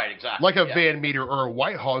 Right, exactly. Like a Van Meter or a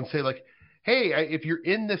Whitehall, and say like, hey, if you're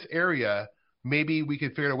in this area, maybe we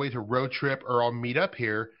could figure out a way to road trip or I'll meet up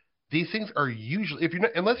here. These things are usually, if you're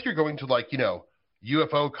not, unless you're going to like,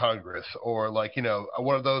 UFO Congress or like,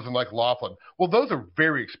 one of those in like Laughlin. Well, those are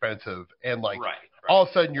very expensive and like all of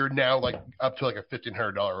a sudden you're now like up to like a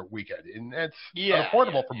 $1,500 weekend and that's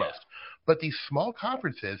unaffordable for most. But these small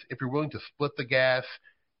conferences, if you're willing to split the gas,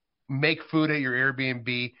 make food at your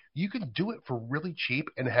Airbnb, you can do it for really cheap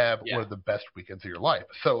and have one of the best weekends of your life.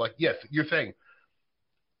 So like, yes, you're saying,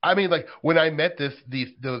 I mean, like when I met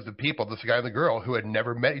the people, this guy and the girl who had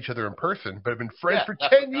never met each other in person, but have been friends for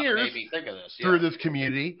 10 years through this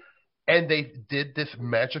community, and they did this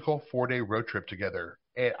magical 4-day road trip together.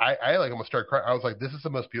 And I like almost started crying. I was like, this is the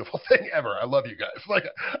most beautiful thing ever. I love you guys. Like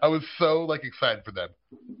I was so like excited for them.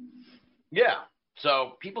 Yeah.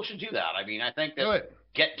 So people should do that. I mean, I think that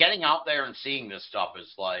getting out there and seeing this stuff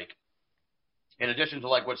is like, in addition to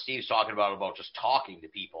like what Steve's talking about just talking to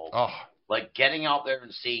people. Like getting out there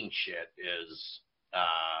and seeing shit is,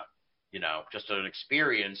 just an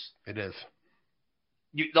experience. It is.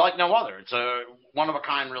 Like no other. It's a one of a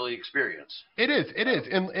kind, really experience. It is.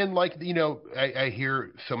 And like, I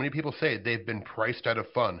hear so many people say they've been priced out of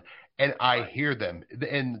fun, and I hear them.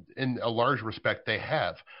 And in a large respect, they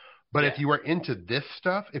have. But if you are into this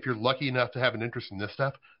stuff, if you're lucky enough to have an interest in this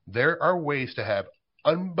stuff, there are ways to have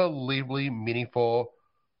unbelievably meaningful,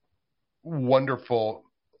 wonderful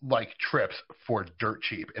like trips for dirt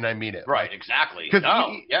cheap, and I mean it. Right, exactly. Because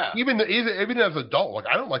even as an adult, like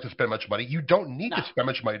I don't like to spend much money. You don't need to spend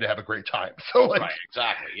much money to have a great time. So like, right,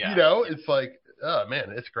 exactly. Yeah. It's like, oh man,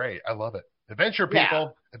 it's great. I love it. Adventure,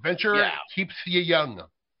 people. Yeah. Adventure keeps you young.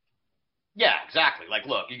 Yeah, exactly. Like,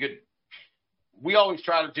 look, we always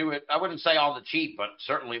try to do it. I wouldn't say on the cheap, but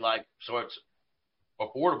certainly like so it's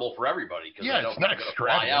affordable for everybody. Because it's not extravagant.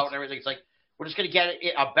 Fly out and everything. It's like, we're just going to get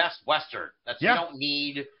a Best Western. You don't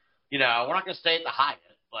need, we're not going to stay at the Hyatt.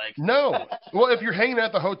 Like no. Well, if you're hanging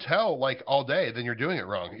at the hotel like all day, then you're doing it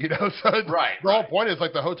wrong. So the whole point is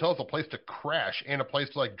like the hotel's a place to crash and a place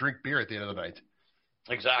to like drink beer at the end of the night.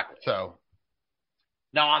 Exactly. So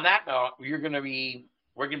now on that note, we're going to be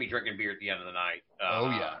drinking beer at the end of the night.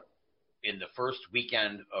 In the first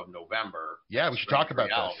weekend of November. Yeah, we should talk about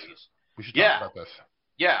this. We should talk about this.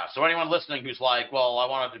 Yeah, so anyone listening who's like, well, I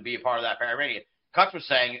wanted to be a part of that Paramania, Kutz was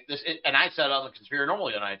saying this, and I said on the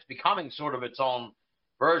Conspiranormal tonight, it's becoming sort of its own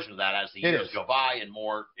version of that as the years go by and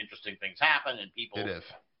more interesting things happen and people,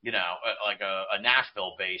 like a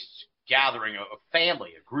Nashville-based gathering, a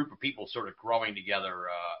family, a group of people sort of growing together.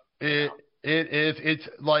 It is. It's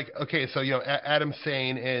like, okay, so, Adam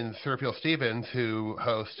Sane and Sirfield Stevens, who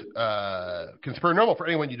host Conspiranormal, for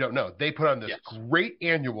anyone you don't know, they put on this great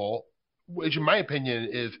annual, which in my opinion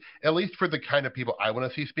is, at least for the kind of people I want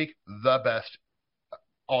to see speak, the best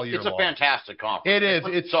all year long. It's a fantastic conference. It is.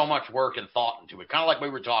 It's so much work and thought into it. Kind of like we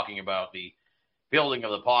were talking about the building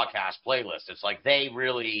of the podcast playlist. It's like they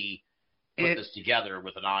really put this together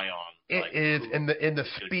with an eye on. It is, and the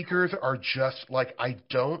speakers are just like, I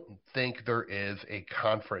don't think there is a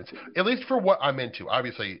conference, at least for what I'm into.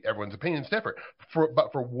 Obviously, everyone's opinion is different.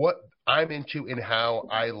 But for what I'm into and how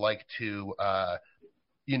I like to,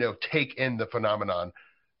 take in the phenomenon,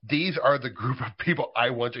 these are the group of people I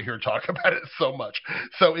want to hear talk about it so much.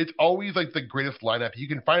 So it's always like the greatest lineup. You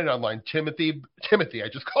can find it online. Timothy, I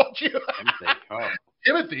just called you.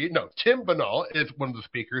 Tim Banal is one of the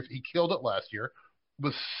speakers. He killed it last year.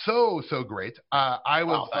 Was so great. I'm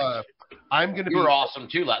going to be. You were awesome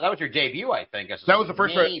too. That was your debut, I think. That was the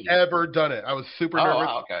first time I've ever done it. I was super nervous.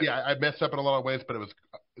 Wow, okay. Yeah, I messed up in a lot of ways, but it was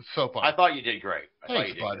so fun. I thought you did great.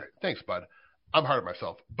 Thanks, bud. I'm hard on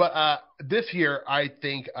myself. But this year, I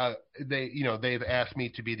think they've asked me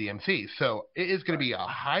to be the MC. So it is going to be a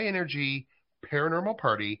high energy paranormal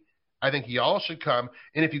party. I think y'all should come.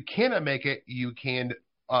 And if you cannot make it, you can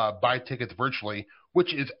buy tickets virtually,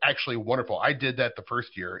 which is actually wonderful. I did that the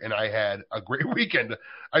first year, and I had a great weekend.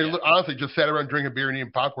 I honestly just sat around drinking beer and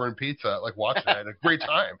eating popcorn and pizza, like watching it. I had a great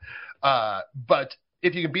time. But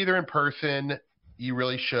if you can be there in person, you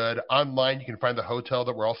really should. Online, you can find the hotel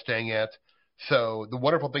that we're all staying at. So the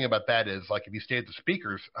wonderful thing about that is, like, if you stay at the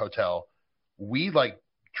speaker's hotel, we like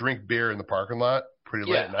drink beer in the parking lot pretty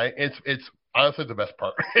late at night. It's honestly the best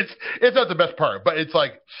part. It's not the best part, but it's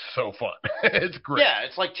like so fun. It's great. Yeah,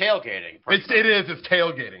 it's like tailgating. It's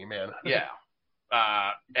tailgating, man. Yeah.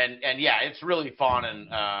 And it's really fun.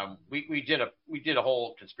 And we did a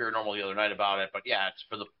whole Conspiranormal the other night about it. But yeah, it's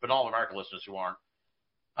for the Banal American listeners who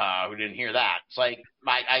didn't hear that. It's like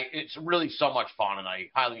it's really so much fun, and I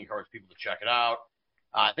highly encourage people to check it out.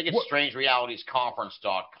 I think it's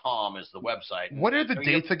strangerealitiesconference.com is the website. What are the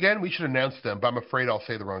dates again? We should announce them, but I'm afraid I'll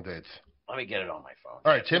say the wrong dates. Let me get it on my phone.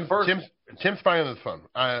 All right, Tim's fine on his phone.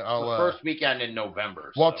 The first weekend in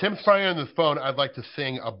November. While Tim's fine on his phone, I'd like to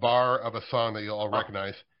sing a bar of a song that you'll all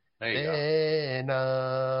recognize. There you go.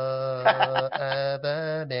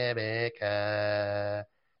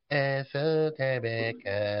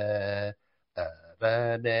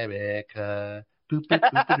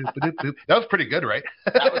 That was pretty good, right?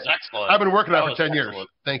 That was excellent. I've been working on it for 10 years.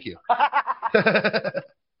 Thank you.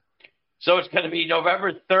 So it's going to be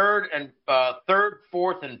November 3rd,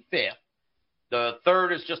 4th, and 5th. The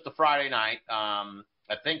 3rd is just the Friday night.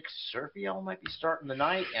 I think Surfiel might be starting the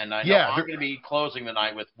night, and I know I'm going to be closing the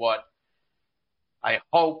night with what I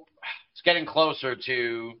hope is getting closer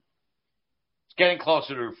to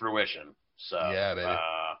fruition. So yeah, baby.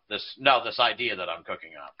 This idea that I'm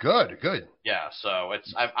cooking up. Good. Yeah, so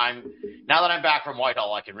I'm now that I'm back from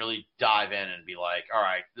Whitehall, I can really dive in and be like, all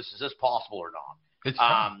right, is this possible or not? It's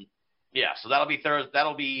fun. Yeah, so that'll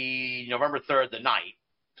be November 3rd, the night.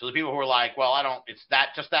 So the people who are like, well, it's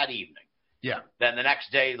just that evening. Yeah. Then the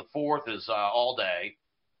next day, the 4th, is all day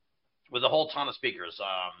with a whole ton of speakers.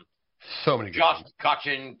 So many good Josh ones.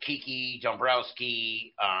 Kutchin, Kiki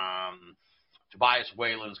Dombrowski, Tobias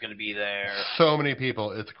Whalen's going to be there. So many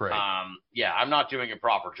people. It's great. Yeah, I'm not doing a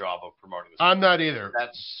proper job of promoting this. I'm not either.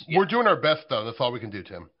 Yeah. We're doing our best, though. That's all we can do,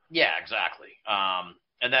 Tim. Yeah, exactly.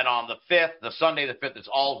 And then on the 5th, the Sunday the 5th, it's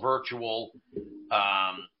all virtual.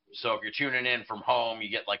 So if you're tuning in from home, you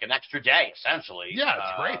get like an extra day, essentially. Yeah,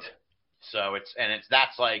 it's great. So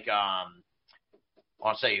that's like I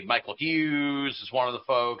want to say Michael Hughes is one of the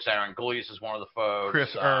folks. Aaron Gullius is one of the folks.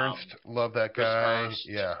 Chris Ernst, love that guy. Ernst,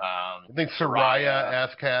 yeah. I think Soraya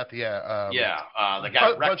Ascath. Yeah. The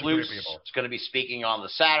guy Rex Luce is going to be speaking on the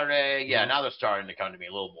Saturday. Yeah, now they're starting to come to me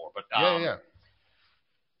a little more. But yeah.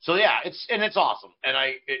 So yeah, it's awesome. And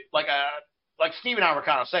like Steve and I were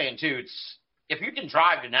kind of saying too. It's if you can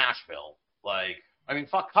drive to Nashville,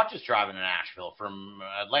 fuck, Hutch is driving to Nashville from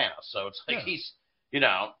Atlanta, so it's like he's,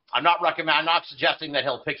 I'm not suggesting that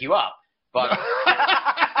he'll pick you up, but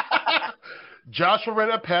Josh will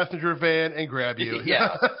rent a passenger van and grab you.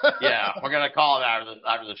 yeah, we're gonna call him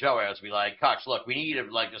after the show airs, be like, Hutch, look, we need you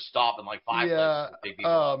to just stop in 5 places to pick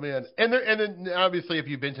people up. Man, and then obviously if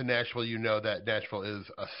you've been to Nashville, you know that Nashville is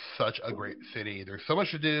such a great city. There's so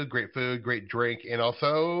much to do, great food, great drink, and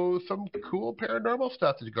also some cool paranormal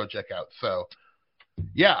stuff to go check out. So.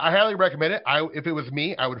 Yeah, I highly recommend it. If it was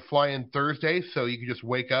me, I would fly in Thursday so you could just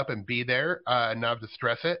wake up and be there and not have to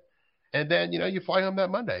stress it. And then, you fly home that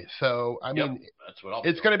Monday. So, that's what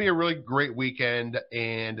it's going to be a really great weekend.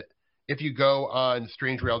 And if you go on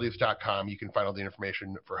strangerealities.com, you can find all the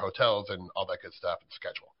information for hotels and all that good stuff and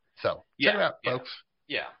schedule. So, check it out, folks.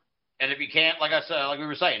 Yeah. And if you can't, like I said, like we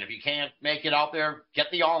were saying, if you can't make it out there, get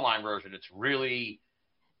the online version. It's really,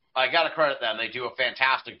 I got to credit them. They do a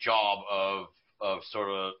fantastic job of the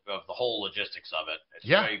whole logistics of it. It's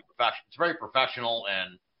very professional,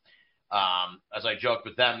 and as I joked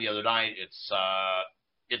with them the other night, it's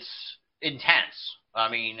intense. I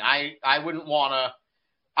mean, I wouldn't want to.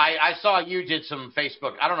 I saw you did some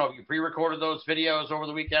Facebook. I don't know if you pre-recorded those videos over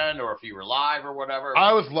the weekend or if you were live or whatever.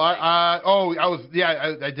 I was live. I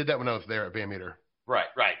did that when I was there at Van Meter. Right.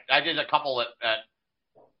 I did a couple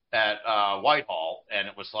at Whitehall, and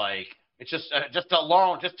it was like. It's just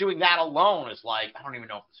doing that alone is like, I don't even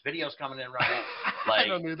know if this video's coming in right. I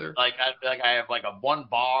don't either. I have a one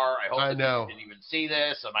bar. I hope you didn't even see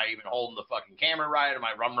this. Am I even holding the fucking camera right? Am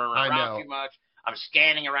I running around too much? I'm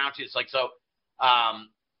scanning around too. It's like, so,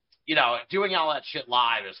 doing all that shit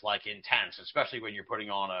live is like intense, especially when you're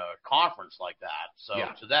putting on a conference like that. So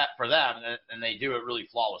for them, and they do it really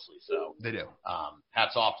flawlessly. So they do.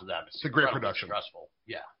 Hats off to them. It's a great production. Stressful.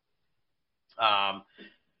 Yeah.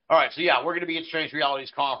 All right, so we're going to be at Strange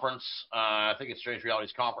Realities Conference. I think it's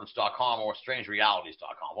strangerealitiesconference.com or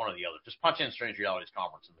strangerealities.com, one or the other. Just punch in Strange Realities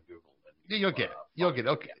Conference in the Google. And you'll get it. You'll get it.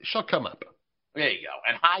 Okay, she'll come up. There you go.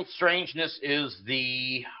 And High Strangeness is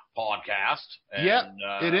the podcast.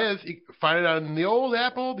 It is. You can find it on the old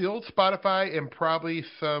Apple, the old Spotify, and probably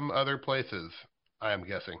some other places, I am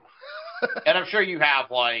guessing. And I'm sure you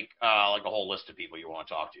have like a whole list of people you want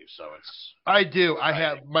to talk to. So it's. I do. I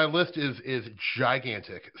have my list is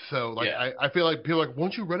gigantic. So I feel like people are like,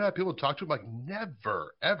 won't you run out of people to talk to? I'm like,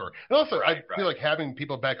 never ever. And also I feel like having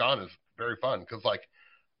people back on is very fun because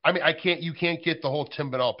you can't get the whole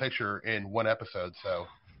Tim Banal picture in one episode. So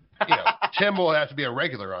Tim will have to be a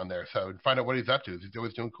regular on there. So find out what he's up to. He's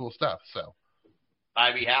always doing cool stuff. So.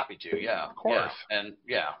 I'd be happy to, yeah. Of course. Yeah. And,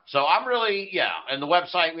 so I'm really, and the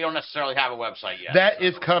website, we don't necessarily have a website yet. That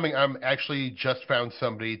is coming. I'm actually just found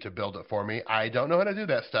somebody to build it for me. I don't know how to do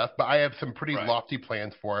that stuff, but I have some pretty lofty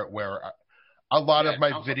plans for it where a lot of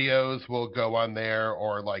my videos will go on there,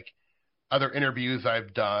 or like other interviews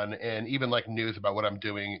I've done, and even like news about what I'm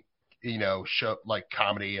doing, show like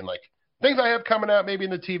comedy and like things I have coming out maybe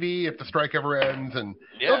in the TV if the strike ever ends, and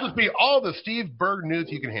it'll just be all the Steve Berg news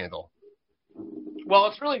you can handle. Well,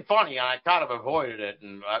 it's really funny. I kind of avoided it,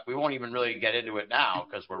 and we won't even really get into it now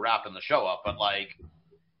because we're wrapping the show up. But like,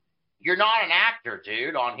 you're not an actor,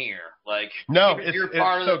 dude, on here. Like, no, you're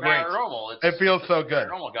part of the great. paranormal. It feels so good.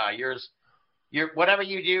 Paranormal guy. You're whatever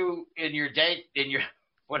you do in your day,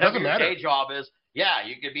 whatever your day job is. Yeah,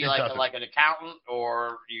 you could be like an accountant,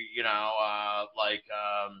 or like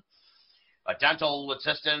a dental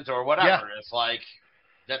assistant or whatever. Yeah. It's like.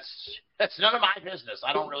 That's none of my business.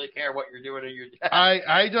 I don't really care what you're doing in your day.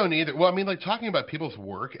 I don't either. Well, I mean, like talking about people's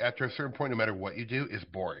work after a certain point, no matter what you do, is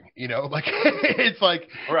boring. Like it's like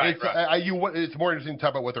it's more interesting to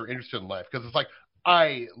talk about what they're interested in life, because it's like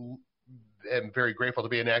I am very grateful to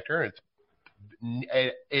be an actor.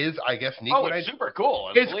 It is, I guess, neat. Oh, it's super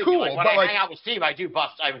cool. It's cool. When I hang out with Steve, I do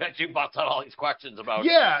bust out all these questions about.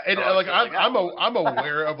 Yeah, and I'm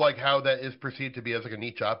aware of like how that is perceived to be as like a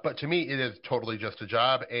neat job, but to me, it is totally just a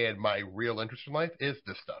job. And my real interest in life is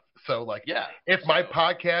this stuff. So like, if my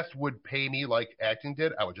podcast would pay me like acting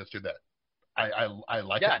did, I would just do that. I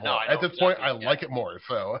like it more. No, at this point, I like it more.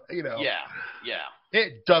 So Yeah.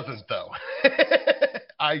 It doesn't though.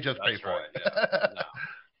 I just pay for it. Yeah. No.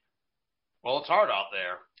 Well, it's hard out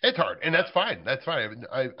there. It's hard, and that's fine. That's fine.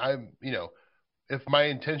 I'm if my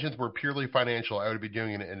intentions were purely financial, I would be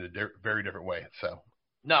doing it in a very different way. So.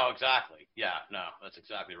 No, exactly. Yeah, no, that's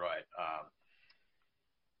exactly right.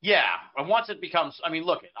 And once it becomes, I mean,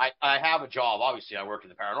 look, I have a job. Obviously, I work in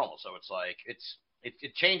the paranormal, so it's like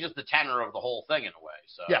it changes the tenor of the whole thing in a way.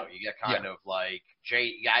 So you get kind of like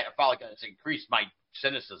I felt like it's increased my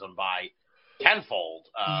cynicism by tenfold.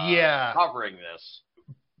 Covering this.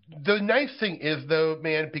 The nice thing is, though,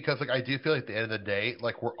 man, because like I do feel like at the end of the day,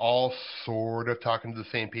 like we're all sort of talking to the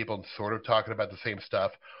same people and sort of talking about the same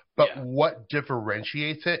stuff. But what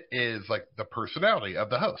differentiates it is like the personality of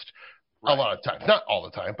the host. Right. A lot of times, not all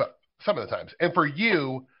the time, but some of the times. And for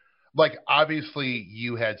you, like obviously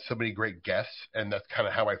you had so many great guests, and that's kind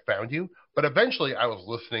of how I found you. But eventually, I was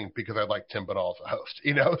listening because I like Tim Binnall as a host,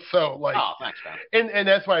 So like, oh, thanks, man. And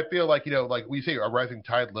that's why I feel like like we say, a rising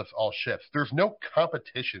tide lifts all ships. There's no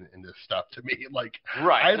competition in this stuff to me. Like,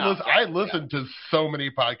 I listen to so many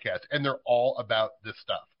podcasts, and they're all about this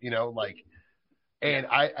stuff, Like, and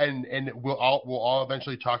we'll all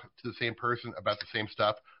eventually talk to the same person about the same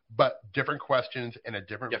stuff, but different questions and a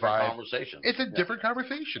different vibe. Conversation. It's a different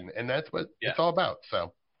conversation, and that's what it's all about.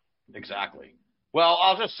 So, exactly. Well,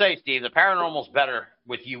 I'll just say, Steve, the paranormal's better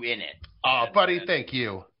with you in it. Oh, buddy, thank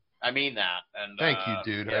you. I mean that. And thank you,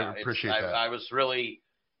 dude. I appreciate that. I was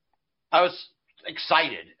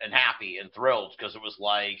excited and happy and thrilled because it was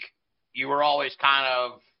like you were always kind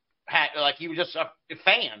of like you were just a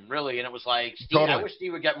fan, really. And it was like, Steve, totally. I wish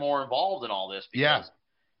Steve would get more involved in all this because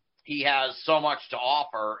he has so much to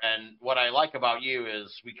offer. And what I like about you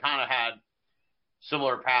is we kind of had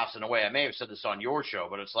similar paths in a way. I may have said this on your show,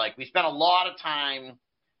 but it's like we spent a lot of time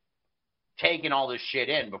taking all this shit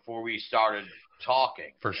in before we started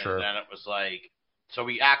talking. For sure. And then it was like, so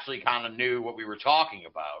we actually kind of knew what we were talking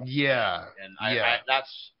about. Yeah. And I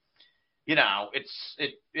that's, it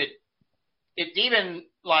even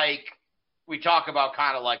like we talk about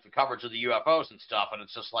kind of like the coverage of the UFOs and stuff. And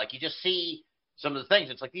it's just like, you just see some of the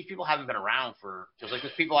things. It's like, these people haven't been around for, just like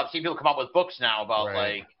I've seen people come up with books now about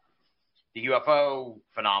like, the UFO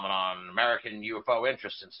phenomenon, American UFO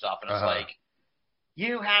interest and stuff. And it's like,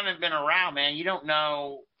 you haven't been around, man. You don't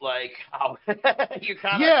know, like, how you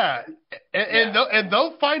kind of. And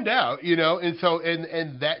they'll find out, and so,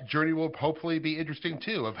 and that journey will hopefully be interesting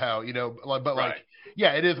too, of how, but like,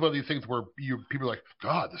 it is one of these things where people are like,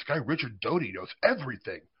 God, this guy Richard Doty knows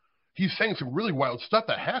everything. He's saying some really wild stuff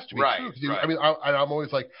that has to be true. I mean, I'm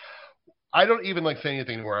always like, I don't even like say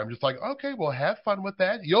anything anymore. I'm just like, okay, well, have fun with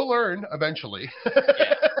that. You'll learn eventually.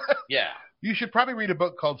 Yeah. You should probably read a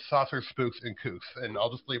book called Saucer, Spooks, and Kooks, and I'll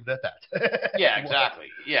just leave it at that. Yeah, exactly.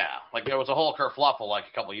 Yeah. Like there was a whole kerfluffle like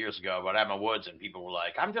a couple of years ago about Emma Woods, and people were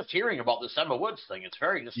like, I'm just hearing about this Emma Woods thing. It's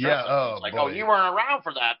very distressing. Yeah, it's like, oh, you weren't around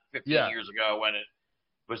for that 15 years ago when it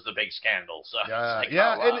was the big scandal. So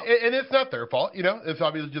and it's not their fault, It's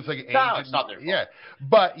obviously just like age. No, it's not their fault. Yeah,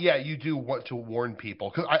 but you do want to warn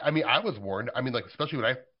people because I mean, I was warned. I mean, like especially when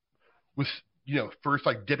I was, first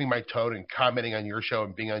like dipping my toe and commenting on your show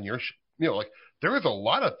and being on your, like there was a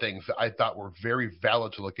lot of things that I thought were very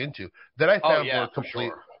valid to look into that I found were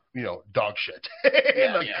complete, dog shit.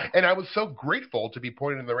 And I was so grateful to be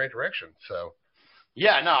pointed in the right direction. So.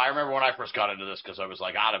 Yeah, no, I remember when I first got into this because I was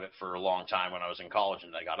like out of it for a long time when I was in college,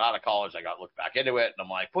 and I got out of college, I got looked back into it, and I'm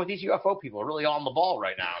like, boy, these UFO people are really on the ball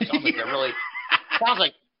right now. It sounds like they're really, sounds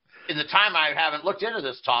like in the time I haven't looked into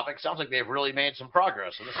this topic, sounds like they've really made some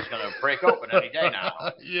progress, and this is going to break open any day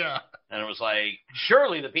now. Yeah. And it was like,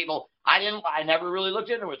 surely the people, I never really looked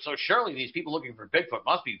into it, so surely these people looking for Bigfoot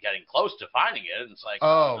must be getting close to finding it. And it's like,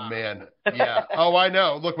 oh, man. Yeah. Oh, I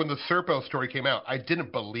know. Look, when the Serpo story came out, I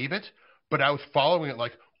didn't believe it. But I was following it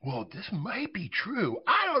like, well, this might be true.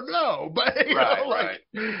 I don't know, but right.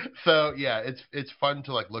 So yeah, it's fun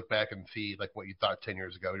to like look back and see like what you thought 10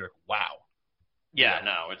 years ago. You're like, wow. Yeah,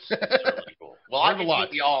 no, it's really cool. Well, I can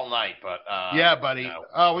keep you all night, but yeah, buddy.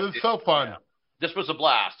 Oh, it was so fun. Yeah. This was a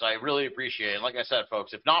blast. I really appreciate it. Like I said,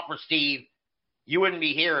 folks, if not for Steve, you wouldn't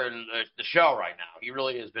be here in the show right now. He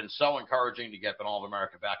really has been so encouraging to get All of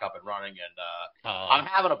America back up and running, and I'm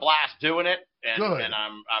having a blast doing it. And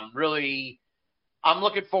I'm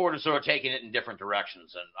looking forward to sort of taking it in different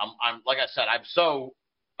directions. And I'm like I said,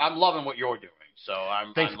 I'm loving what you're doing. So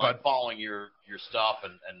I'm like following your stuff,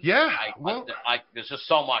 and there's just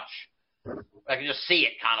so much. I can just see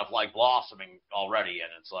it kind of like blossoming already, and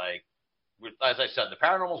it's like, as I said, the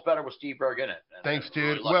paranormal's better with Steve Berg in it. Thanks,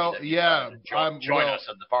 dude. Really join us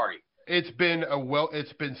at the party. It's been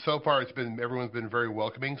everyone's been very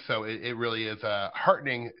welcoming. So it really is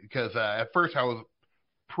heartening because at first I was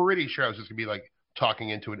pretty sure I was just gonna be like talking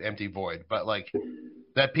into an empty void, but like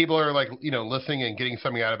that people are like listening and getting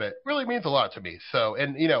something out of it really means a lot to me. So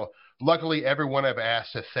and luckily everyone I've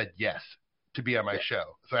asked has said yes to be on my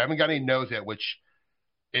show. So I haven't got any no's yet, which.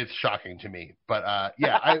 It's shocking to me, but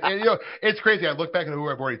it's crazy. I look back at who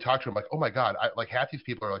I've already talked to. I'm like, oh my god, like half these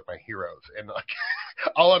people are like my heroes, and like,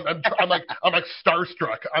 I'm like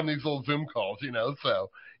starstruck on these little Zoom calls,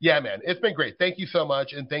 So yeah, man, it's been great. Thank you so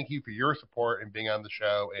much, and thank you for your support and being on the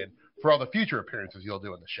show, and for all the future appearances you'll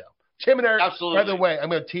do on the show. Tim and I, by the way, I'm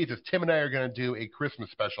going to tease this. Tim and I are going to do a Christmas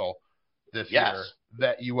special this year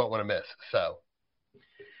that you won't want to miss. So,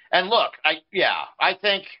 and look, I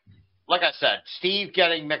think. Like I said, Steve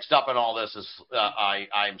getting mixed up in all this is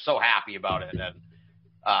I'm so happy about it, and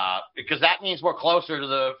because that means we're closer to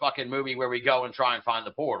the fucking movie where we go and try and find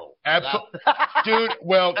the portal. Absolutely, dude.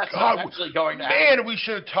 Well, that's God, eventually going to happen. Man, we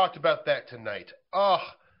should have talked about that tonight. Oh,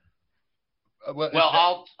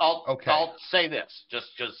 I'll say this just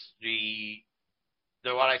because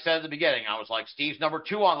what I said at the beginning. I was like, Steve's number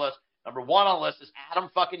 2 on the list. Number 1 on the list is Adam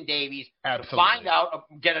fucking Davies. Absolutely. To find out,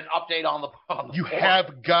 get an update on the You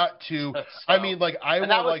have got to. So, I mean, like, that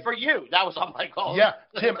was for you. That was on my call. Yeah,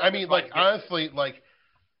 Tim, I mean, like, honestly, like,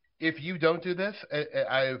 if you don't do this,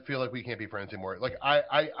 I feel like we can't be friends anymore. Like,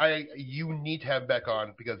 you need to have Beck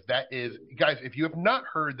on because that is, guys, if you have not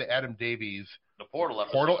heard the Adam Davies the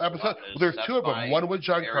portal episode, there's 2 of them. One with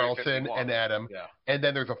John Carlson and Adam, and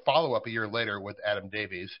then there's a follow-up a year later with Adam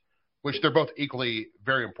Davies. Which they're both equally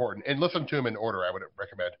very important. And listen to them in order, I would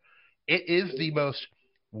recommend. It is the most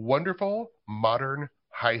wonderful, modern,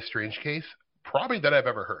 high strange case probably that I've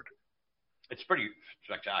ever heard. It's pretty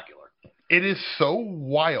spectacular. It is so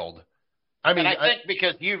wild. I mean, and I think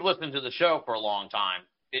because you've listened to the show for a long time,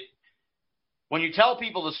 when you tell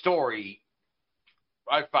people the story,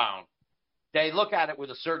 I found, they look at it with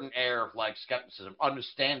a certain air of like skepticism,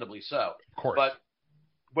 understandably so. Of course. But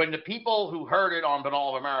when the people who heard it on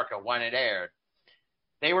All of America when it aired,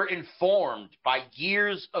 they were informed by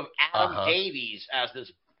years of Adam Davies as this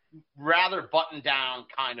rather buttoned down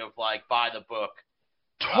kind of like by the book.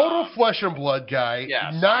 Total flesh and blood guy,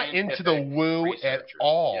 not into the woo at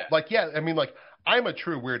all. Yeah. I mean, like, I'm a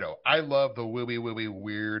true weirdo. I love the wooey,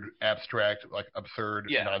 weird, abstract, like absurd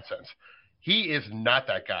nonsense. He is not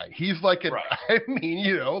that guy. He's like I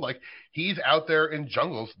mean, like he's out there in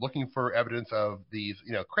jungles looking for evidence of these,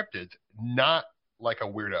 cryptids, not like a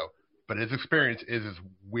weirdo, but his experience is as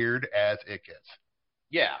weird as it gets.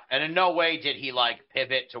 Yeah. And in no way did he like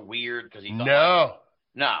pivot to weird because he thought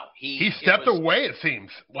No. He stepped away, it seems.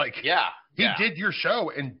 Like he did your show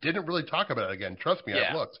and didn't really talk about it again. Trust me,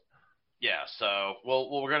 I've looked. Yeah, so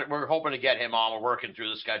we're hoping to get him on. We're working through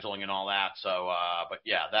the scheduling and all that. So but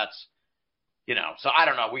yeah, that's so I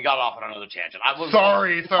don't know. We got off on another tangent.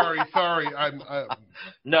 Sorry. I'm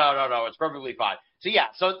No. It's perfectly fine. So yeah.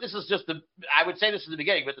 So this is just I would say this is the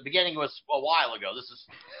beginning, but the beginning was a while ago.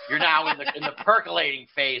 You're now in the percolating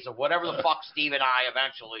phase of whatever the fuck Steve and I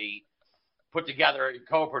eventually put together and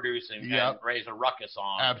co-producing and raise a ruckus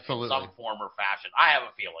on. Absolutely. In some form or fashion. I have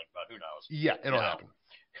a feeling, but who knows? Yeah, it'll happen.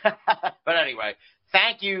 But anyway,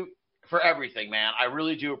 thank you for everything, man. I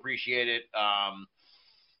really do appreciate it.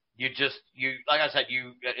 Like I said,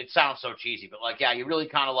 it sounds so cheesy, but like, yeah, you really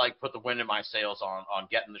kind of like put the wind in my sails on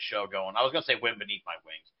getting the show going. I was going to say wind beneath my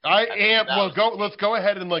wings. Let's go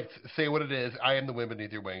ahead and like say what it is. I am the wind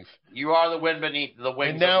beneath your wings. You are the wind beneath the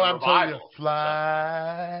wings. And now I'm telling you to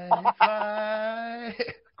fly, fly.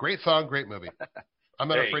 Great song, great movie. I'm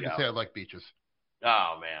not afraid to say I like beaches.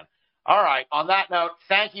 Oh, man. All right. On that note,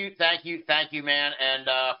 thank you, man. And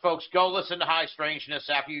folks, go listen to High Strangeness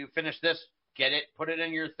after you finish this. Get it, put it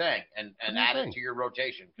in your thing, and add it to your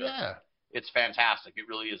rotation. Yeah. It's fantastic. It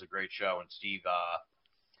really is a great show. And Steve,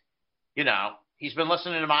 he's been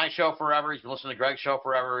listening to my show forever. He's been listening to Greg's show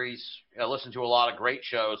forever. He's listened to a lot of great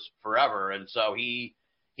shows forever. And so he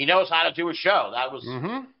knows how to do a show. That was,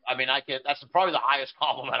 I mean, that's probably the highest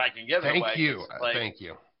compliment I can give. Thank you. Thank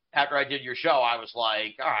you. After I did your show, I was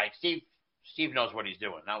like, all right, Steve knows what he's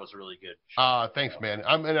doing. That was a really good show. Thanks, man.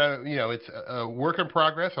 I'm in it's a work in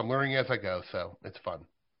progress. I'm learning as I go, so it's fun.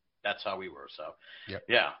 That's how we were. So, yep.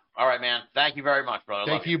 Yeah. All right, man. Thank you very much,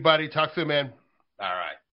 brother. Thank you, buddy. Talk soon, man. All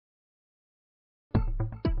right.